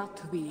or not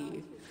to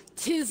be?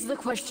 'Tis the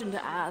question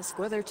to ask,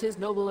 whether 'tis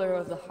nobler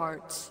of the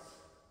heart.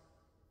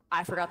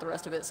 I forgot the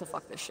rest of it, so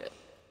fuck this shit.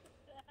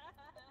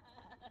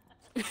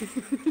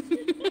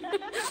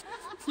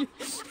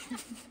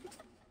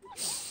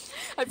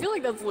 I feel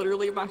like that's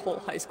literally my whole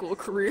high school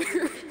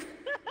career.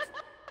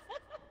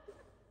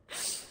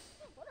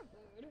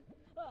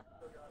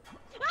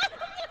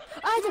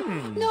 What a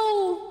mood.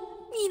 No!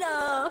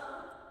 Mina!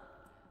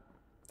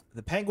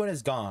 The penguin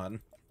is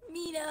gone.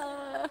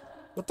 Mina!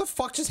 What the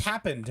fuck just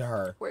happened to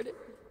her? Where did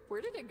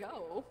it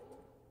go?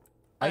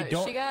 I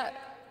don't. She got.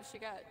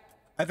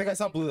 I think I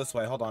saw blue this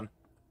way. Hold on.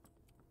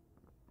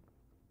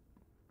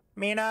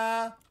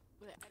 Mina.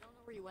 Wait, I don't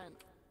know where you went.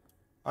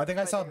 I think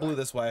I saw there you blue are.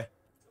 this way.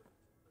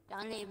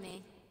 Don't leave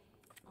me.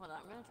 Hold on,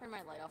 I'm gonna turn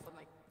my light off of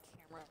my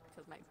camera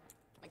because my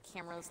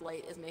camera's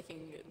light is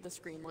making the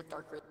screen look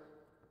darker.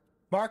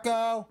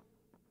 Marco.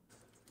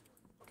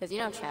 Because you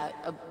know, chat,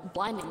 a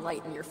blinding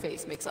light in your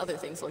face makes other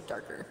things look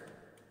darker.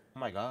 Oh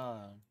my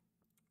god.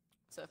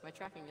 So if my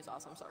tracking is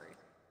off, I'm sorry.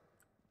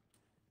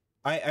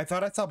 I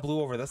thought I saw blue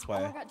over this Oh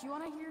way. my god, do you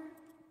want to hear?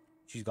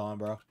 She's gone,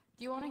 bro.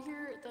 Do you want to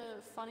hear the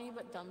funny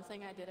but dumb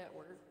thing I did at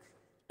work?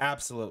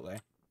 Absolutely.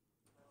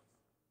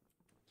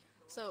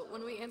 So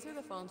when we answer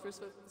the phones, we're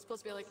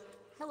supposed to be like,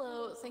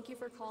 "Hello, thank you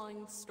for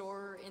calling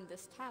store in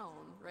this town,"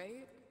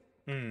 right?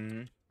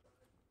 Hmm.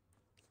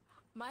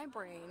 My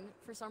brain,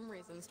 for some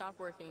reason, stopped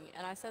working,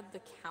 and I said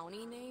the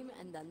county name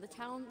and then the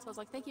town. So I was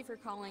like, "Thank you for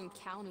calling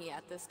county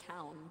at this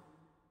town."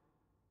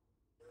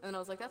 And I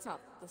was like, "That's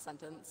not the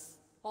sentence.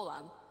 Hold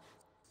on.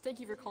 Thank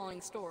you for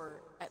calling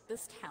store at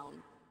this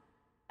town."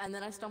 And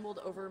then I stumbled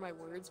over my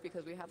words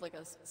because we have like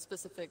a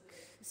specific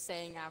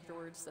saying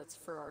afterwards that's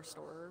for our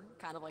store,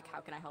 kind of like "How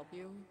can I help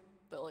you?"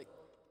 but like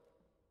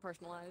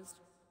personalized.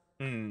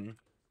 Hmm.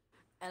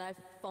 And I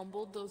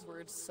fumbled those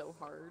words so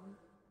hard.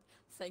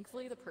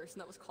 Thankfully, the person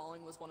that was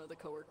calling was one of the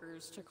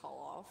coworkers to call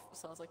off,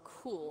 so I was like,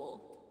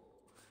 cool.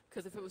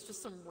 Because if it was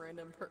just some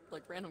random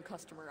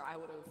customer, I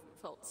would have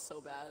felt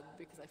so bad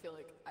because I feel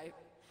like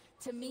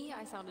to me,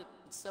 I sounded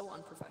so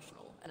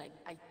unprofessional, and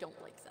I don't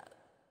like that.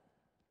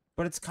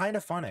 But it's kind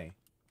of funny.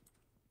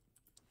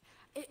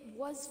 It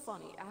was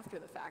funny after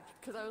the fact,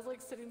 because I was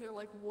like sitting there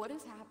like, what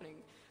is happening?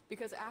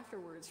 Because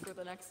afterwards, for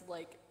the next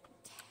like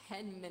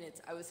 10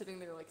 minutes, I was sitting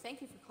there like,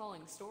 thank you for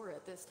calling store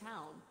at this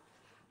town.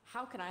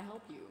 how can I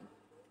help you?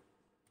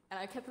 And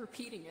I kept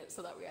repeating it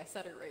so that way I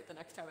said it right the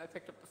next time I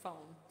picked up the phone.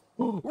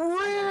 And then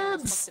I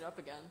almost Ribs! fucked it up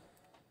again.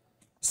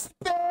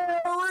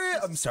 Spare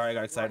ribs! I'm sorry, I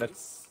got excited.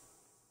 Twice.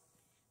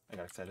 I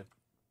got excited.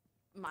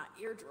 My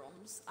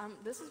eardrums.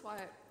 This is why,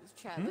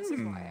 Chad, this is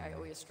why I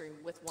always stream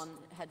with one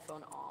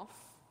headphone off.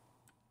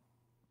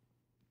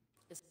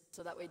 Is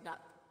so that way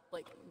not,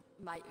 like,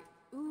 my,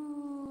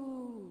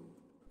 ooh,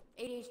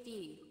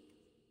 ADHD.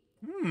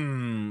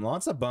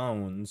 Lots of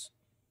bones.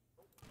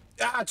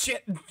 Ah,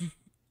 shit!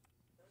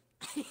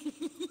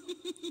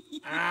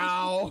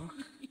 Ow!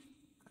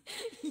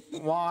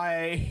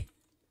 Why?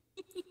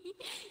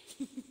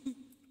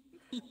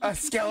 A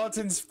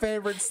skeleton's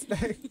favorite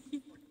snake.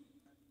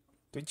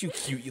 Don't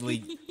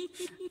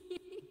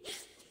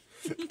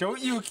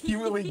you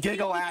cutely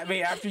giggle at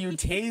me after you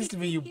tased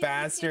me, you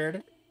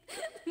bastard.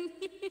 Yeah,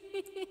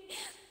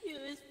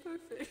 it's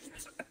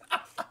perfect.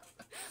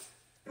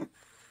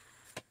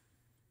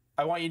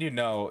 I want you to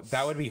know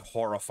that would be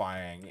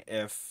horrifying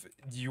if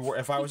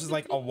I was just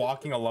like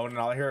walking alone and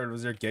all I heard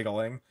was your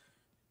giggling.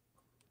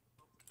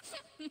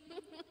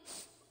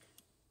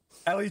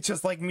 Ellie's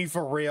just like me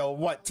for real.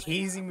 What,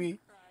 teasing me?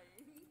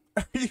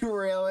 Are you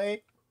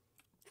really?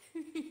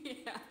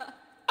 Yeah.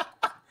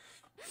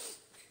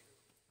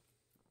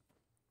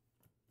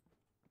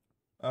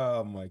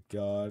 Oh my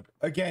god.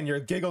 Again, your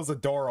giggle's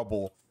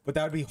adorable, but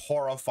that would be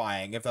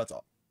horrifying if that's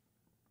all.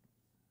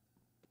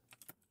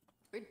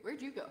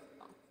 Where'd you go?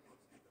 Oh.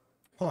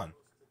 Hold on.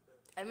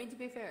 I mean, to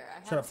be fair, I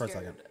Shut have up for a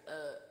scared, second.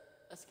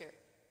 a scare.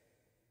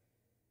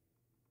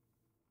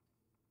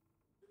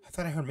 I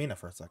thought I heard Mina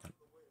for a second.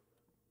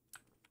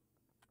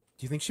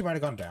 Do you think she might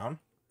have gone down?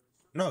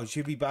 No,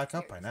 she'd be back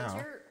up by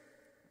now.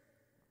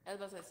 I was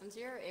about to say, since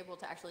you're able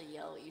to actually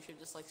yell, you should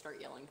just like start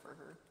yelling for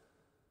her.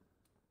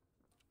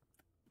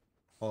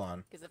 Hold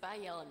on. Because if I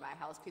yell in my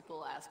house, people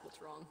will ask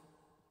what's wrong.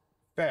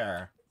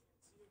 Fair.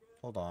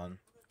 Hold on.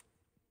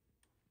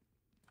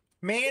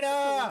 That's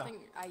Mina!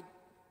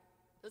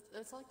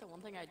 like the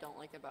one thing I don't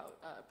like about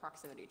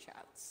proximity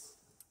chats.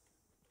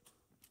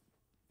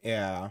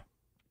 Yeah.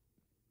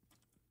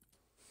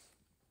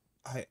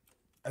 I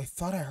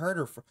thought I heard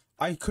her.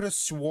 I could have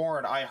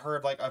sworn I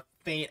heard like a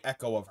faint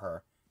echo of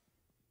her.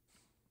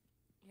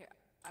 Here,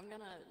 I'm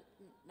gonna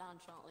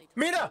nonchalantly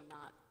Mina!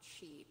 not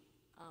cheat.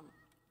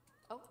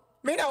 Oh,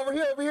 Mina, over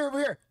here, over here, over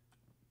here.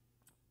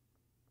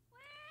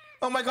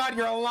 Oh my god,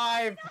 you're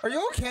alive. Are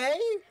you okay?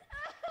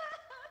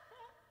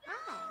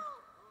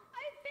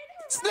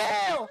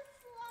 Snail!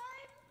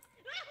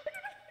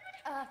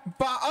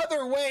 But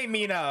other way,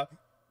 Mina.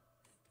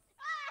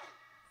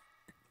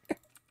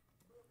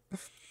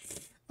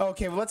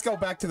 Okay, well, let's go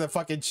back to the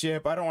fucking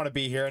ship. I don't want to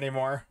be here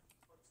anymore.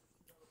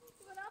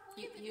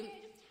 you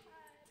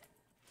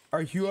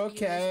Are you missed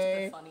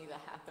okay? the funny that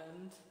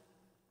happened.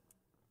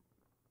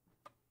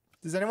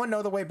 Does anyone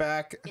know the way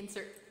back?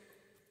 Insert.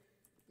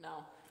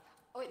 No.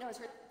 Oh wait, no, it's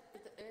right.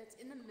 It's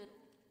in the middle.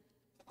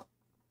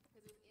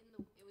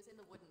 It was in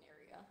the wooden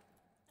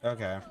area.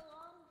 Okay.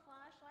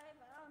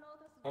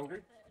 Hungry?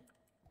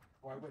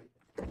 Why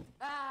wait?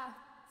 Ah,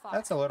 fuck.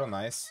 That's a little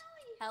nice.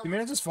 Help. Did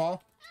Mina just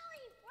fall?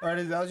 Or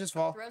did that just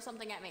fall? Throw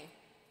something at me.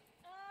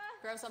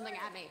 Throw something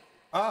at me.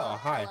 Oh,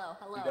 hi. Hello,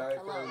 hello, You died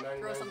hello. for 99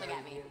 Throw something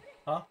at me.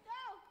 Huh?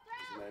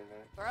 99.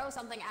 Throw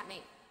something at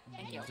me.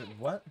 Thank you.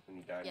 What? When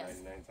you died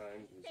Yes. 99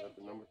 times, is that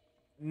the number?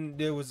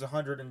 It was I was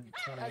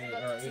 128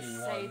 about or to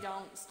say 81.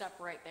 don't step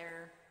right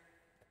there.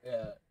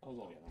 Yeah. Hold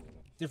on.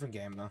 Different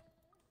game though.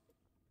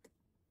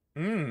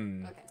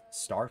 Mmm. Okay.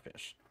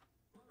 Starfish.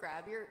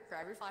 Grab your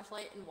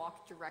flashlight and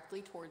walk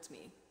directly towards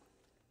me.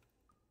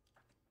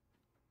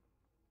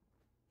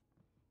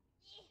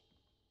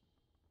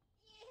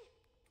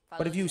 But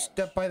Follow if you the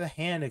step edge. by the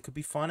hand, it could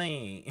be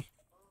funny. I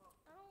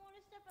don't want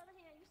to step on the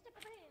hand. You step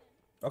on the hand.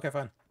 Okay,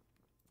 fine.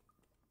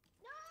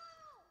 No!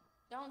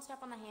 Don't step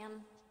on the hand.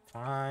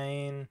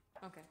 Fine.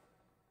 Okay.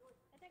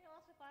 I think I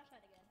lost my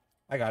flashlight again.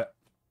 I got it.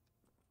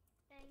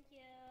 Thank you.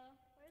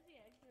 Where's the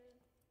exit?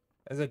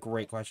 That's a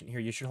great question. Here,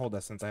 you should hold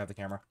this since I have the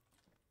camera.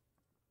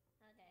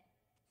 Okay.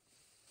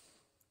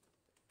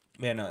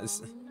 Yeah, no,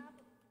 it's,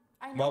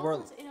 I know While we're-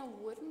 it was in a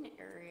wooden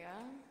area.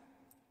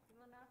 You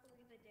will not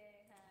believe the day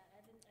I had.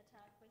 I've been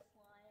attacked by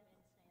slime and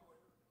snail.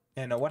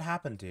 yeah, no, what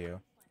happened to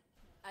you?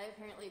 I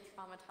apparently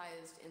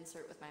traumatized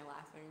insert with my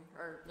laughing,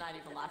 or not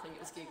even laughing, it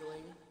was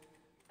giggling.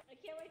 I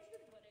can't wait to the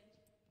footage.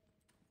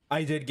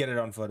 I did get it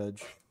on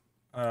footage.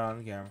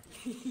 On camera.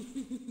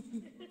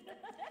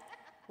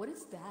 What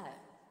is that?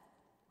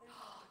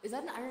 Is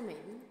that an Iron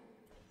Maiden?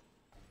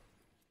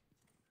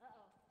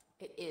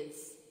 Uh-oh. It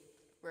is.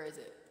 Where is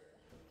it?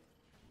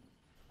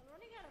 I'm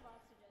running out of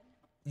oxygen.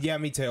 Yeah,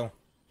 me too.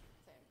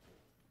 Same.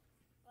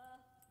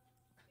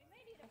 We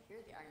may need I a... hear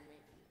the Iron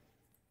Maiden.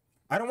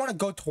 I don't want to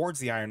go towards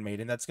the Iron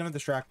Maiden. That's gonna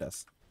distract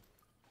us.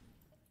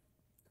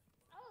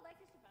 I would like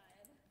to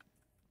survive.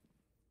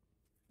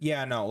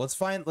 Yeah, no. Let's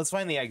find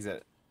the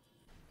exit.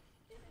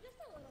 Just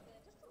a little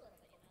bit, you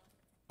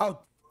know. Oh.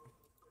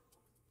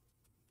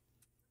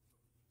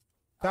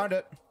 Found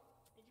it. Did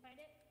you find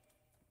it?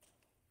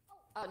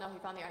 Oh no, he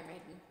found the Iron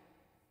Maiden.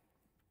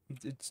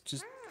 It's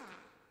just.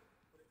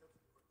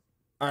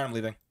 Alright, I'm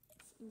leaving.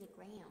 In the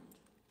ground.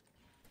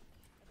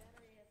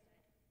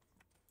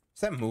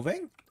 Is that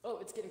moving? Oh,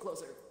 it's getting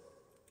closer.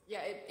 Yeah,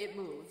 it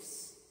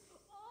moves.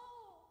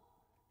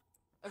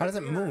 How does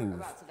it we're move?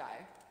 About to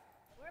die.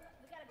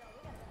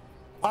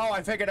 Oh,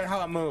 I figured out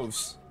how it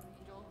moves.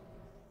 Angel.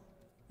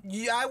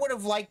 Yeah, I would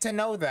have liked to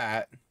know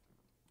that.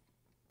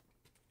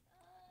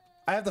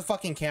 I have the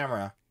fucking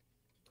camera.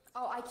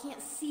 Oh, I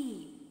can't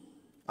see.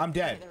 I'm Okay,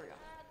 dead. there we go.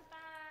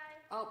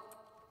 Oh.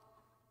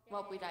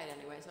 Well, we died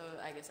anyway, so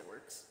I guess it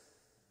works.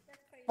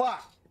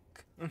 Fuck.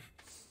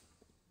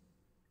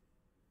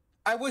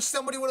 I wish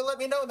somebody would have let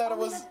me know that it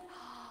was.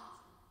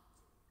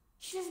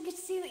 She doesn't get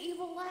to see the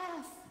evil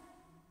laugh.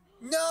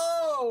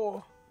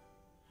 No!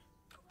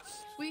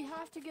 We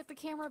have to get the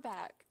camera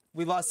back.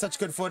 We lost such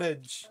good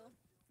footage.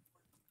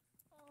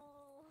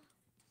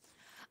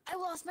 I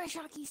lost my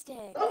shocky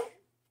stick.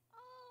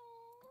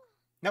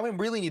 Now we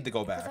really need to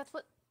go back. That's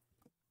what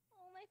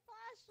Oh, my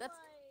That's-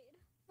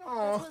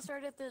 flashlight. that's what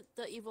started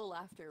the evil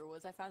laughter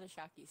was I found a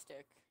shocky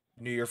stick.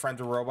 Knew your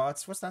friends were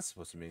robots? What's that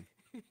supposed to mean?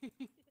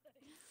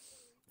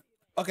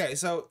 Okay,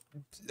 so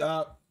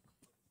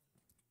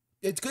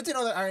it's good to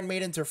know that Iron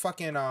Maidens are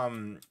fucking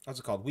what's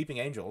it called? Weeping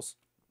angels.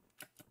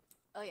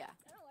 Oh yeah.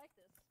 I don't like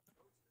this.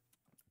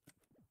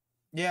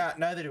 Yeah,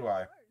 neither do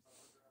I.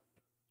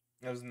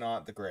 It was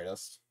not the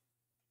greatest.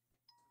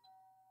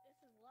 This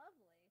is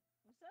lovely.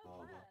 I'm so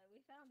glad we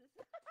found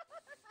this.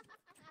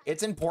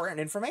 It's important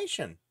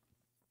information.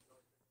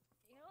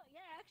 You know, yeah,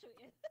 actually,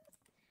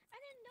 I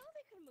didn't know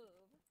they could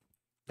move.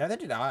 Neither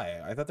did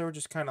I. I thought they were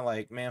just kind of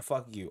like, man,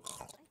 fuck you. I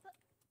thought,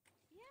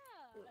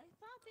 yeah, I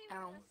thought they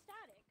Ow. were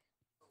static.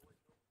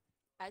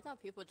 I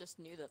thought people just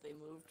knew that they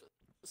moved.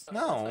 So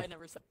No. I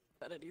never said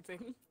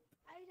anything.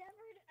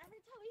 Every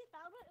time we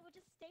found one, it would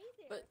just stay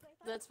there. But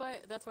so I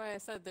thought, that's why I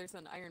said there's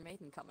an Iron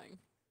Maiden coming.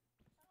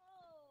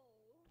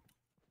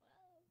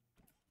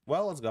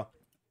 Well, let's go.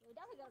 we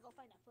definitely gotta go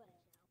find that footage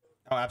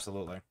now. Oh,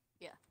 absolutely.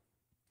 Yeah.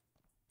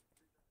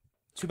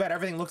 Too bad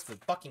everything looks the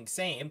fucking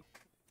same.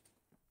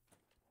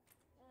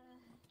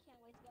 Can't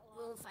wait to get lost.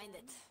 We'll find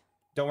it.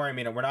 Don't worry,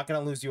 Mina. We're not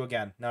gonna lose you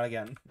again. Not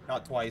again.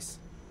 Not twice.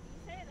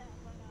 You say that,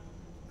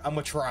 but I'm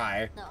gonna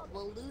try. No,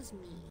 we'll lose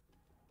me.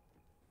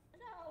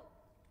 no,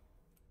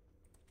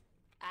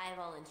 I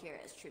volunteer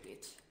as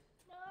tribute.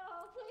 no,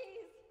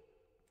 please.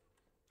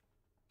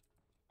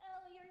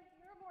 Ellie,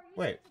 you're more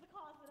useful Wait. to the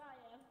cause than I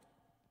am.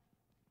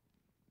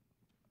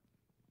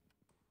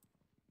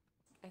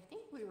 I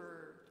think we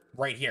were.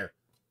 Right here.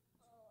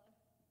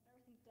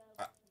 Everything's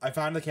dead. I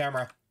found the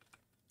camera.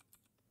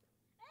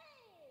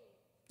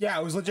 Yeah,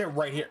 it was legit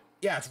right here.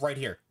 Yeah, it's right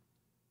here.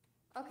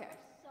 Okay.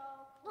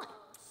 So Nice.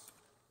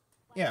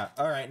 Yeah,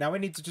 alright. Now we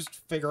need to just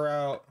figure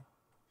out...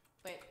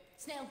 Wait,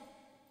 snail.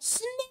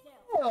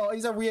 Snail!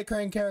 He's a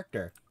reoccurring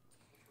character.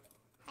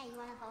 Hey, you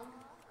want a hug?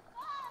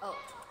 Oh.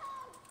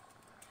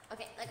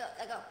 Okay, let go.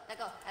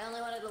 I only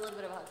wanted a little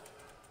bit of a hug.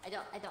 I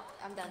don't.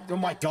 I'm done. Oh I'm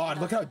my done, god,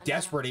 I'm look done, how I'm done.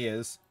 desperate he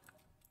is.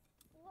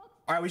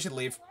 Alright, we should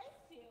leave. likes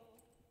you.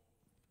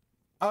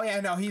 Oh yeah,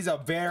 no, he's a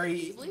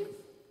very... Leave?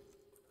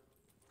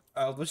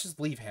 let's just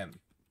leave him.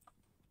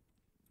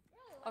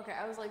 Okay,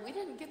 I was like, we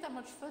didn't get that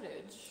much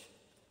footage.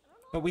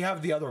 But we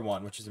have the other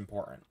one, which is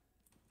important.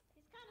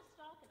 He's kind of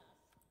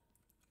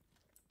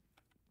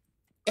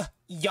stalking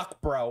us.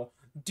 Yuck, bro.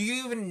 Do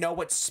you even know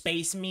what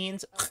space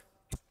means?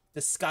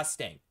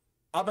 Disgusting.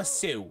 I'ma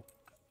sue.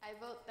 I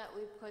vote that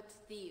we put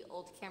the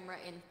old camera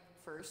in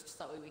first,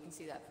 so that way we can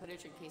see that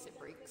footage in case it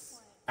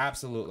breaks.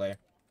 Absolutely.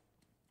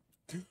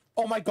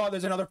 Oh my god,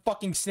 there's another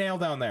fucking snail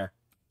down there.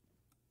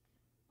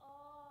 Oh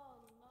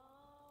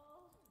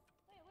no.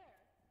 Wait, where?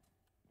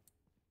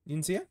 You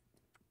didn't see it?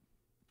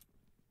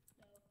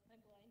 No, I'm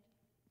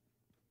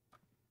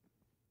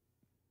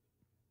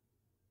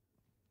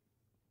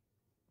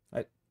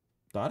blind. I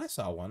thought I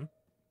saw one.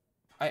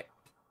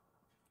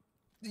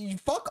 You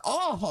fuck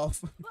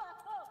off!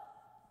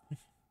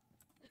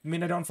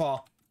 Mina, don't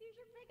fall. He's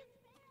your biggest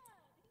fan.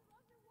 He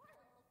loves your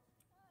world.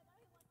 Now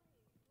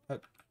he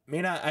wants me.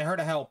 Mina, I heard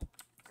a help.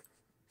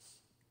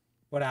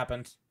 What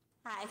happened?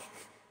 Hi.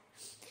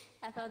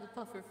 I found a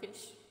puffer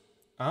fish.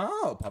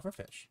 Oh,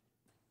 pufferfish.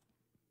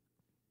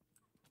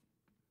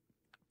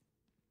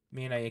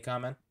 Mina, you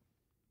coming?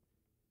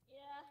 Yeah,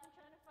 I'm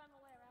trying to find my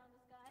way around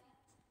this guy.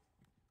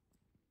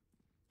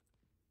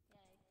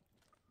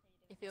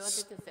 Yay. If you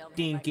wanted to film,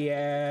 Stinky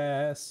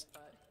ass.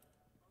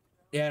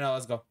 Yeah, no,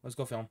 let's go. Let's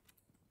go film.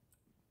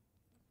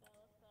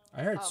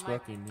 I heard Oh, my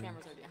squawking.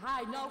 cameras are down.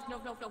 Hi, no.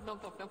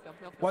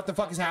 What the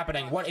fuck is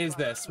happening? What is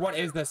this? What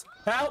is this?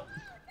 Help!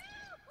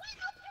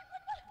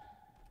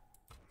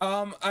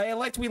 I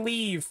elect we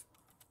leave.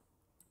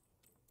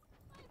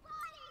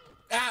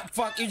 Ah,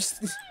 fuck, you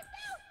just...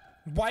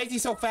 Why is he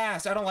so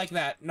fast? I don't like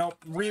that. Nope.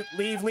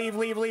 Leave.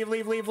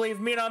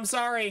 Mina, I'm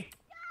sorry.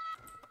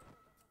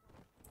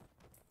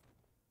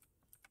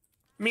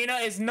 Mina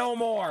is no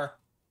more.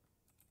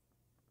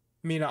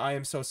 Mina, I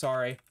am so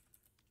sorry.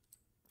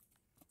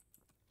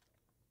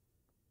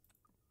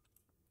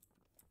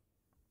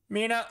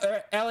 Mina,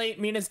 Ellie,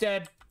 Mina's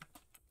dead.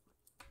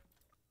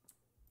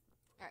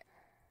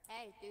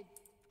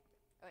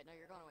 wait, no,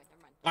 you're going away.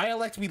 Never mind. I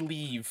elect we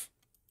leave.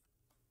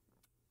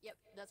 Yep,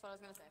 that's what I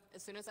was gonna say.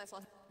 As soon as I saw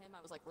him,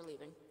 I was like, we're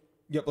leaving.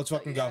 Yep, let's So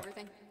fucking you got go.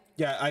 everything?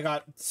 Yeah, I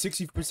got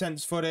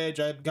 60% footage.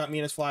 I got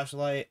Mina's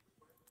flashlight.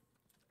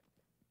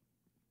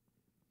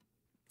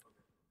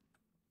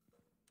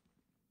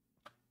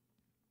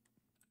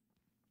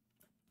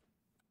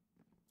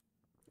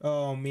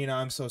 Oh, Mina,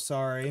 I'm so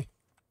sorry.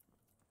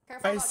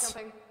 Careful about s-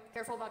 jumping.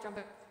 Careful about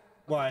jumping.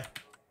 Why?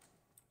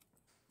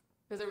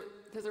 Because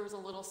there was a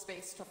little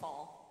space to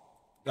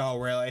fall. Oh,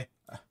 really?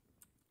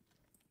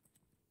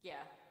 Yeah.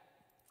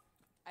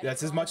 I That's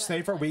didn't as much realize that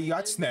safer. until I We got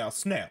landed. snail,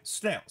 snail,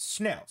 snail,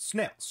 snail,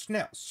 snail,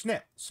 snail, snail,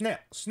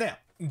 snail,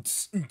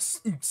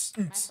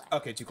 snail.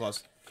 Okay, too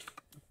close.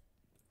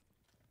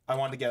 I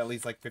wanted to get at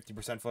least like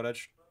 50%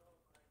 footage.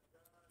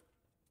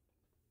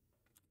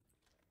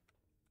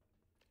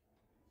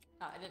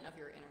 Oh, I didn't know if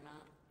you were in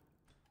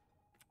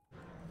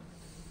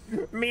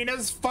or not.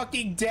 Mina's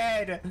fucking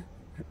dead.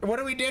 What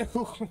do we do?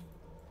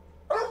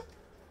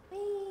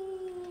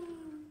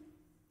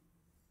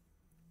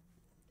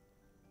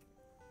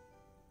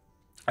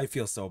 I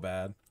feel so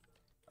bad.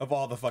 Of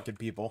all the fucking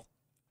people.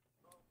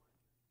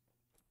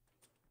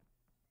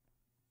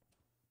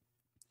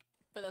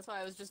 But that's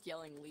why I was just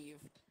yelling, leave.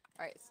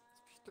 Alright,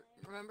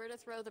 remember to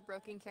throw the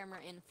broken camera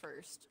in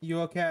first.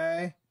 You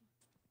okay?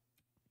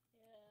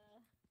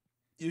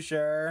 Yeah. You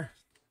sure?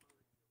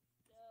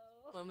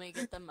 No. When we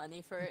get the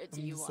money for it,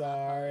 do I'm you want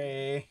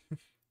sorry.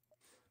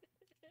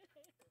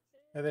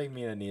 I think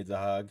Mina needs a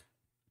hug.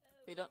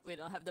 We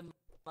don't have the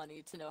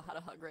money to know how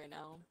to hug right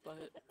now,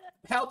 but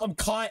Help, I'm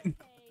caught. Hey,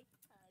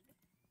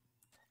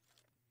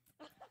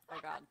 hug. oh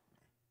god.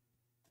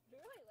 I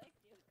really like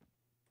you.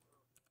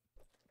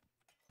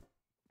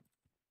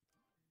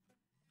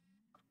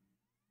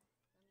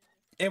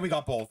 And we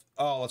got both.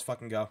 Oh, let's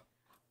fucking go.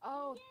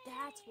 Oh,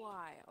 that's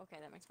why. Okay,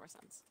 that makes more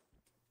sense.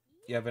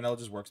 Yeah, vanilla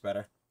just works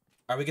better.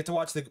 Alright, we get to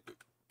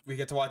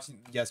watch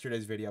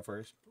yesterday's video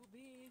first. To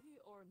be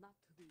or not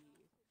to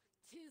be?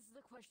 'Tis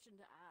the question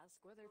to ask,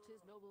 whether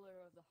 'tis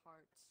nobler of the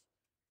heart.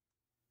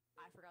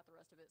 I forgot the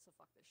rest of it, so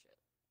fuck this shit.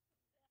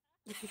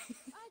 I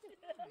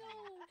don't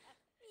know.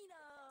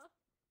 Mina.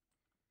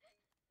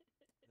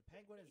 The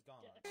penguin is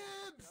gone.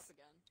 You're up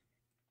again.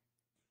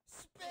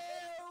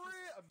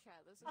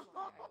 Chad, this is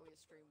why I always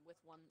stream with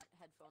one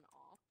headphone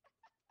off.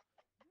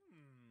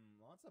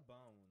 Lots of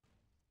bone.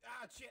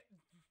 Ah, shit.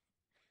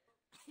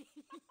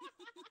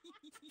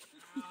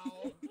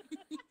 Ow.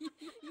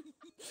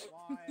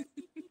 Why?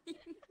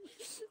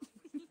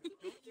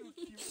 Don't you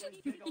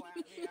cutely giggle at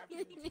me after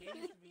you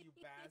tased me, you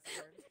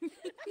bastard.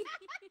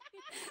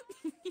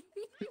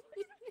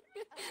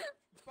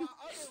 The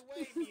other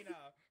way,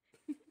 Mina.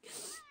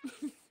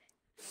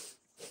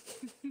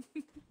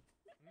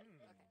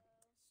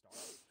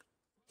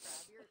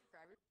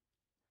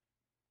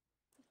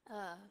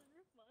 Star. Grab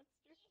your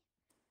Monster.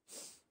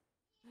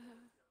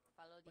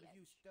 follow the But if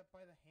you edge. step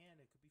by the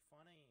hand, it could be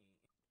funny.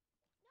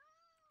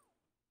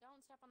 Don't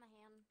step on the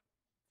hand.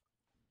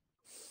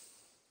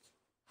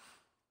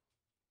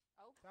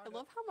 Oh, I Found it.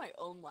 love how my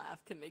own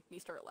laugh can make me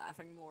start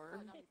laughing more.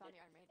 Oh, no, we found the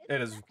Iron Maiden.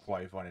 It is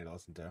quite funny to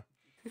listen to.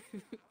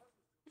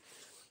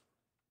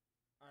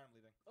 I'm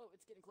leaving. Oh,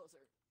 it's getting closer.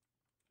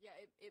 Yeah,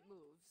 it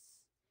moves.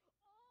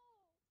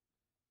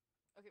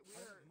 Okay, we How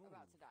does are it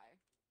about move? to die.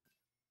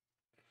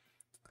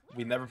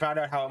 We never found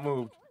out how it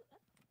moved.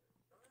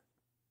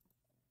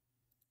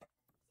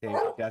 Save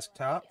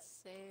desktop.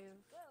 Save,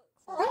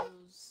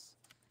 close.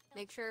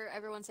 Make sure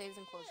everyone saves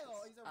and closes.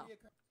 Oh,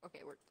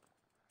 okay, we're.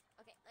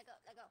 Okay, let go,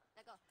 let go,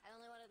 let go. I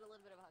only wanted a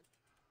little bit of a hug.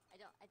 I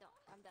don't.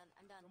 I'm done.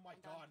 Oh my I'm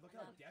done, god, look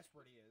I'm how done.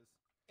 desperate he is.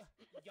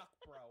 Yuck,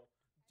 bro.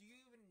 Do you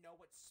even know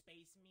what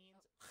space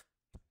means?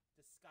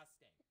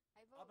 Disgusting.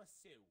 I I'm vote. a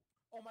Sue.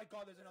 Oh my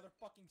god, there's another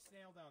fucking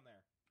snail down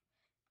there.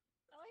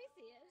 Oh, I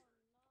see it.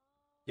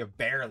 Yeah,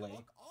 barely.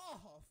 Fuck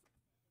off.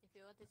 If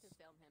you wanted to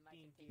film him, I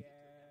can take you to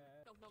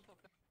Yeah. him. No.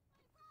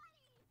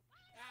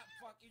 Ah,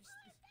 fuck, you just...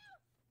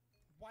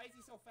 Why is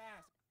he so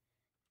fast?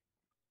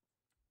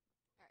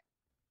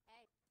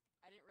 Hey,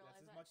 I didn't realize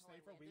That's as that much until I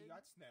safer. We landed.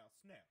 got snail,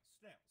 snail,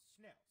 snail,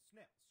 snail,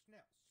 snail,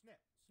 snail, snail,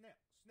 snail,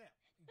 snail.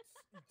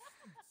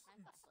 I'm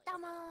just like,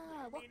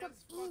 Dama, welcome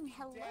Mina's in. fucking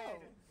Hello.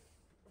 dead.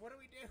 What do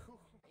we do?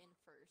 in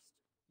first.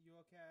 You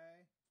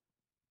okay?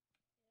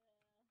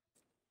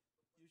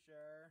 You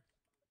sure?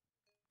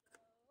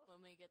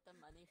 When we get the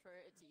money for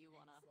it, do you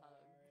want a hug?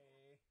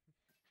 Sorry.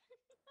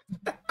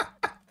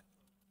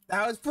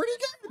 That was pretty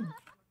good.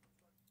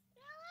 That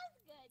was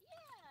good,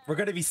 yeah. We're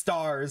gonna be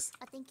stars.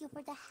 Thank you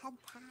for the head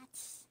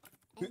pats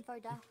and for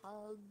the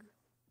hug.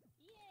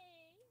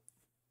 Yay.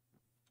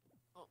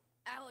 Oh,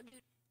 I will do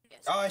this.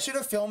 Oh, I should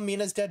have filmed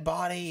Mina's dead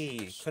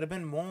body. Could have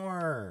been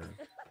more.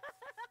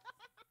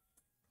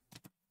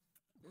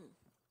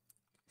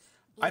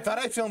 I thought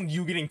I filmed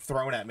you getting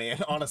thrown at me,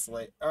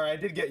 honestly. Or I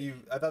did get you.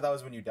 I thought that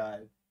was when you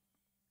died.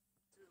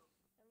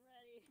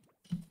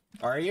 I'm ready.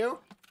 Are you?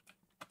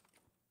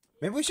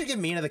 Maybe we should give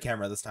Mina the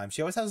camera this time.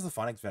 She always has the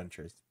fun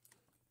adventures.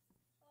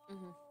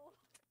 Mhm. Oh.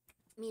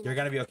 Mina, You're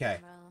gonna be okay.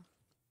 camera.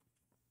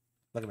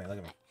 Look at me, look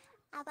at me.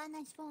 Have a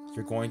nice one.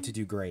 You're going to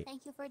do great.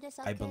 Thank you for the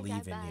I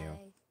believe in you. I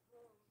don't.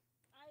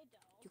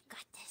 You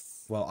got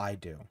this. Well, I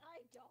do. I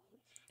don't.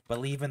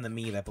 Believe in the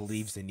me that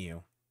believes in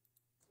you.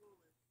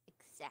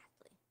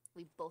 Exactly.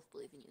 We both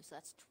believe in you, so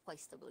that's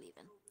twice to believe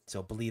in.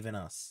 So believe in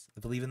us.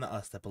 Believe in the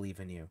us that believe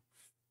in you.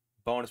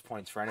 Bonus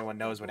points for anyone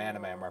knows what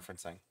anime I'm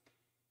referencing.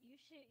 You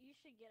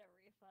should get a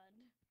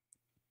refund.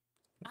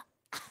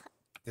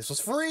 This was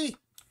free. You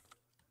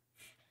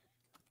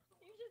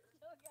should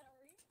still get a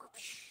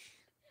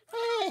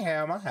refund. Hey,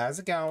 Hammer, how's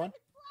it going?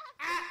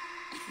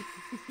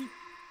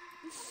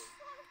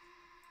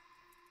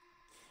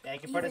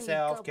 Thank you for the Even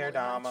self-care, Gobble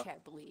in our Dama.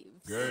 chat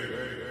believes.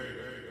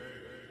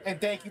 And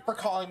thank you for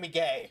calling me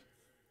gay.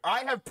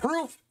 I have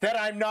proof that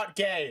I'm not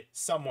gay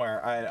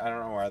somewhere. I don't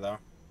know where, though.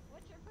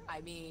 What's your proof?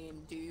 I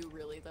mean, do you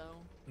really though?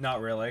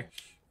 Not really.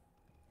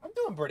 I'm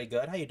doing pretty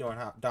good. How you doing,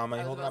 Dama?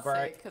 You I was holding up about to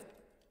alright? say, 'cause-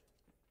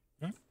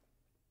 Hmm?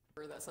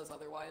 That says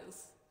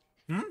otherwise.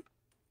 Hmm?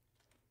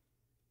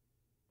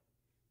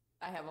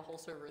 I have a whole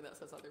server that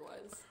says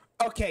otherwise.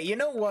 Okay, you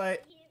know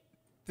what?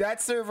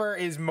 That server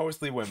is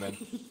mostly women.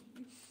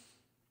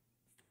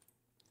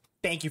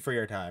 Thank you for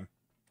your time.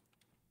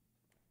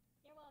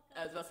 You're welcome.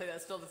 I was about to say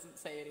that still doesn't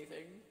say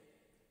anything.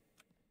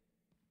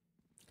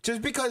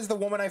 Just because the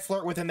woman I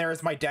flirt with in there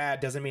is my dad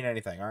doesn't mean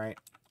anything, alright?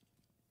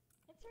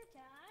 It's your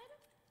dad?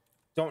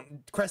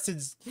 Don't...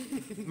 Crested's...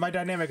 My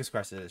dynamic is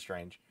Crested is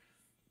strange.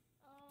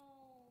 Oh.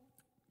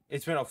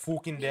 It's been a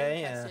fucking Me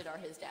day. and Crested are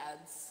his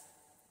dads.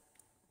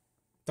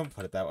 Don't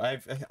put it that way.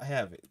 I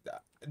have...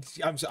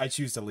 I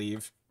choose to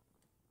leave.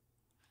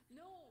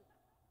 No.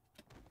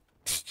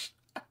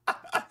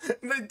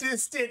 The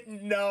distant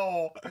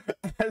no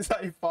as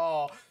I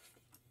fall.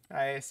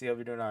 I see. Hope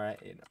you're doing all right.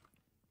 You know,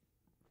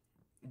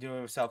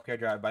 doing a self-care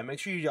drive by. Make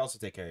sure you also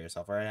take care of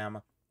yourself, all right,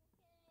 Emma?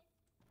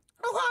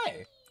 Oh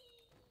hi.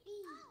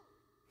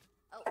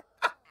 Oh.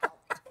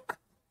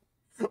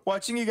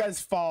 Watching you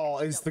guys fall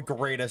is the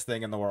greatest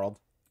thing in the world.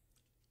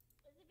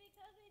 Is it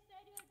because they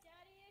said you have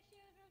daddy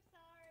issues?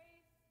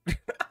 I'm sorry.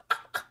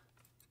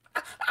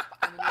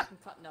 I mean, we can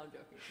cut. No, I'm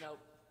joking. Nope.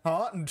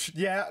 Huh?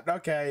 Yeah.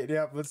 Okay.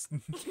 Yeah. Let's.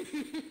 Sorry. Wait,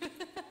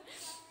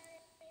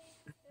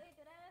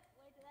 did I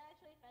actually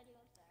offend you?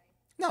 I'm sorry.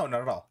 No,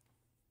 not at all.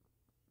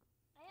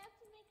 I have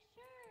to make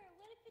sure.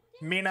 What if it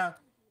did? Mina.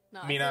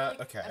 No, Mina, I feel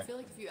like, okay. I feel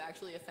like if you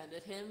actually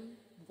offended him,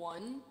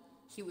 one,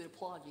 he would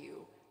applaud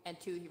you, and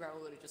two, he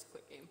probably would have just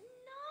quit game.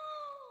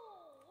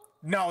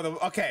 No. No.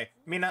 Okay.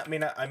 Mina.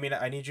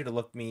 I need you to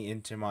look me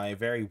into my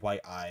very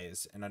white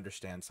eyes and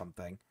understand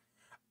something.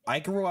 I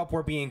grew up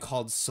where being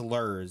called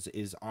slurs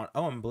is on.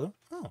 Oh, I'm blue.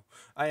 Oh,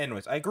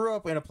 anyways, I grew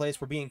up in a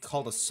place where being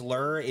called a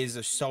slur is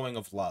a showing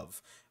of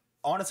love.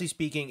 Honestly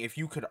speaking, if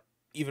you could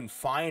even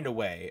find a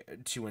way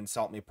to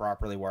insult me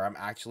properly where I'm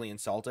actually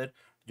insulted,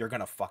 you're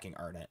gonna fucking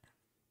earn it.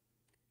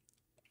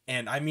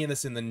 And I mean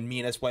this in the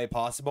meanest way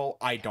possible.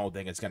 I don't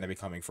think it's gonna be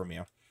coming from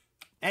you.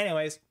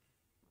 Anyways,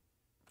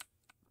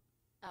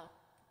 Oh.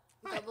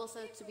 Double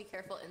said to be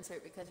careful,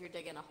 insert, because you're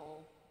digging a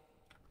hole.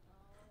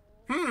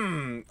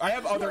 I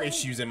have other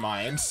issues in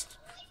mind.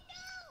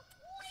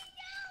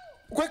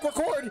 Quick,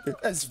 record!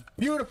 That's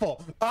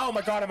beautiful. Oh my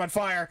god, I'm on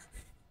fire.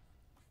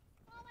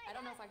 I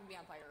don't know if I can be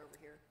on fire over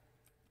here.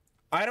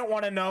 I don't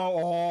want to know.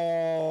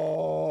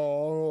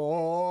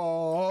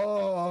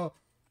 Oh.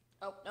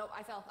 Oh, no,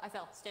 I fell.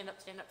 Stand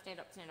up, stand up, stand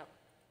up, stand up.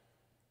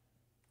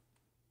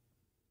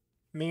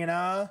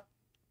 Mina?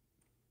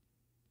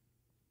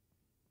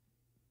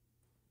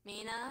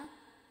 Mina?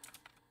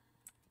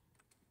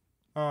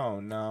 Oh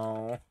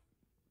no.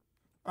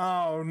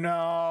 Oh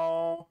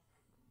no.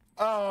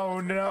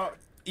 Oh no.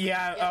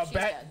 Yeah, Yeah, she's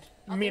bad. dead.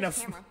 Oh, Mina. there's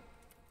the camera.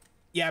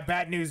 Yeah,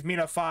 bad news.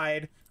 Mina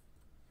fied.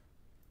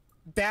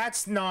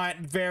 That's not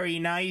very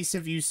nice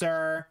of you,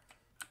 sir.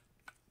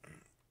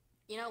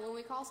 You know, when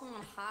we call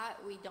someone hot,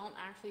 we don't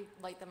actually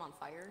light them on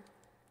fire.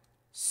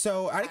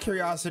 So, out of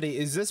curiosity,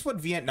 is this what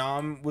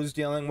Vietnam was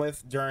dealing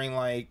with during,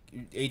 like,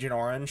 Agent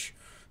Orange?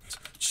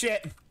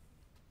 Shit.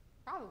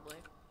 Probably.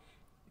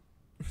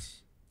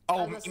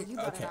 Oh, Unless you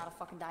better okay. not have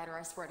fucking died, or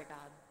I swear to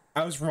God.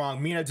 I was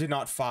wrong. Mina did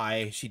not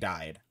fly. She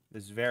died.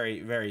 It's very,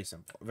 very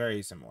simple.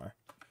 Very similar.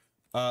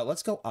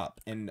 Let's go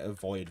up and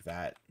avoid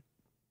that.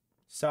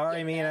 Sorry,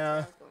 Yeah, that's Mina. where I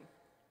was going.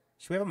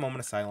 Should we have a moment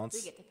of We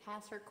silence? get to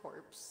pass her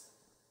corpse.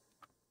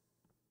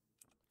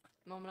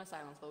 Moment of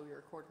silence while we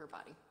record her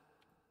body.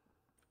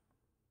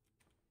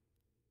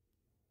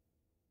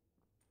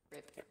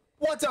 Rip.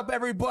 What's up,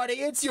 everybody?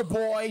 It's your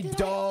boy,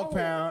 Dog oh.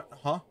 Pound.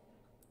 Huh?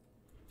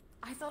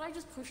 I thought I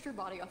just pushed her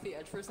body off the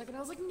edge for a second. I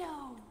was like,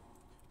 no.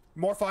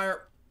 More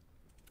fire.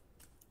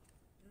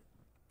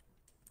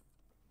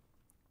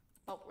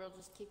 Oh, we'll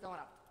just keep going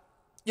up.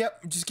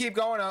 Yep, just keep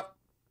going up.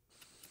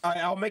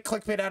 I'll make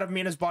clickbait out of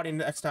Mina's body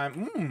next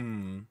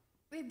time.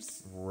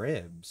 Ribs.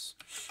 Ribs.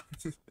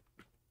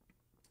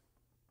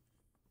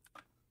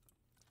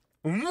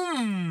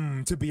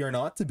 To be or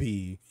not to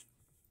be.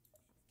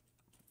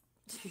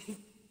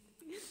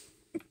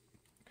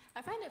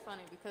 I find it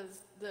funny because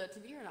the to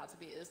be or not to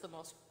be is the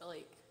most,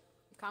 like,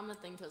 common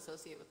thing to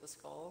associate with the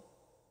skull.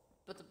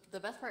 But the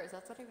best part is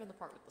that's not even the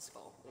part with the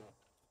skull.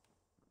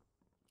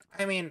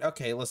 I mean,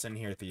 okay, listen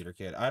here, theater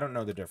kid. I don't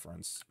know the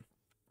difference.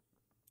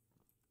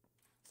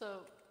 So,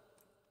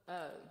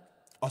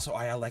 Also,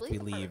 I elect we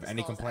believe the part leave. with the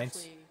Any skull is complaints?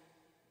 actually-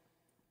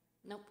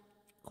 Nope.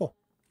 Cool.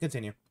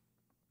 Continue.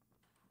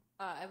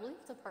 I believe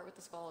the part with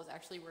the skull is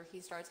actually where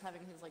he starts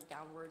having his like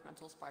downward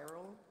mental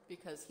spiral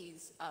because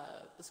he's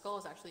the skull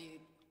is actually,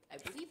 I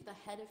believe, the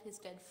head of his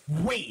dead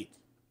friend. Wait!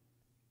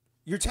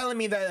 You're telling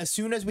me that as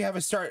soon as we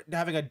start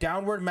having a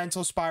downward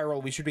mental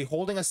spiral, we should be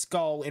holding a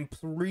skull in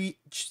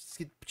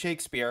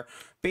pre-Shakespeare.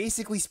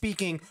 Basically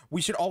speaking, we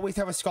should always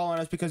have a skull on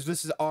us because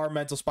this is our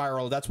mental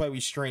spiral. That's why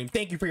we stream.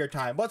 Thank you for your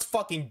time. Let's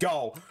fucking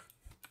go!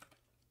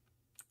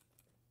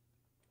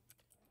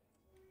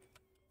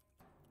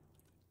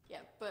 Yeah,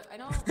 but I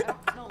don't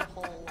know the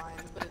whole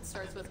lines, but it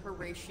starts with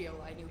Horatio,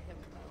 I knew him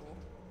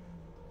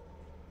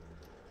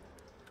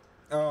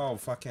well. Oh,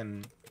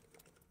 fucking...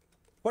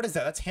 What is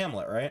that? That's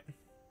Hamlet, right?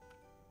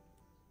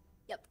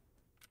 Yep.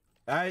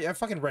 I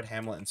fucking read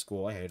Hamlet in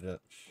school. I hated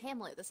it.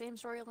 Hamlet, the same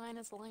storyline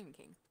as The Lion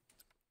King.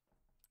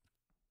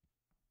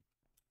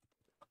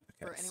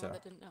 For Okay, anyone so...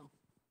 that didn't know.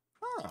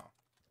 Oh.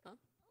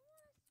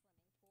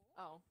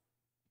 Oh.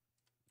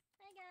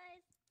 Hi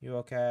guys. You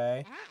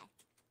okay? Ah,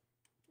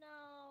 No.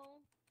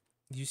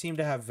 You seem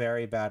to have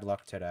very bad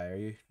luck today. Are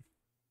you?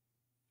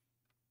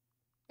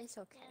 it's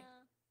okay.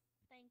 Yeah.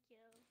 Thank you.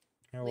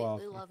 You're We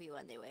welcome. love you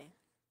anyway.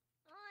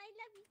 Oh, I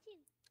love you too.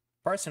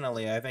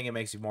 Personally, I think it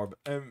makes you more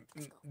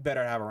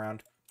better to have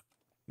around.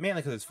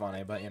 Mainly because it's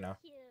funny, but you know.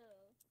 Thank you.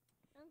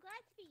 I'm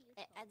glad to be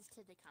useful. It adds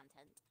to the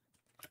content.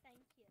 Thank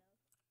you.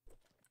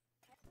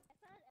 I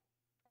thought I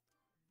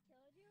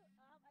told you.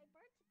 I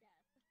burnt to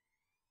death.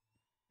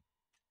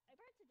 I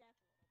burnt to death a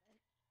little bit.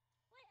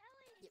 Wait,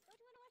 Ellie, Yep. don't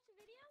you want to watch the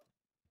video?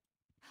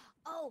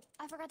 Oh,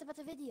 I forgot about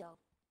the video.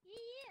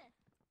 Yeah.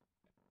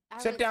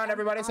 Sit down,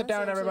 everybody, sit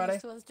down, everybody.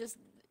 I was just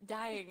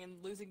dying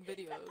and losing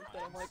videos, but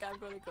I'm like, I'm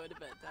going to go to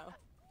bed now.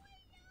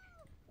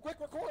 Quick,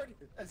 record!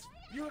 That's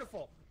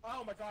beautiful.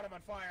 Oh my god, I'm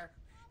on fire.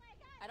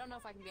 I don't know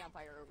if I can be on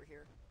fire over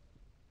here.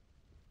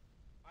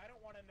 I don't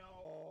want to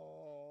know.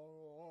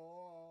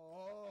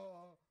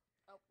 Oh,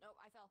 no,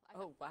 I fell.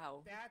 Oh,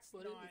 wow. That's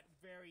What is not it?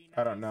 very nice.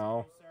 I don't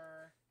know.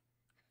 Sir.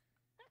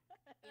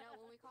 You know,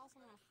 when we call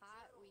someone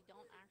hot, we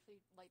don't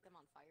actually light them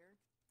on fire.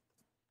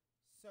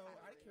 So,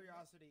 out of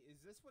curiosity, is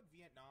this what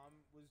Vietnam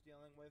was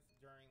dealing with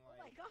during Oh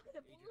like my god,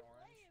 the Agent blue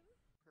Orange? flame.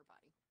 Her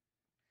body.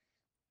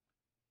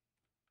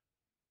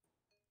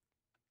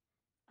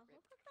 Oh,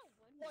 look at that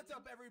one. What's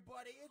up,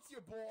 everybody? It's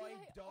your boy,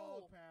 Yay,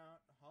 Dog oh. Pound.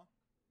 Huh?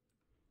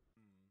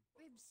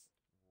 Ribs.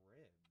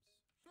 Ribs.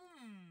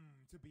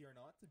 To be or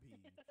not to be.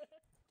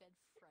 Dead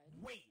friend.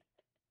 Wait!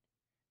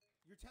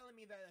 You're telling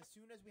me that as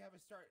soon as we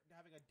start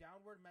having a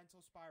downward mental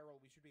spiral,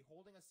 we should be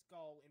holding a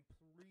skull in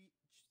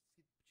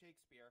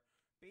pre-Shakespeare.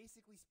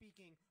 Basically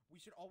speaking,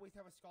 we should always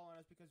have a skull on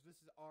us because this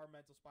is our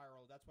mental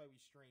spiral. That's why we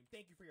stream.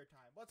 Thank you for your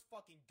time. Let's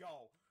fucking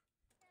go!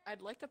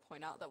 I'd like to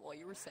point out that while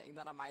you were saying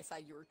that on my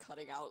side, you were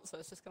cutting out, so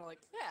it's just kind of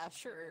like, yeah,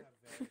 sure. I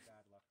have very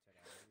bad luck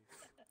today.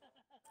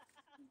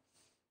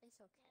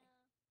 It's okay.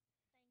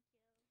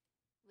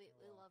 Thank you.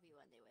 We love you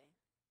anyway.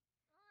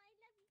 Oh, I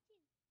love you too.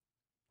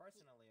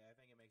 Personally, I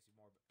think it makes you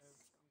more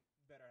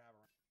better to have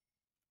around.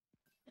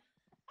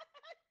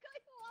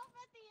 Cut you off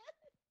at the end.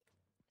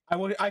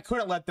 I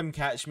couldn't let them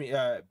catch me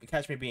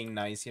being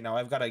nice, you know.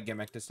 I've got a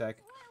gimmick to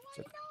stick. Why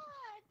So-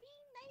 not?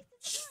 Being nice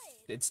is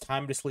nice. It's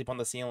time to sleep on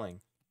the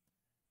ceiling.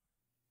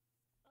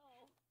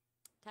 Oh.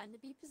 Time to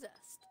be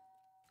possessed.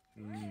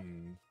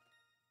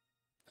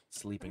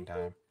 Sleeping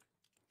time.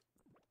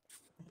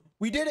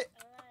 We did it!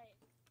 Alright.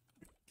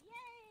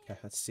 Yay! Okay,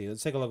 let's see.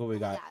 Let's take a look what we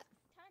got. That.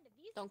 Time to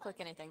be Don't click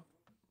fun. anything.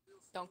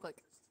 Don't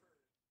click.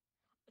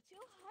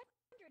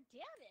 200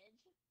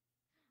 damage.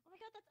 Oh my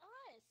god, that's us.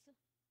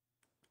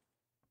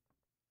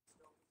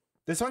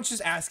 This one's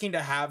just asking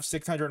to have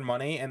 600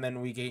 money, and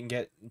then we can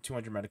get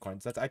 200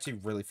 metacoins. That's actually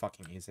really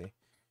fucking easy.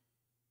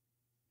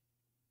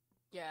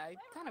 Yeah, I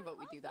kind of vote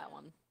we do that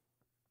one.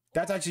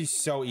 That's actually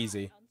so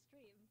easy. On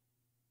stream.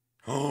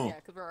 Yeah,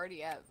 because we're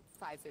already at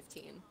 5:15.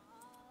 You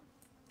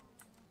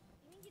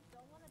mean you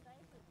don't want to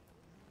die for me?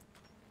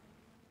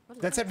 What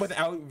is That's it this?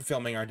 without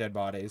filming our dead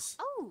bodies.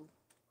 Oh,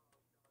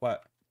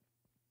 What?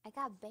 I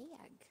got a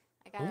bag.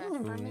 I got a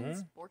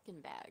Herman's Ooh.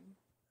 Borkin bag.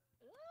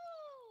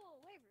 Ooh,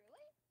 wait,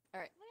 really?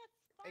 Alright, We got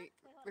Are you- sparks. Wait,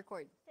 hold on.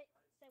 record. Say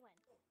when.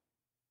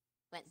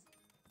 When?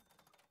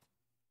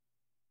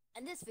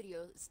 And this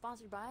video is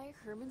sponsored by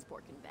Herman's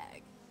Borkin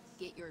bag.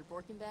 Get your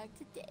Borkin bag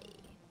today.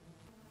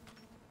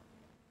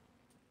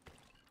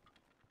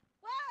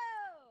 Whoa!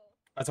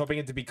 I was hoping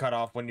it to be cut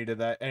off when you did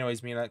that.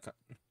 Anyways, me and that.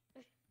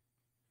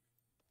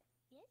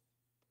 Yes?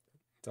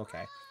 It's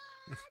okay.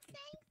 Ah,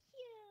 thank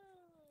you.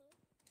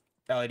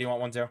 Ellie, do you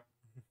want one too?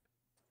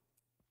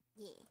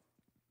 Yeah.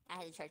 I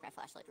had to charge my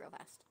flashlight real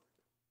fast.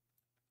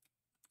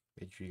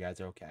 Make sure you guys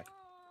are okay.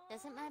 Aw,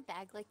 Doesn't my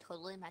bag like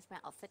totally match my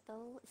outfit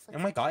though? It's like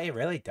Oh my god, it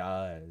really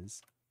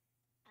does.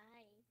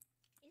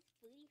 it's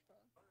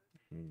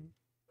beautiful.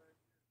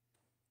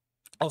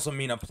 Also,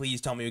 Mina,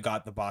 please tell me you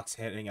got the box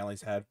hitting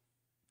Ellie's head.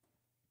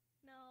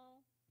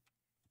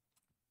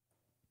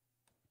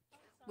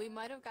 We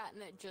might have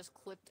gotten it just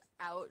clipped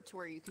out to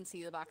where you can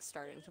see the box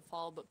starting to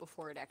fall, but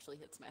before it actually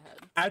hits my head.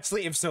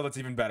 Actually, if so, that's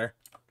even better.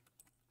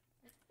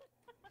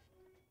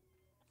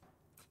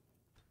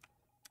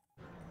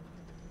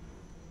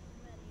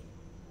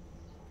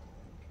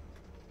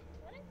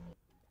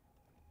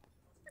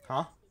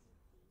 Huh?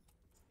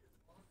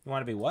 You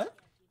want to be what?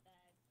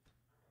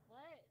 What?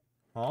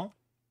 Huh?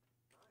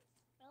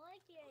 I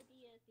like the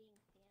idea of being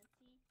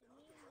fancy. To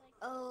me, like,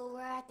 Oh,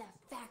 we're at the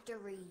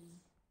factory.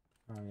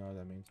 I don't know what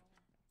that means.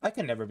 I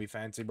can never be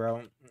fancy,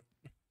 bro.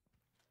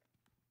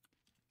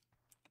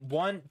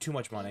 One, too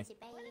much money. Fancy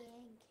bag. I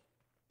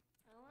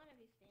want to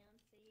be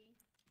fancy.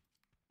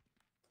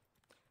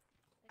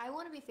 I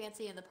want to be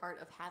fancy in the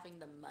part of having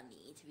the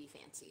money to be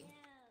fancy. Yeah,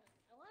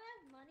 I want to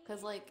have money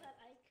 'Cause, like- so that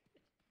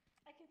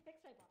I can fix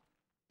my box.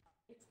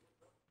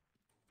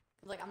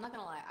 Like, I'm not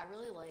gonna lie, I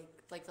really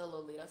like the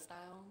Lolita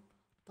style,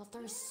 but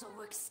they're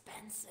so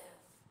expensive.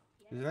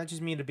 Doesn't that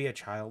just mean to be a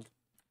child?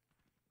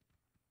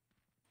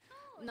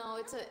 No,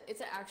 it's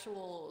an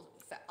actual.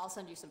 I'll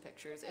send you some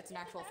pictures. It's an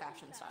actual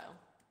fashion style.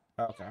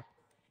 Oh, okay.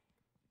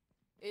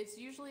 It's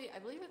usually, I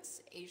believe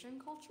it's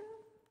Asian culture.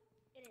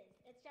 It is.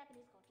 It's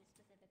Japanese culture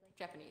specifically.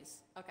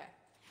 Japanese. Okay.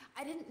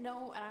 I didn't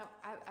know, and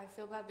I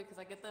feel bad because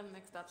I get them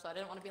mixed up, so I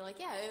didn't want to be like,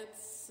 yeah,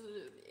 it's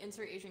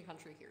insert Asian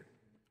country here.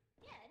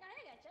 Yeah, no,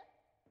 I gotcha.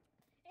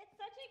 It's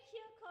such a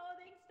cute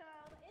clothing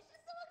style. It's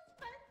just so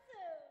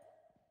expensive.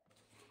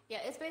 Yeah,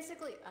 it's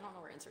basically, I don't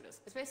know where insert is.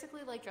 It's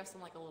basically like dressed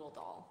in like a little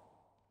doll.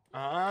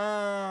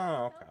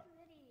 Oh, So okay.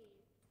 pretty.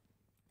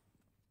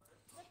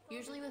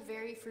 Usually with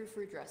very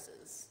frou-frou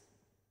dresses.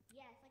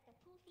 Yeah, it's like the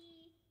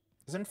poofy.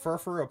 Isn't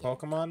Furfur a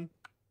Pokemon?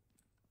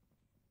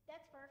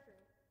 That's Furfur.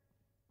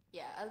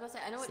 Yeah, I was about to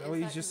say, I know Is it that is what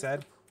you that just 'cause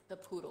it's said? the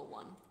poodle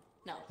one.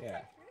 No. Yeah.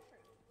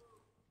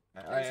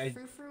 Furfur. There's I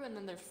frou-frou and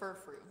then there's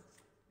fur-frou.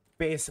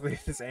 basically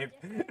the same.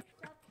 Different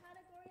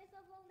subcategories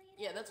of Lolita.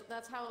 Yeah,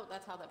 that's how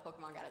that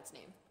Pokemon got its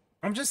name.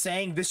 I'm just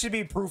saying, this should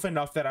be proof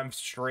enough that I'm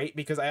straight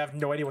because I have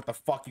no idea what the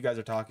fuck you guys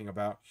are talking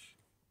about.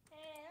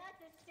 Hey,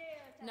 that's a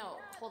stereotype. No,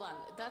 not hold on.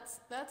 all.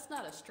 That's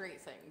not a straight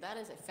thing. That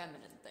is a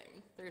feminine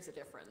thing. There's a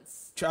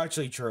difference.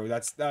 Actually, true.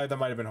 That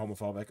might have been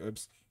homophobic.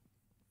 Oops.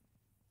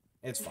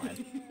 It's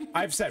fine.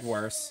 I've said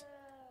worse.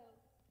 Oh,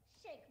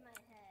 shake my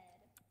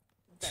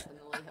head.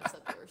 Definitely have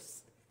said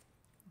worse.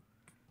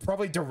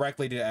 Probably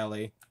directly to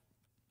Ellie.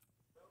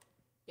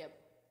 Yep.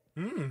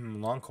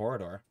 Long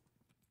corridor.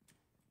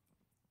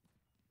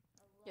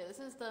 Yeah, this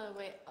is the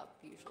way up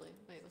usually.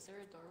 Wait, was there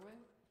a doorway?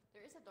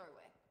 There is a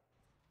doorway.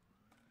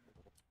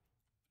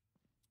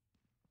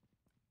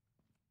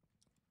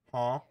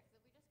 Huh? If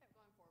we just kept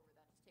going forward,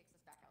 that just takes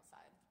us back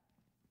outside.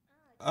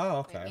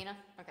 Oh, Wait, okay. Mina?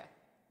 Okay.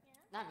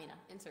 Not Mina.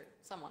 Insert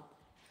someone.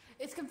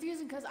 It's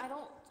confusing because I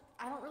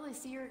don't really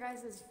see your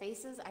guys'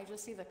 faces. I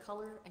just see the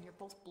color, and you're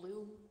both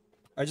blue.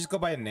 I just go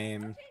by a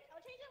name.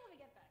 I'll change it when we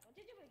get back. I'll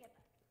change it when we get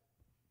back.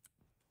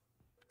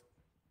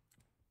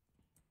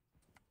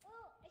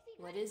 Oh, I see.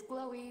 What is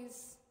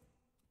glowies?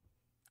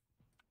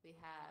 We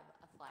have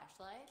a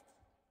flashlight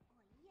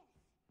Oh, yes.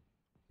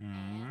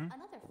 Hmm. and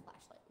another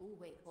flashlight. Ooh,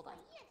 wait, hold on.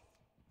 Yes.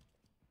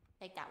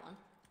 Take that one.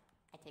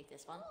 I take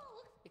this one Oh,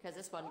 look. because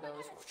this one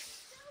goes.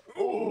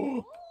 Oh.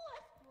 Oh,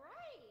 that's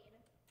bright.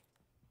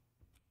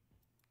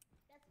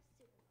 That's a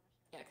super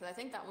flashlight. Yeah, because I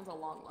think that one's a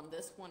long one.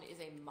 This one is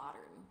a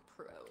modern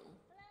pro. Hello.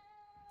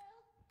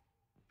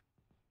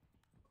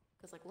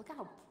 Because like, look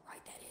how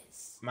bright that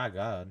is. My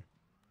God.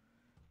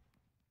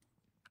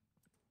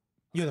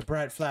 You're the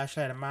bright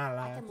flashlight of my I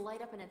life. can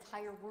light up an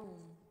entire room.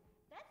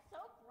 That's so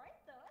bright,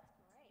 though.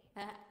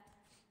 That's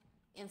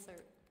great.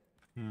 Insert.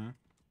 Hmm.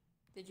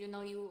 Did you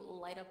know you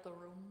light up the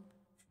room?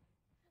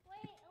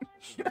 Wait, I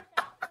want to see the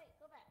Wait,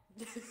 go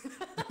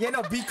back. Yeah,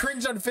 no, be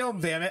cringe on film,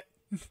 damn it.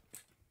 Ready?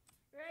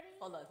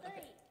 Hold on,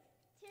 okay.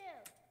 3, 2,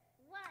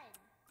 1,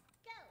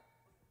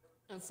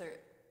 go.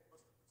 Insert.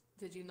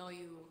 Did you know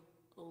you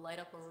light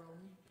up a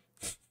room?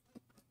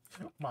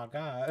 Oh my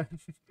God.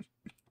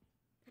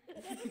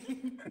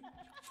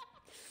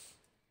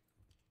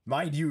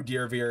 Mind you,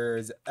 dear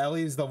viewers,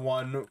 Ellie's the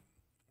one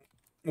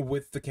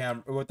with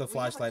the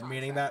flashlight,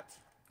 meaning that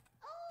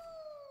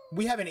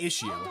we have an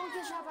issue. Don't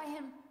get shot by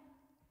him.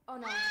 Oh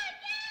no.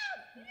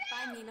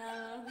 Bye,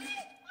 Mina.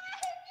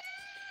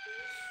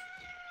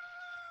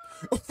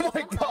 Oh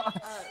my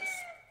God.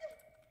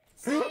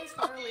 Stay as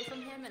far away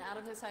from him and out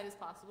of his sight as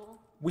possible.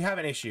 We have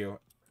an issue.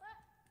 But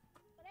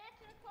I have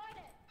to record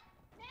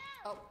it.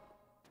 No. Oh,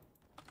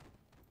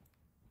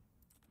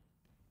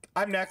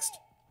 I'm next.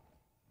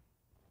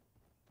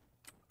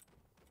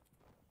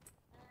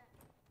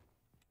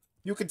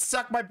 You can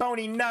suck my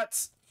bony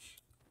nuts.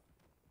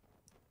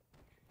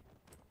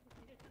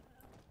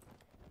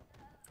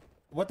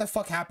 What the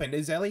fuck happened?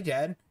 Is Ellie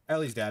dead?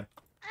 Ellie's dead.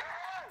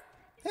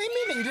 Hey,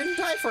 Mina, you didn't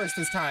die first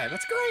this time.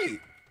 That's great.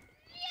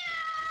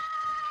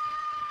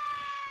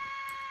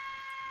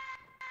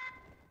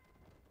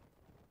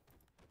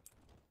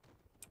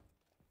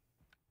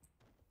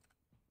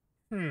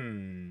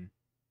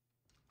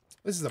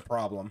 This is a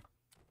problem.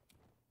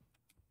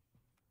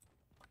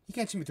 He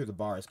can't see me through the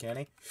bars, can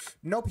he?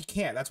 Nope, he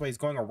can't. That's why he's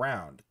going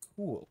around.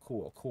 Cool,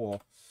 cool,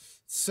 cool.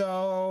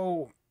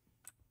 So,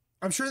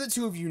 I'm sure the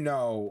two of you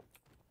know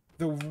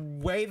the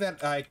way that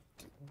the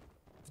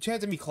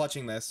chance of me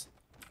clutching this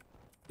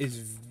is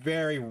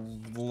very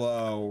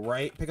low,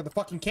 right? Pick up the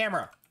fucking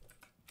camera.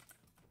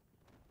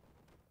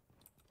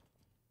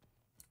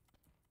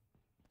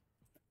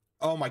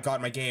 Oh my god,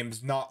 my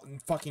game's not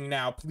fucking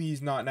now.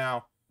 Please, not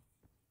now.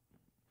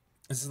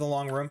 This is the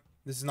long room.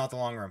 This is not the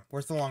long room.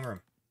 Where's the long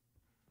room?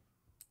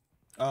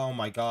 Oh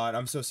my god,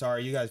 I'm so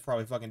sorry. You guys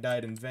probably fucking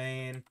died in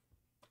vain.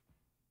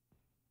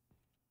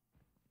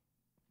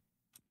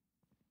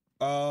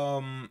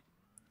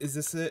 Is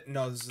this it?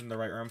 No, this isn't the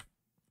right room.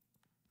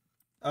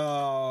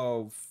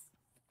 Oh,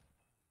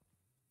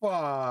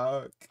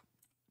 fuck.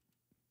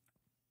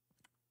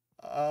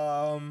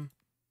 I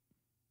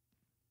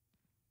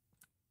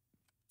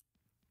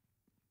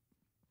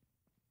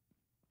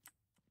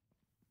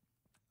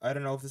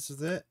don't know if this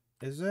is it.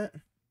 Is it?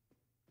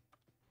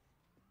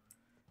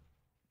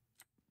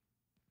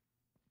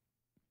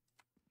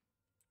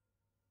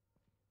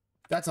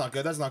 That's not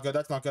good. That's not good.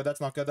 That's not good. That's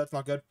not good. That's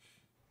not good.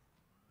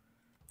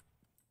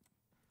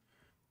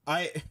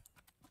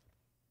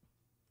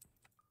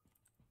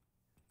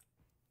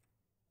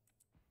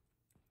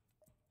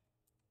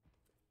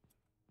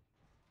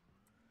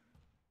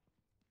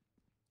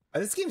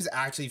 This game is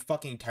actually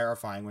fucking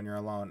terrifying when you're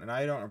alone, and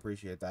I don't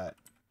appreciate that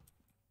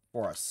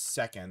for a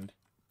second.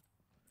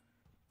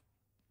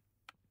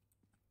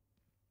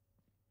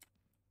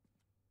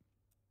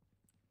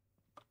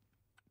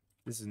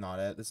 This is not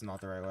it. This is not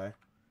the right way.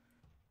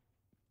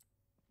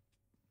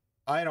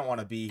 I don't want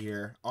to be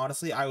here.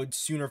 Honestly, I would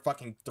sooner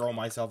fucking throw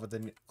myself at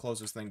the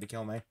closest thing to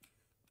kill me.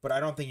 But I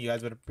don't think you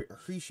guys would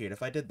appreciate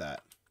if I did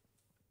that.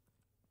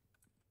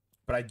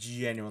 But I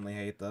genuinely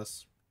hate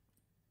this.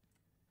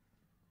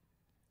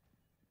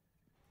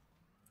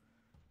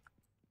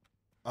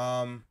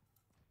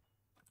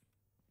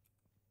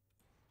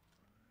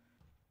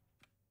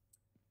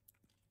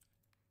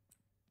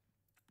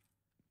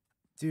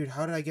 Dude,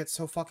 how did I get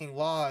so fucking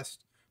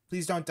lost?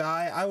 Please don't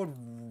die. I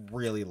would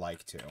really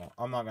like to.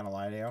 I'm not gonna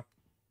lie to you.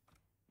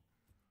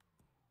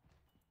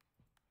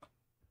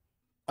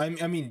 I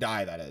mean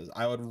die, that is.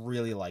 I would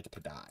really like to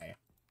die.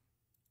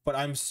 But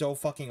I'm so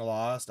fucking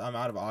lost. I'm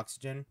out of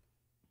oxygen.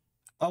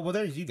 Oh, well,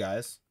 there's you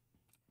guys.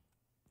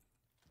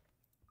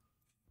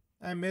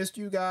 I missed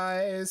you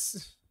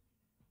guys.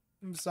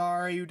 I'm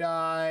sorry you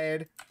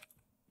died.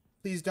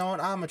 Please don't.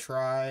 I'ma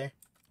try.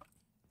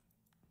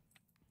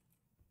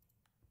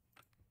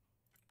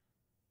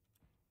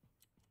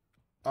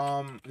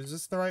 Is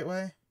this the right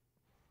way?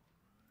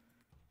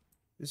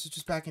 This is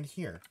just back in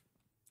here.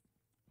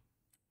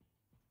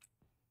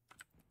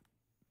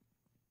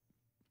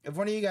 If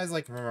one of you guys,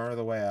 like, remember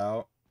the way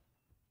out,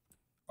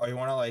 or you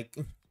want to, like,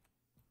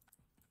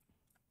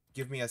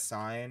 give me a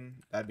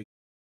sign, that'd be...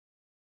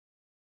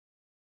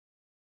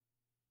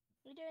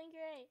 You're doing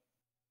great.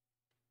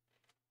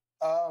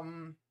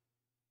 Oh,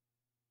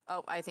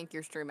 I think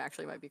your stream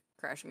actually might be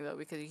crashing, though,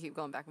 because you keep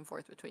going back and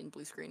forth between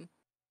blue screen.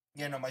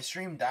 Yeah, no, my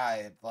stream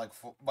died, like,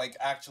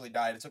 actually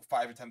died. It took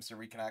 5 attempts to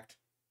reconnect.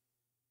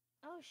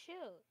 Oh, shoot.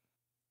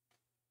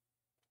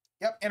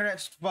 Yep, internet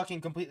just fucking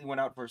completely went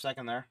out for a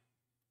second there.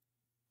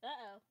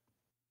 Uh-oh.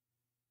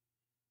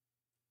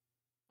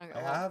 Okay,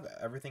 I well, have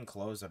everything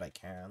closed that I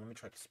can. Let me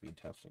try speed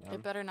testing it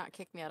them. better not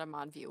kick me out of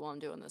mod view while I'm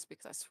doing this,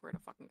 because I swear to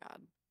fucking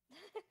god.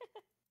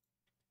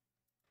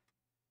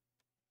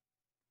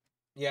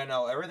 Yeah,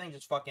 no, everything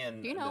just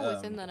fucking... Do you know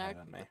died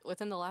on me.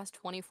 within the last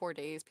 24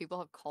 days, people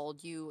have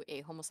called you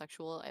a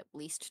homosexual at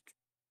least,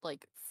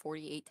 like,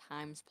 48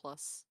 times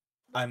plus?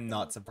 I'm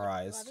not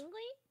surprised. Lovingly?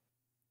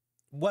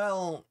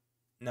 Well,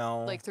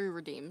 no. Like, through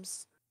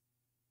redeems.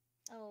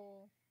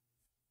 Oh.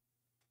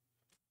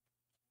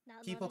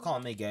 Not People lovingly? call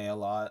me gay a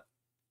lot.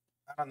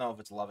 I don't know if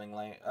it's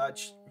lovingly. Oh.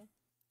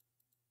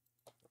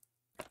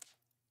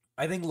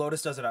 I think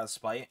Lotus does it out of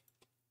spite.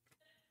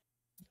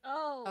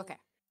 Oh. Okay.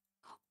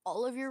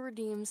 All of your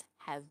redeems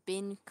have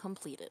been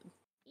completed.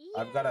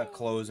 I've got to Yay.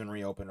 close and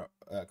reopen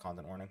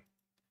content warning.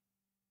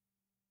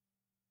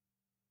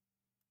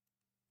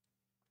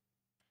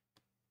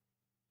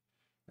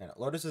 Yeah,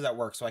 Lotus is at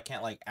work, so I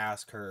can't, like,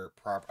 ask her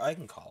I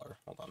can call her.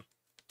 Hold on.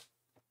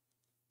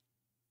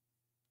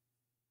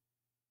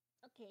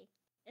 Okay.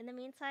 In the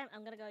meantime,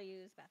 I'm gonna go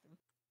use bathroom.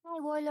 Hi,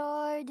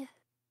 Warlord.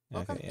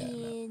 Welcome Okay, yeah,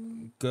 no.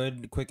 in.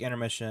 Good, quick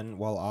intermission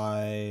while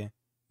I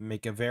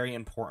make a very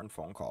important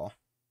phone call.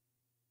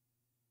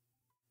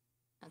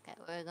 Okay,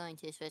 we're going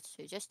to switch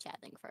to just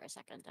chatting for a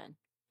second then.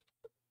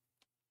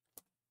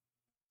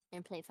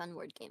 And play fun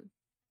word game.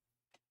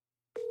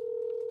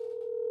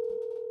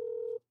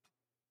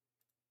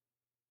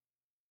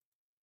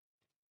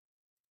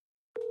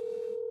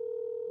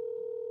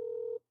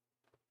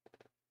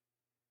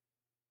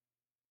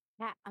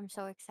 Yeah, I'm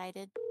so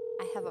excited.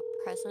 I have a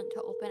present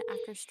to open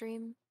after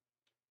stream,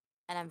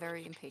 and I'm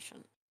very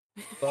impatient.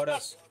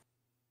 Lotus.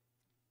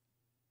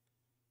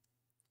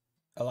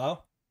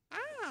 Hello?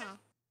 Ah,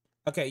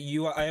 Okay,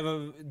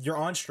 you're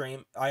on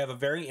stream. I have a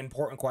very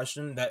important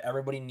question that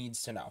everybody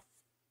needs to know.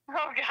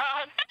 Oh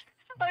God.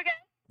 Okay.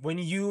 When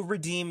you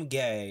redeem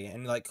gay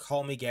and like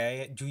call me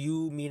gay, do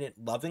you mean it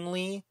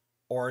lovingly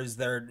or is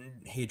there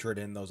hatred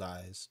in those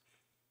eyes?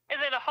 Is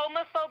it a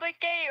homophobic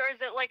gay or is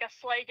it like a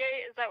slay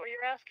gay? Is that what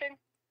you're asking?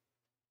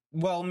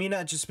 Well,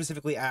 Mina just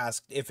specifically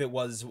asked if it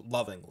was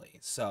lovingly,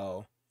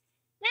 so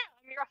Yeah,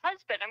 I'm your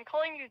husband. I'm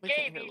calling you We gay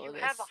can't hear because you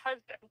Lotus. have a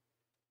husband.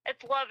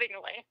 It's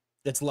lovingly.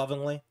 it's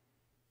lovingly.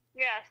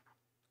 Yes.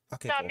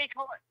 Okay, Stop cool. me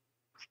calling.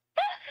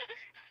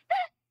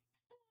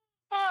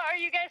 Are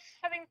you guys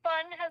having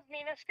fun? Has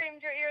Mina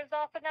screamed your ears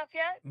off enough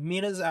yet?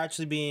 Mina's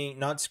actually being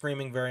not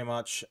screaming very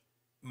much.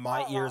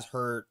 My Oh. ears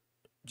hurt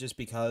just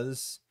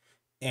because,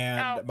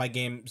 and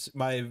Oh.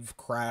 I've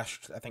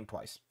crashed I think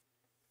twice.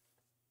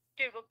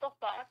 Dude, what the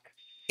fuck?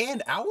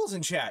 And Owl's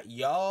in chat.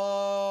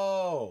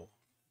 Yo.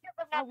 Yep,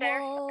 I'm not there.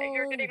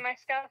 You're getting my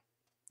stuff.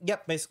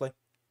 Yep, basically.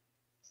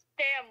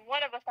 Damn,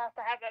 one of us has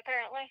to have it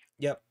apparently.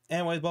 Yep.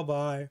 Anyways, bye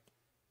bye.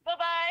 Bye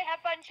bye. Have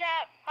fun,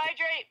 chat.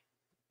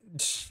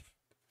 Hydrate.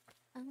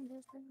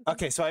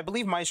 Okay, so I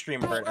believe my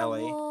stream hurt, LA.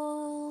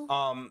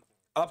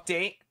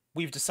 Update.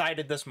 We've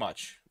decided this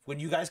much. When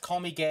you guys call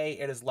me gay,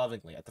 it is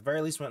lovingly. At the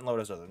very least, when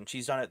Lotus does it, and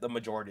she's done it the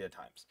majority of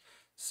times.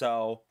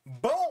 So,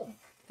 boom.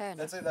 Fair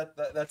enough.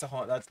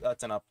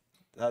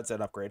 That's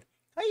an upgrade.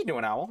 How you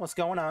doing, Owl? What's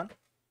going on?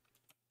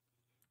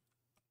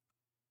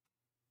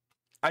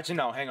 Actually,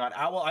 no. Hang on,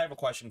 Owl. I have a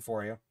question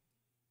for you.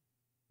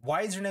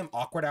 Why is your name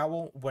Awkward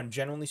Owl? When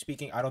generally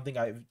speaking, I don't think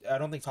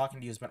talking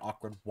to you has been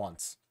awkward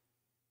once.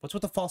 What's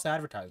with the false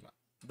advertisement?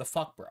 The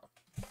fuck, bro?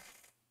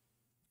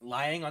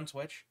 Lying on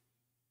Twitch?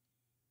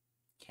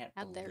 Can't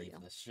How dare believe you.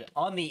 this shit.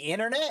 On the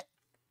internet?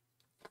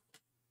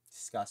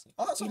 Disgusting.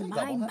 Oh, that's In okay, my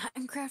double.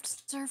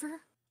 Minecraft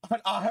server?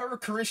 On our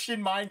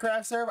Christian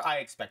Minecraft server? I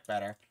expect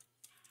better.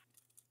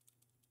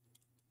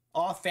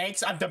 Oh,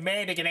 thanks. I'm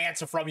demanding an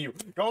answer from you.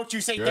 Don't you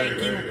say thank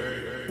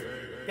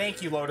you.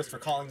 Thank you, Lotus, for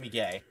calling me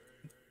gay.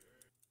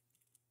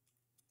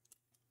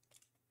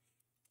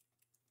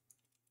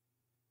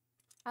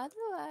 How do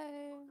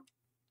I...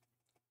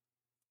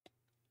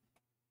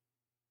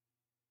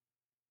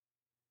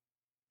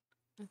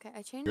 Okay,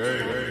 I changed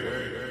it.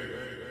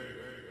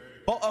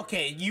 Oh,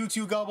 okay, you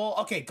two, Gubble.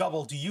 Okay,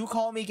 Gubble, do you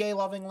call me gay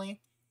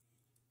lovingly?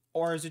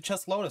 Or is it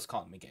just Lotus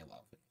calling me gay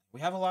lovingly? We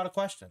have a lot of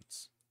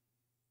questions.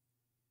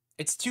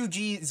 It's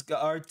 2G's...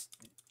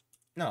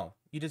 No,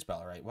 you did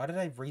spell it right. Why did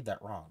I read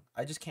that wrong?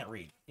 I just can't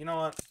read. You know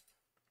what?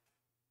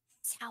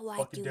 That's how I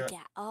Fucking do do it.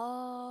 that.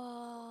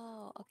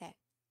 Oh, okay.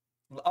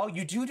 Oh,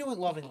 you do it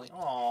lovingly.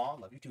 Aw,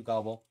 love you too,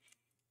 Gubble.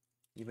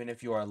 Even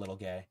if you are a little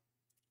gay.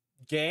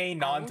 Gay,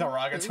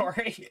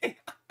 non-derogatory.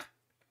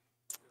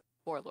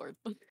 Warlord.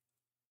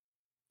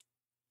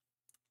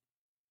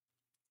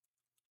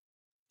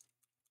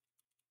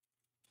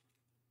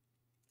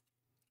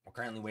 We're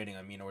currently waiting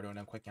on Mina. We're doing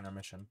a quick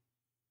intermission.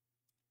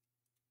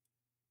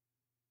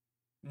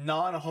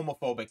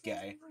 Non-homophobic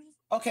gay.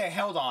 Okay,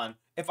 hold on.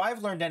 If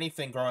I've learned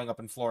anything growing up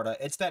in Florida,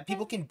 it's that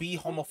people can be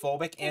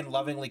homophobic and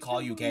lovingly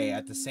call you gay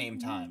at the same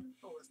time.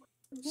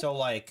 So,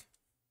 like...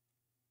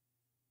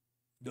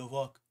 The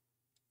fuck?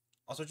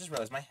 Also, just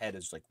realized my head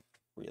is, like,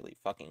 really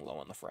fucking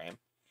low in the frame.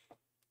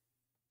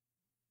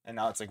 And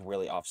now it's, like,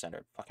 really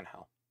off-centered. Fucking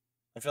hell.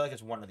 I feel like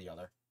it's one or the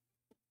other.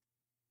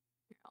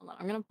 Hold on,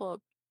 I'm gonna pull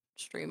up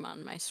stream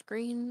on my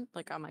screen,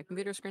 like on my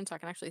computer screen, so I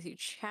can actually see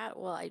chat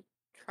while I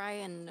try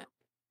and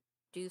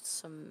do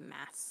some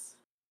math.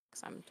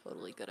 Because I'm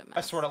totally good at math.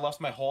 I sort of lost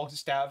my whole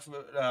staff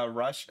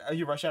rush.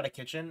 You rush out of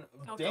kitchen?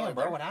 Oh, Damn, God,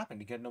 bro, there. what happened?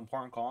 You get an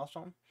important call or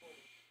something?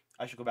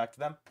 I should go back to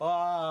them.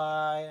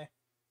 Bye.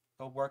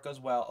 Hope work goes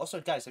well. Also,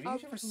 guys, have you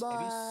have you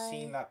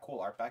seen Bye. that cool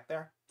art back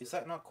there? Is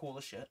that not cool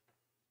as shit?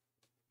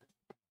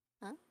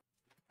 Huh?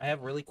 I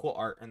have really cool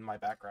art in my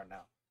background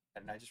now.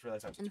 And I just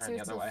realized I have to turn the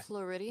Inserts other of way.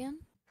 Floridian?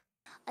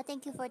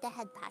 Thank you for the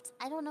head pat.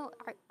 I don't know.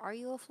 Are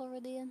you a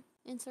Floridian?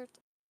 Insert?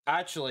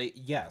 Actually,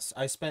 yes.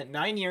 I spent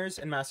 9 years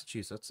in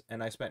Massachusetts,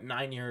 and I spent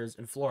 9 years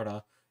in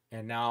Florida,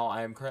 and now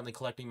I am currently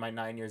collecting my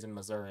 9 years in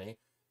Missouri,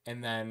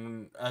 and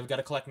then I've got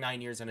to collect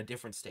 9 years in a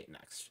different state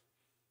next.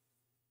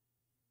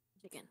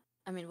 Chicken.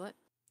 I mean, what?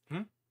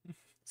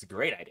 It's a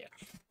great idea.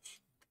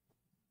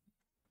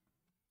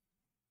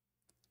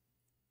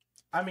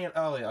 I mean,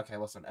 Ellie, okay,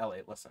 listen,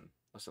 Ellie, listen.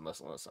 Listening.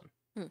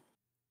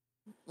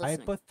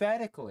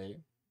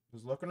 Hypothetically,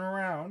 was looking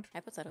around,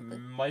 Hypothetically.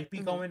 might be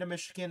Mhm. going to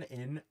Michigan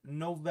in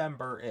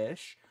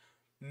November-ish,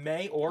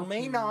 may or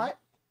may not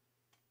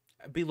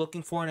be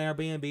looking for an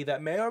Airbnb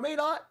that may or may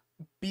not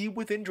be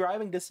within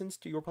driving distance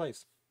to your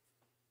place.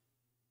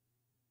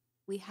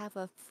 We have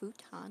a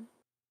futon.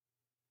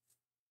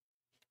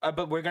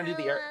 But we're gonna do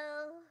the air.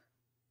 Hello.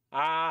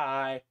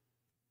 Hi.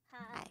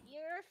 Hi.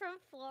 You're from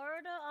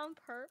Florida on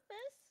purpose?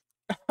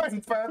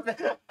 I'm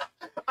perfect.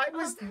 I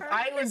was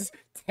purpose?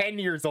 10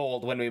 years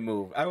old when we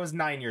moved. I was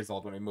 9 years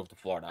old when we moved to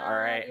Florida. All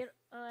right.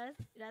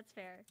 That's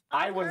fair.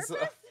 I On was,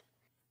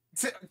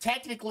 purpose?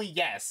 Technically,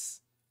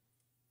 yes.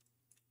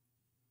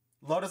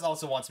 Lotus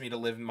also wants me to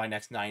live my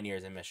next 9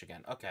 years in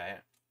Michigan. Okay.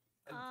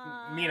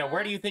 Mina,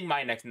 where do you think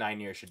my next 9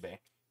 years should be?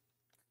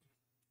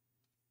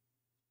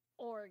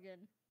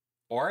 Oregon.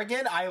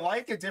 Oregon? I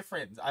like a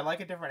different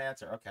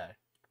answer. Okay.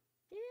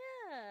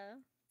 Yeah.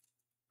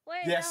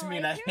 Wait, Yes, no,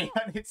 Mina,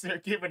 I do- they're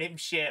giving him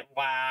shit.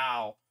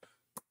 Wow.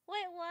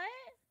 Wait, what?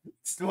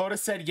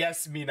 Lotus said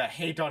yes, Mina.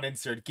 Hate on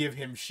insert. Give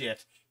him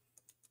shit.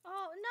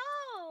 Oh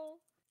no!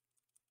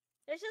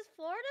 It's just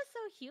Florida's so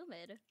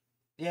humid.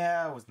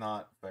 Yeah, it was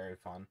not very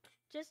fun.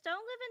 Just don't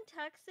live in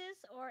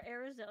Texas or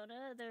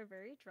Arizona. They're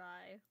very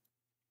dry.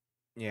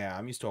 Yeah,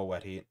 I'm used to a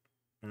wet heat.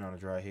 I'm not a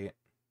dry heat.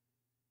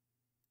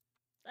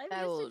 I'm I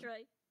used will- to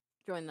dry.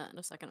 Join that in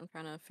a second. I'm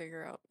trying to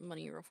figure out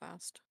money real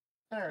fast.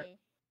 Okay.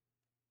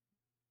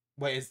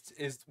 Wait,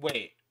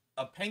 wait,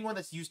 a penguin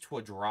that's used to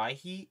a dry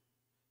heat?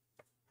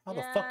 How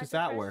the fuck does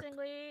that work?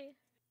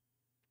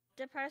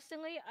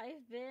 Depressingly, I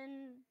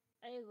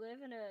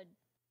live in a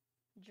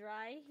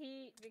dry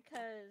heat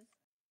because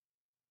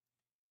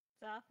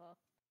it's awful.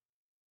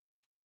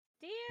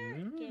 Dear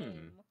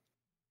game.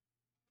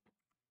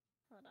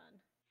 Hold on.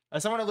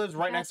 As someone who lives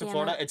right God next to damn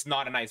Florida, it. it's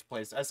not a nice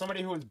place. As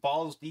somebody who is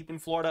balls deep in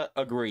Florida,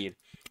 agreed.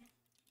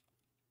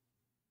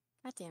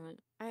 God damn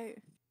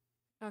it.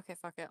 Okay,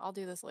 fuck it. I'll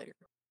do this later.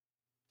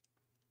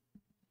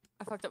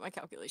 I fucked up my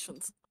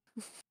calculations.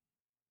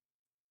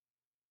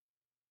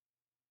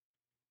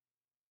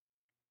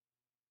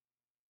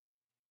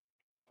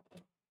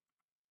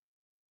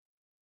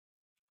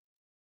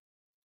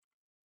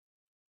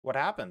 What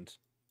happened?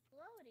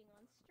 Loading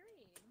on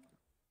stream.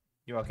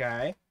 You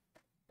okay?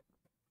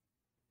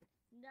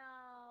 No.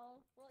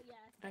 Well, yes.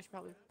 I should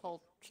probably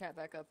pull chat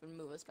back up and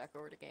move us back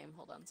over to game.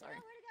 Hold on, sorry.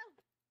 Oh, where'd it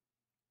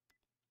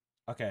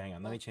go? Okay, hang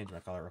on. Let me change my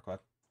color real quick.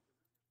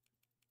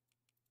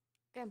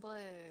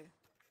 Gameplay.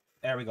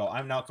 There we go.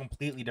 I'm now a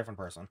completely different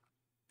person.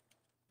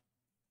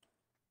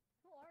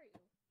 Who are you?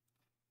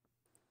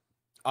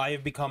 I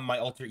have become my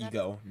alter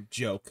ego.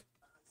 Joke.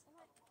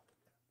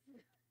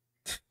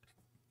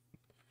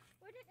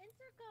 Where did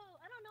insert go?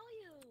 I don't know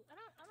you. I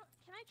don't.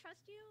 Can I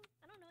trust you?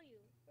 I don't know you.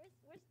 Where's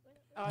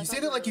Oh, I You thought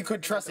said it like you were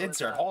could gonna trust go with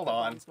insert. that Hold for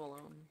on. Bones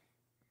Malone.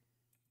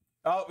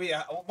 Oh,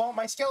 yeah. Well,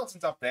 my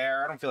skeleton's up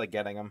there. I don't feel like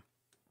getting him.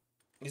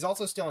 He's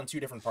also still in 2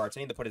 different parts. I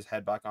need to put his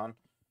head back on.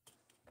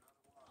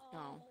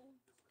 Oh.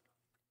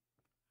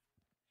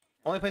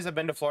 Only place I've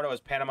been to Florida was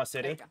Panama There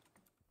City. we go.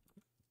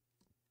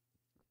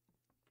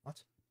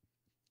 What?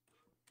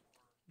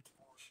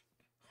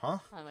 Huh?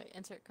 Oh, wait,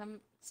 insert, come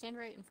stand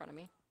right in front of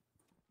me.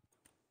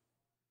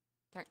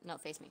 Turn, no,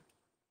 face me.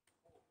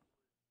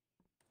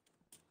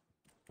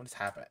 What is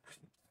happening?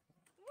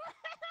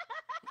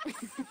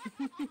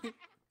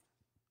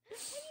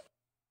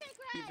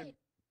 Right.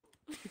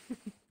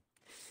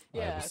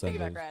 Yeah,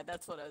 ascended. piggyback ride,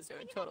 that's what I was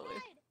doing, totally.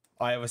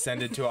 I have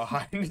ascended to a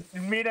high.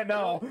 Mina,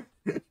 no.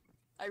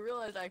 I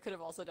realized I could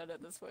have also done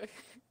it this way. Is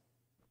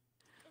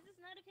this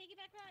not a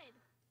piggyback ride?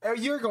 Oh,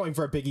 you're going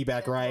for a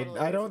piggyback Yeah, ride. totally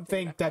I is a don't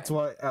think piggyback that's ride.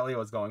 what Ellie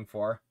was going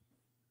for.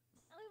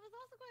 Ellie was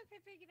also going for a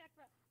piggyback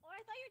ride. Or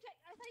I thought you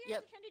were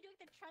Yep. trying to do like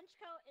the trench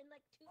coat and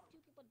like two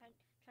people in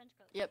trench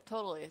coat. Yep,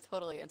 totally.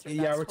 Insert.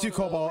 Yeah, That's we're two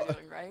totally what cobalt- we're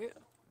doing, right?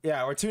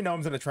 Yeah, we're 2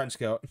 gnomes in a trench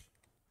coat.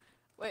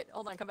 Wait,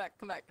 hold on, come back.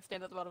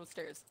 Stand at the bottom of the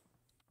stairs.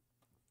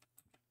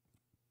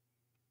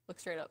 Look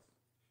straight up.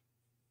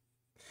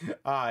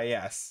 Ah,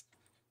 yes.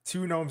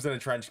 2 gnomes in a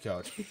trench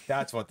coat.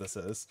 That's what this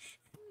is.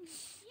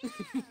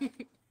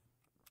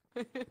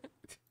 Is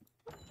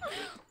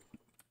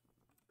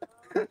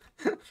that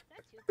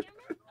 2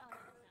 cameras? Oh,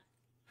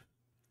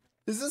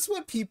 Is this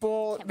what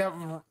people that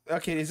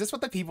okay? Is this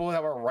what the people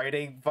that were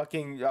writing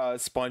fucking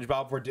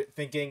SpongeBob were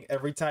thinking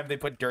every time they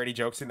put dirty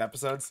jokes in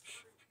episodes?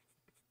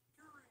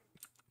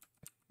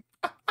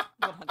 100%.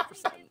 why do you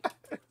say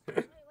that?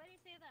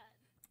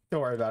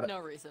 Don't worry about it. No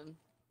reason.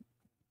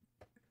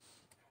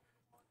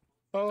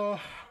 Oh.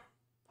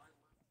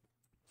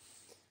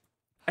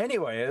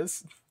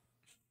 Anyways,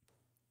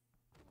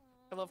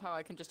 I love how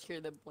I can just hear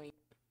the blink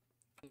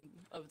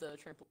of the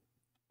trampoline.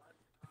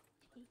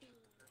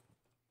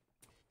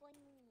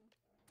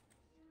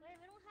 Wait,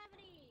 we don't have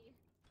any.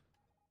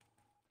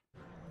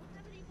 We don't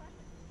have any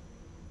questions.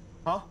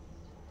 huh?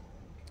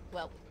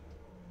 Well,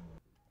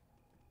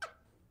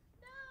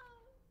 No.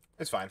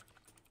 It's fine.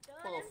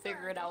 Don't we'll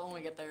figure it out when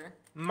we get there.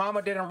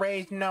 Mama didn't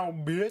raise no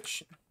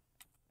bitch.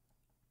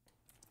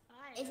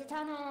 Fine. It's a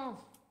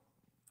tunnel.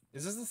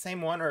 Is this the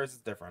same one or is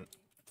it different?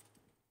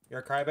 You're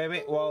a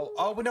crybaby? Well,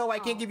 oh no, I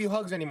can't give you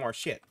hugs anymore.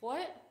 Shit.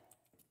 What?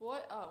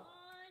 What? Oh. Oh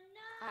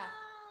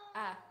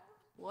no.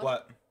 What?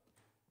 What?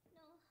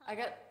 No.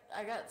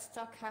 I got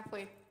stuck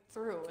halfway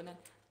through and then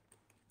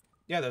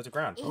Yeah, there's a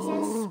ground. It's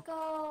a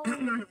skull.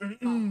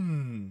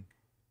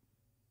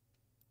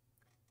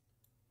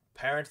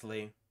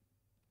 Apparently,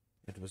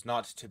 it was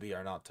not to be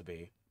or not to be.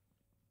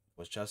 It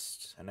was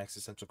just an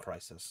existential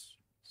crisis.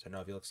 So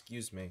now if you'll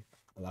excuse me,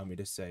 allow me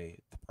to say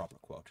the proper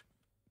quote.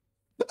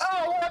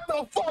 Oh, what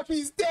the fuck?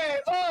 He's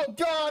dead! Oh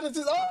god, this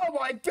is oh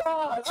my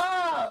god!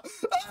 Ah!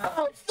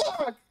 Oh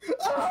fuck!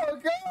 Oh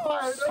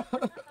god!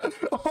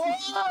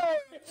 Why?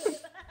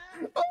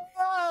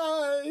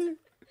 Why?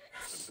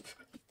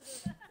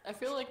 I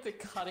feel like the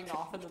cutting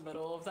off in the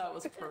middle of that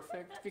was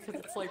perfect because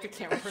it's like the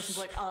camera person's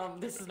like,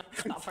 this is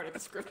not part of the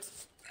script.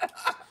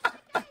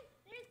 There's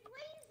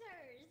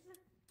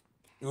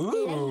lasers.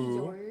 Ooh.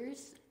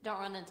 Yours. Don't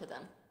run into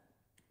them.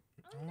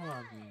 Oh,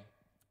 God.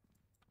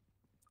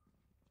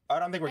 I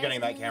don't think we're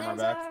getting that camera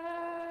back.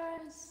 I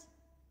want to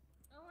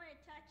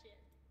touch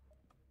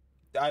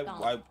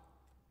it.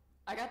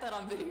 I got that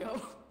on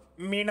video.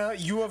 Mina,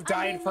 you have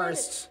died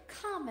first.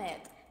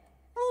 Comment.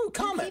 Ooh, You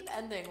comment. keep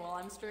ending while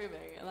I'm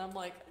streaming, and I'm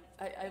like,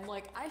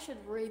 I should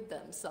raid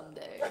them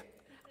someday,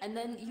 and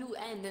then you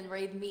end and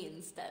raid me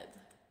instead.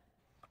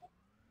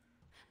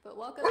 But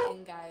welcome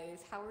in, guys.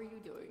 How are you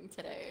doing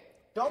today?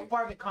 Don't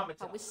bark at Comatose.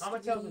 How was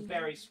Comatose is stream?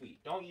 very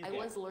sweet. Don't you I dare.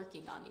 was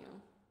lurking on you.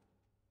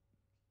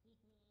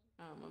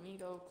 Let me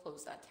go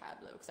close that tab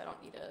though, because I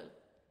don't need a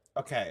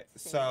Okay,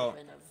 thing so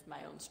open of my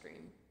own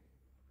stream,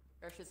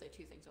 or I should say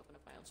 2 things open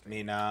of my own stream.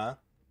 Mina,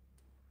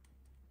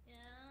 Yeah.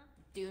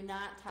 Do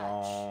not touch.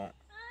 don't.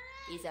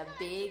 He's a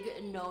big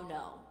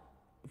no-no.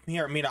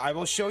 Here, Mina, I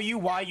will show you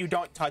why you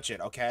don't touch it.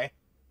 Okay?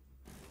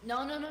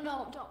 No,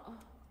 don't.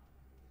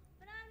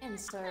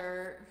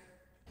 Insert.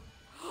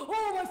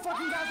 Oh my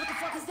fucking god, what the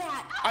fuck is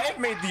that? I have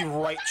made the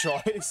right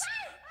choice.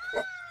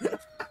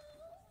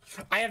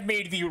 I have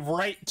made the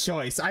right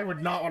choice. I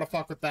would not want to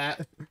fuck with that.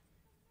 What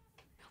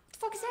the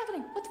fuck is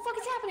happening? What the fuck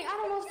is happening? I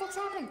don't know what the fuck's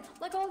happening.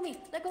 Let go of me.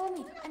 Let go of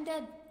me. I'm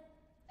dead.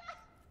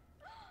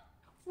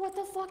 What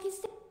the fuck is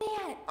that?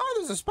 Oh,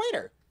 there's a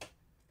spider.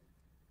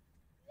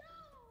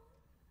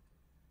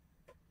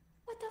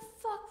 What the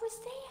fuck was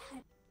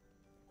that?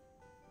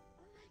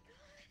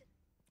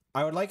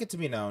 I would like it to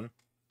be known.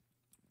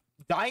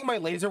 Dying by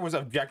laser was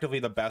objectively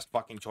the best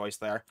fucking choice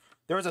there.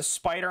 There was a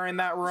spider in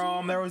that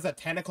room. There was a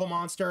tentacle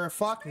monster.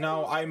 Fuck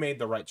no, I made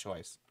the right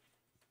choice.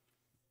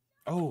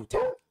 Oh,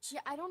 tentacles. Yeah,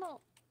 I don't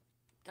know.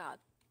 God.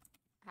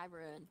 Hi,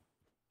 Ruin.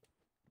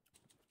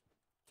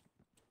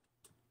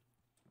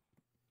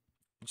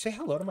 Did you say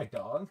hello to my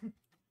dog?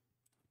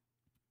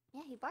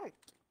 Yeah, he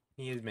barked.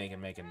 He is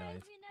making Guys,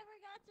 noise. we never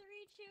got to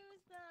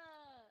re-choose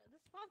the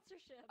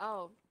sponsorship.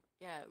 Oh,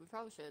 yeah, we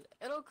probably should.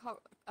 It'll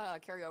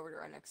carry over to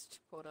our next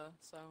quota,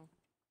 so.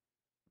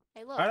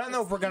 Hey, look. I don't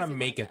know it's if we're gonna easy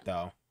make it again.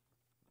 though.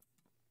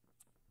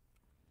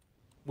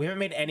 We haven't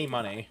made any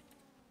money.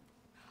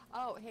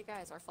 Oh, hey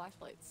guys, our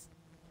flashlights.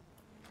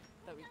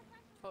 That we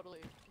totally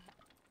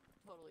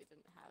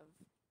didn't have.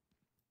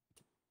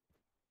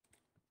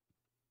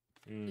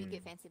 You Mm,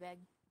 get fancy bag.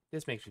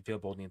 this makes me feel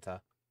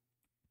bonita.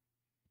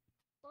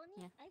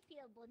 Yeah. I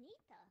feel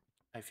bonita.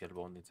 I feel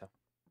bonita.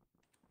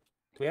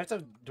 Do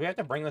we have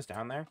to bring this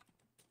down there?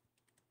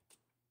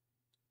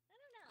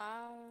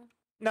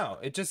 No,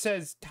 it just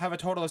says have a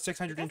total of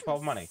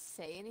 612 money.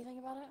 Say anything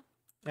about it?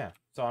 Yeah,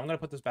 so I'm gonna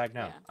put this back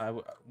down. Yeah.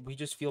 We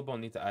just feel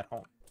bonita at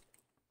home.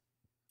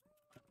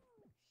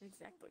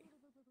 Exactly.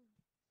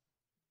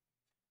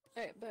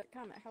 Alright, but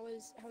comment. How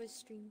is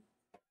stream?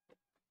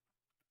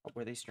 What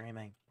were they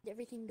streaming? Did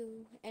everything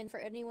go? And for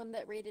anyone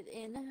that rated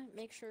in,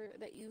 make sure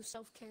that you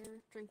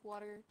self-care, drink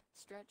water,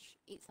 stretch,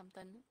 eat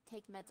something,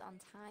 take meds on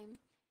time.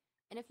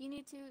 And if you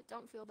need to,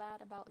 don't feel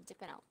bad about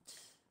dipping out. It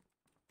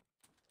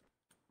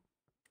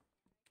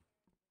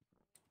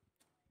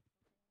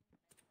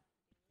was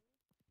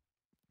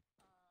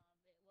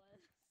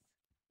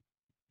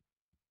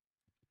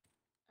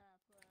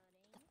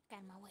Get the fuck out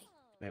of my way.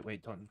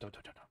 Wait, don't. Get the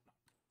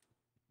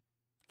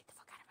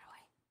fuck out of my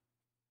way.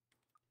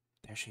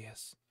 There she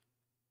is.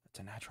 It's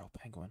a natural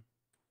penguin.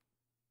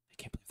 I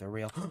can't believe they're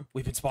real.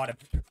 We've been spotted.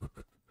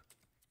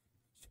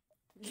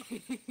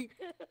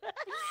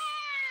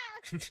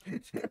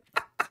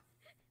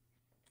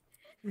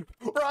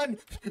 Run!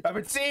 I've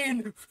been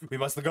seen! We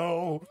must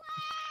go!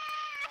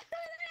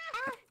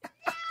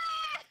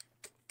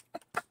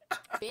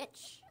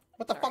 Bitch.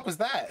 What the fuck was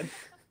that?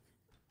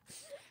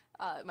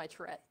 My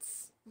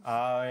Tourette's.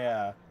 Oh,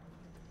 yeah.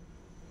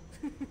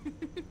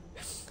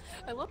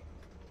 I love.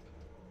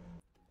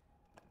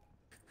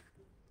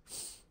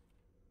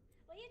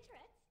 What are your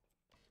Tourette's?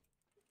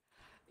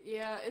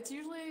 Yeah,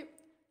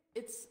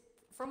 it's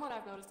from what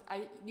I've noticed.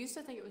 I used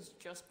to think it was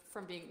just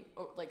from being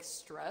like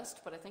stressed,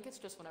 but I think it's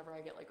just whenever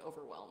I get like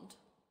overwhelmed,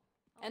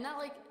 and not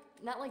like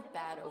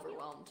bad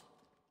overwhelmed.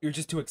 You're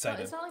just too No,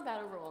 excited. it's not like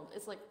bad overwhelmed.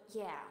 It's like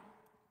yeah.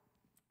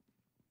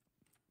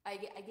 I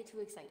get too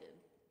excited,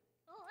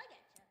 Oh, I get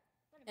you.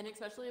 and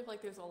especially if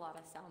like there's a lot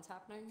of sounds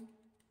happening.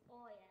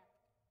 Oh,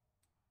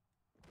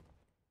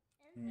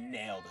 yeah.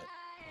 Nailed it.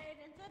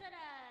 And so did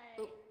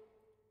I. Oh.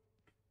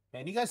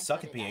 Man, you guys I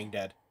suck said at it being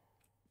dead.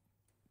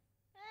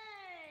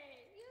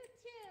 Hey, you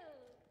too.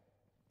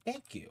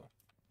 Thank you.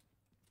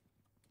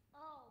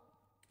 Oh.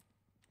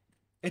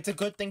 It's a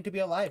good thing to be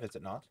alive, is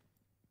it not?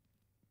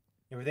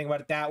 You ever think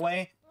about it that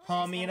way,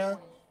 huh, Mina?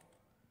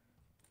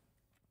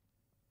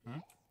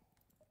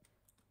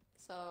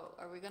 So,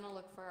 are we gonna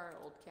look for our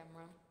old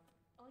camera?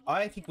 Oh, yeah,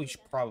 I we think should we do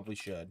should, that. probably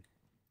should.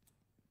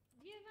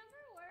 Do you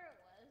remember where it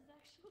was,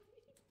 actually?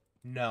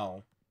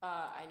 No.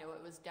 I know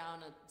it was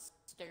down a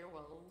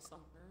stairwell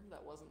somewhere.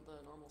 That wasn't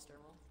the normal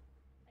stairwell.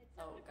 I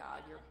Oh totally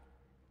God, forgot. you're.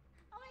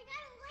 Oh my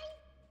god,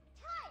 light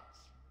touch!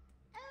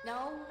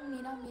 No,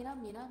 Mina, Mina,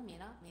 Mina,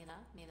 Mina, Mina,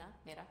 Mina,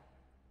 Mira,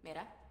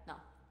 Mira, no.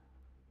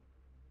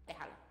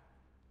 Déjalo.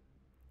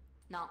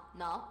 No,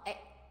 no,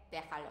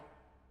 déjalo.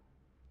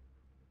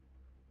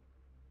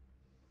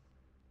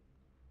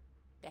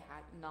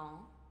 Déjalo,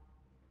 no.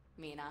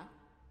 Mina,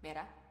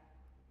 Mira,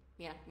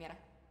 Mira, Mira,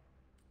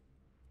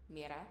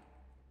 Mira,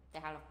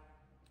 déjalo.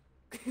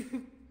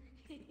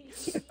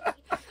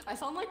 I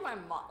sound like my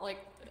mom,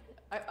 like,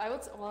 I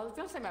was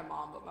gonna say my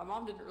mom, but my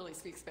mom didn't really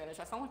speak Spanish.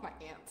 I sound like my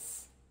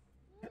aunts.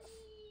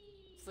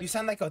 You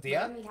sound like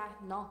Odia? Mira, mija,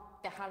 no,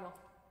 déjalo.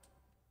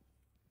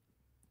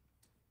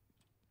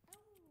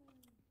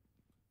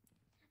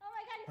 Oh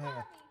my god, he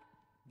caught me.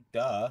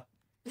 Duh.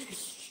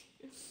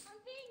 I'm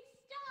being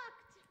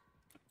stalked.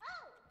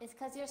 Oh! It's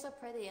because you're so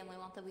pretty and we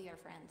want to be your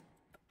friend.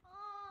 Oh,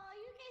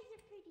 you guys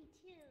are pretty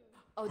too.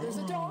 Oh, there's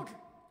a dog.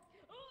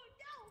 Oh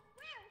no,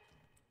 where?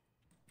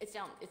 It's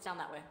down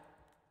that way.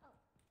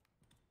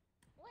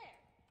 Where?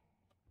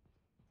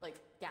 Like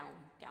down,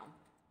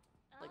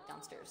 like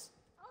downstairs.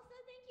 Also,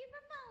 thank you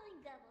for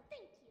following, Double.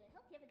 Thank you. I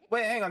hope you have a good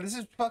Wait, hang on. This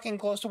is fucking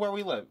close to where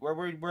we live.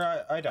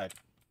 Where I died.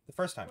 The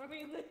first time. Where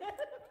we live.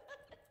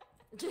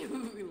 Do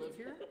we live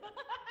here?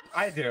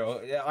 I do.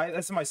 Yeah,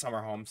 this is my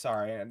summer home.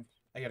 Sorry, and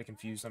I get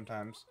confused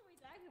sometimes. Also, we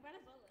died. We might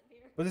as well live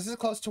here. But this is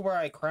close to where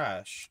I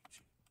crashed.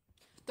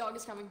 Dog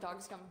is coming, dog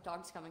is coming,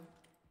 dog is coming.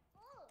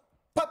 Oh,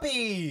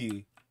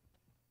 Puppy!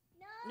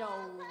 no.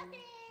 No. Puppy!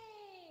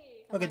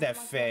 Look at that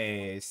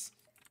face.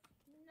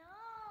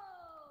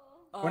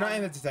 No. We're not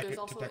in the There's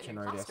also detection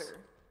an radius. imposter.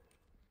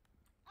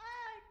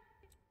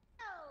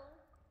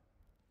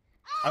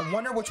 No. I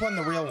wonder which one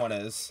the real one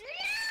is. No.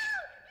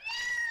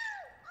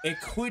 It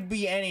could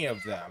be any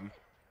of them.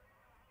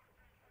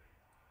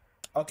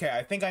 Okay,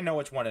 I think I know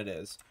which one it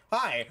is.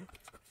 Hi!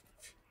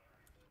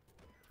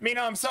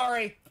 Mina, I'm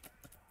sorry!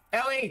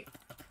 Ellie!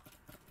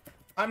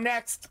 I'm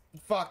next!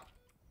 Fuck.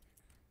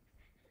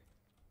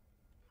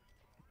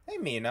 Hey,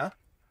 Mina.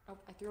 Oh,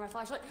 I threw my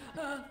flashlight.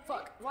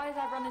 Fuck, why did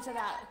I run into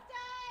that?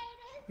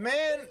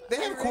 Man, they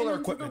have I ran cooler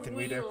into equipment the than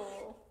we do.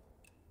 wheel.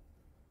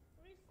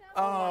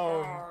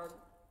 Oh, God.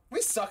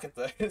 we suck at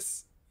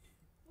this.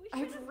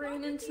 I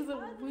ran into the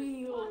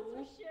wheel.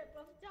 Sponsorship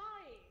of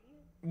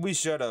dying. We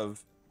should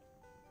have.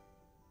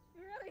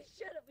 We really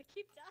should have. We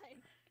keep dying.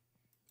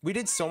 We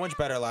did so much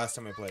better last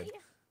time we played.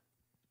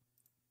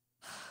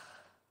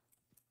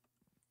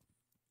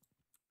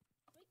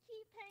 We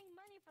keep paying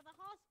money for the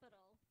hospital.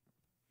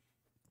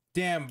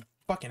 Damn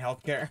fucking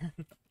healthcare.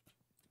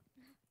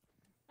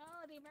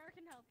 Oh, the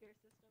American healthcare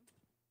system.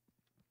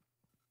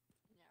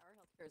 Yeah, our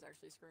healthcare is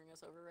actually screwing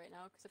us over right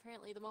now because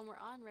apparently the one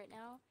we're on right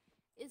now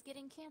is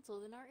getting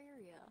canceled in our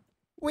area.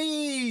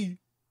 Wee!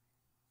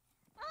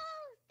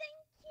 Oh,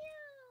 thank you.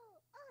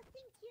 Oh,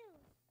 thank you.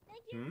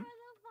 Thank you Hmm? for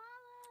the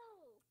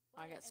follow.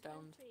 I got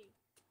stoned.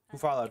 Who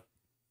followed?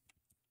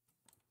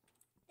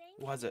 Thank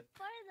Who was you it?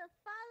 for the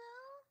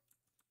follow.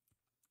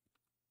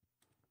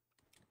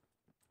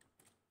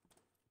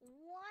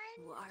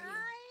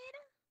 One-eyed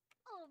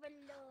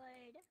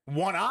overlord.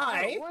 One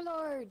eye?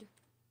 Warlord!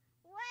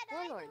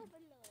 One-eyed Warlord.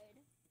 overlord.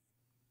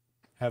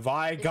 Have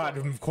I got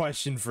a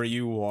question for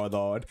you,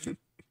 Warlord?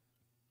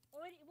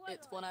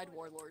 It's one-eyed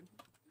warlord.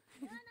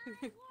 One-eyed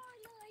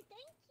warlord.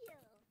 Thank you.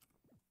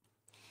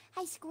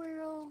 Hi,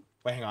 squirrel.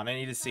 Wait, hang on. I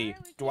need to see.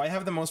 Do I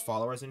have the most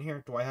followers in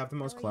here? Do I have the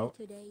most How are you clout?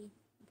 today?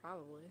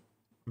 Probably.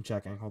 I'm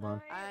checking. Hold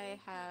on. I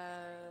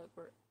have...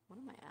 What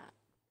am I at?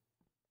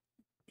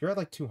 You're at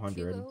like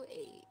 200. 208.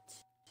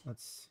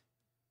 Let's...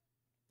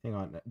 Hang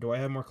on. Do I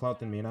have more clout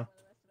than Mina?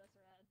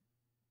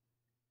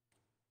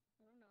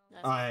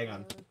 That's Hang a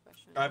on. good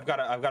question. I've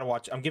got to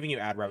watch. I'm giving you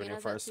ad revenue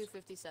Mina's at first.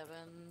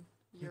 257.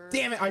 You're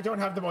Damn it, I don't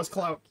have the most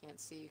clout. Can't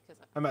see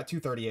because I'm at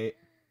 238.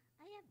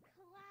 I have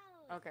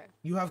clout. Okay.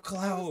 You have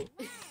clout.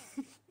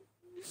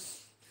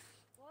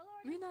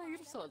 Warlord Mina, is you're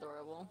fine, so that's what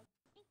adorable.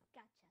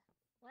 Gotcha.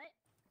 What?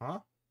 Huh?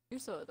 You're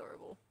so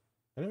adorable.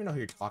 I don't even know who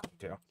you're talking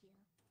to.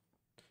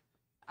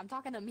 I'm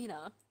talking to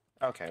Mina.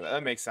 Okay,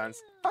 that makes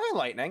sense. Hi,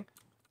 Lightning.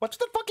 What's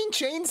the fucking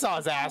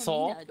chainsaws,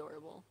 asshole? Mina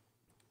adorable.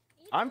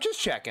 I'm just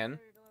checking. You're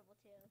adorable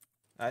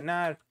too.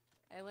 Nah.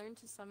 I learned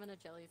to summon a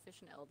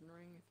jellyfish in Elden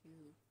Ring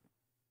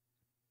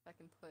if I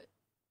can put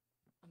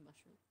a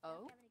mushroom.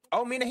 Oh?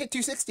 Oh, Mina hit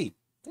 260.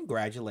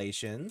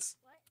 Congratulations.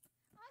 What?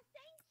 Oh,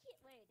 thank you.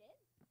 Wait, it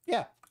did?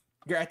 Yeah.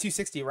 You're at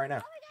 260 right now. Oh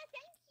my god,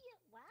 thank you.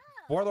 Wow.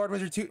 Warlord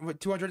was your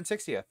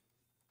 260th.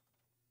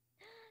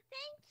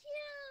 Thank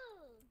you.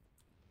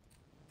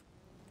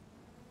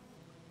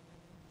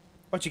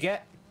 What'd you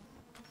get?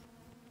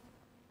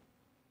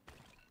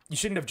 You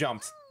shouldn't have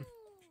jumped. Ooh.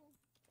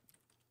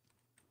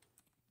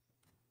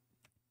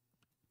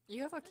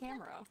 You have a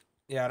camera.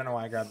 Yeah, I don't know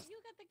why I grabbed. You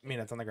got the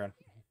Mina, it's on the ground.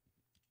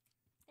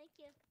 Thank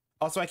you.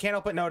 Also, I can't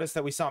help but notice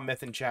that we saw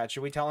Myth in chat.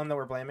 Should we tell him that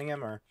we're blaming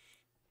him, or?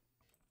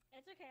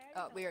 It's okay. I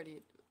Oh, already we know. already...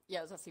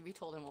 Yeah, let's see. We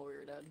told him while we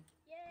were dead.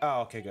 Yay,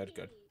 Oh, okay, good,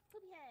 good.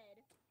 Poopy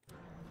head.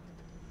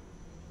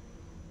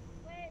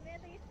 Wait, man,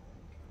 please.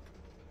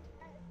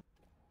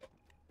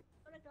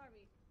 What is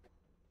Darby?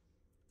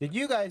 Did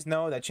you guys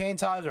know that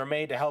chainsaws are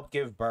made to help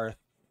give birth?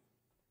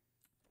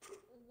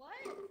 What?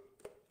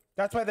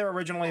 That's why they were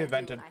originally I do,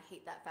 invented. and I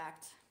hate that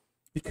fact.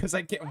 Because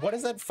I can't. What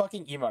is that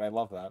fucking emote? I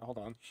love that. Hold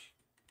on.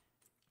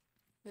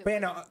 Wait, But yeah,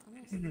 wait, no, let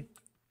me see.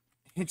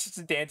 it's just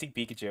a dancing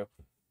Pikachu.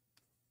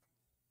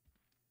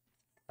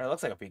 Or it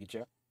looks like a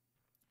Pikachu.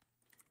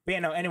 But yeah,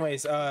 no.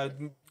 Anyways,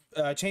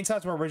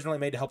 chainsaws were originally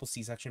made to help with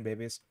C-section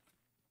babies.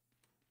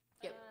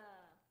 Yep.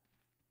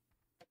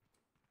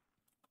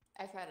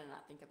 I try to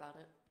not think about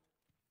it.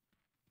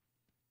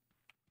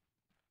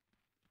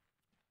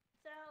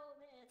 So,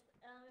 Miss,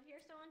 if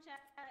you're still in chat,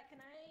 can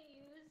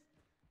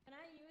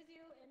I use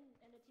you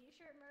in the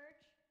t-shirt merch?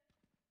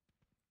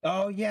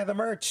 Oh yeah, the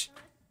merch.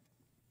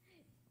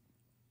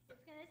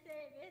 It's gonna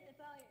say, Miss, it's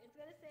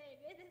gonna say,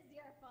 Miss, this is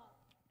your fault.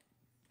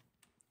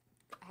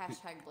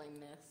 Hashtag blame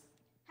myth.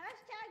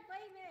 Hashtag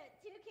blame it.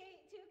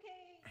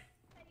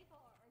 2K24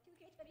 or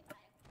 2K25.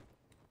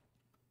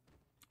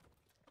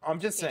 I'm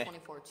just saying.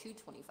 24 to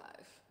 25.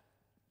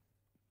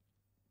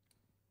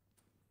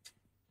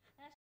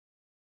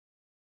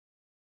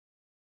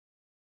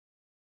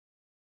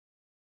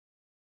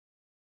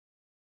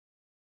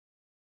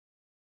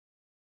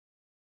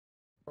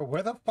 Or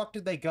where the fuck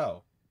did they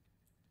go?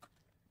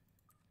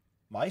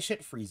 My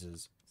shit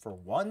freezes for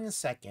 1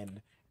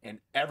 second and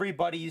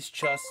everybody's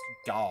just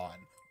gone.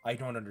 I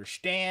don't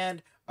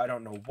understand. I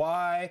don't know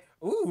why.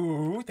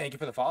 Ooh, thank you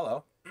for the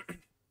follow.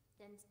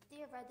 Then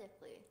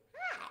theoretically.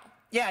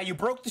 Yeah, you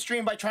broke the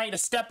stream by trying to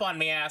step on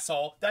me,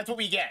 asshole. That's what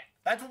we get.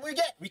 That's what we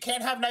get. We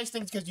can't have nice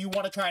things because you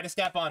want to try to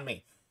step on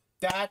me.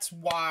 That's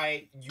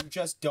why you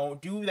just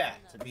don't do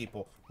that to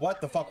people.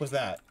 What the fuck was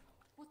that?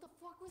 What the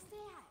fuck was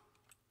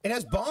that? It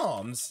has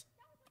bombs.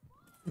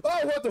 Oh,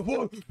 what the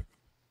fuck?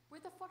 Where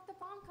the fuck did the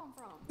bomb come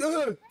from?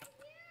 Ugh.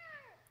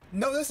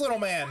 No, this little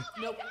man.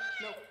 Nope,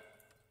 nope.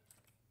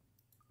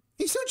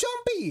 He's so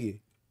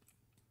jumpy.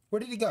 Where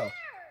did he go?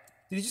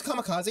 Did he just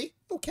kamikaze?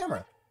 Oh,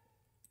 camera.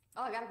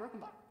 Oh, I got a broken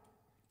bomb.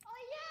 Oh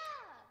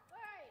yeah! Where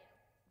are you?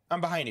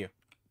 I'm behind you.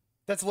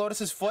 That's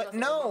Lotus's foot? That's a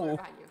little bit No.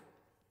 behind you.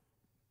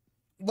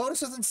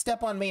 Lotus doesn't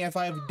step on me if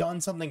I have done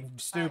something He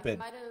stupid.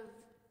 might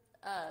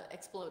have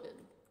exploded.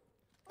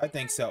 I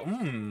think so.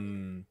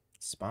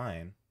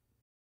 Spine.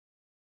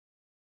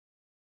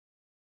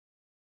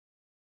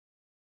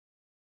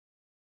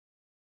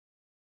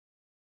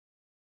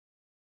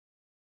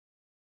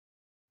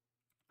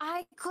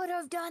 I could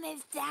have done it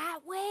that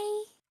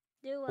way.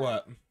 Do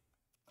What?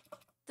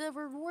 The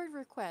reward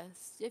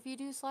request. If you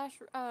do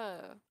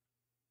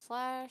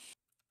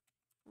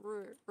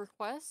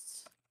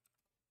requests,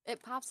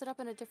 it pops it up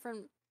in a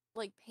different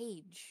like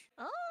page.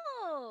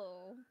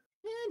 Oh,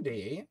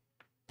 Andy.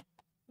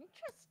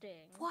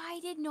 interesting. Why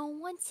did no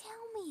one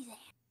tell me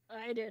that?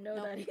 I didn't know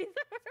Nope. that either.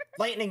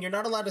 Lightning, you're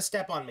not allowed to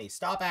step on me.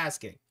 Stop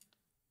asking.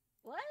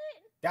 What?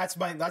 That's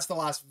the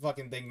last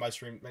fucking thing my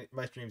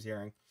stream's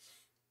hearing.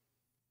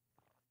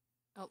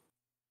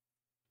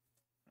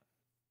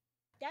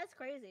 That's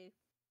crazy.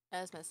 I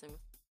was messing with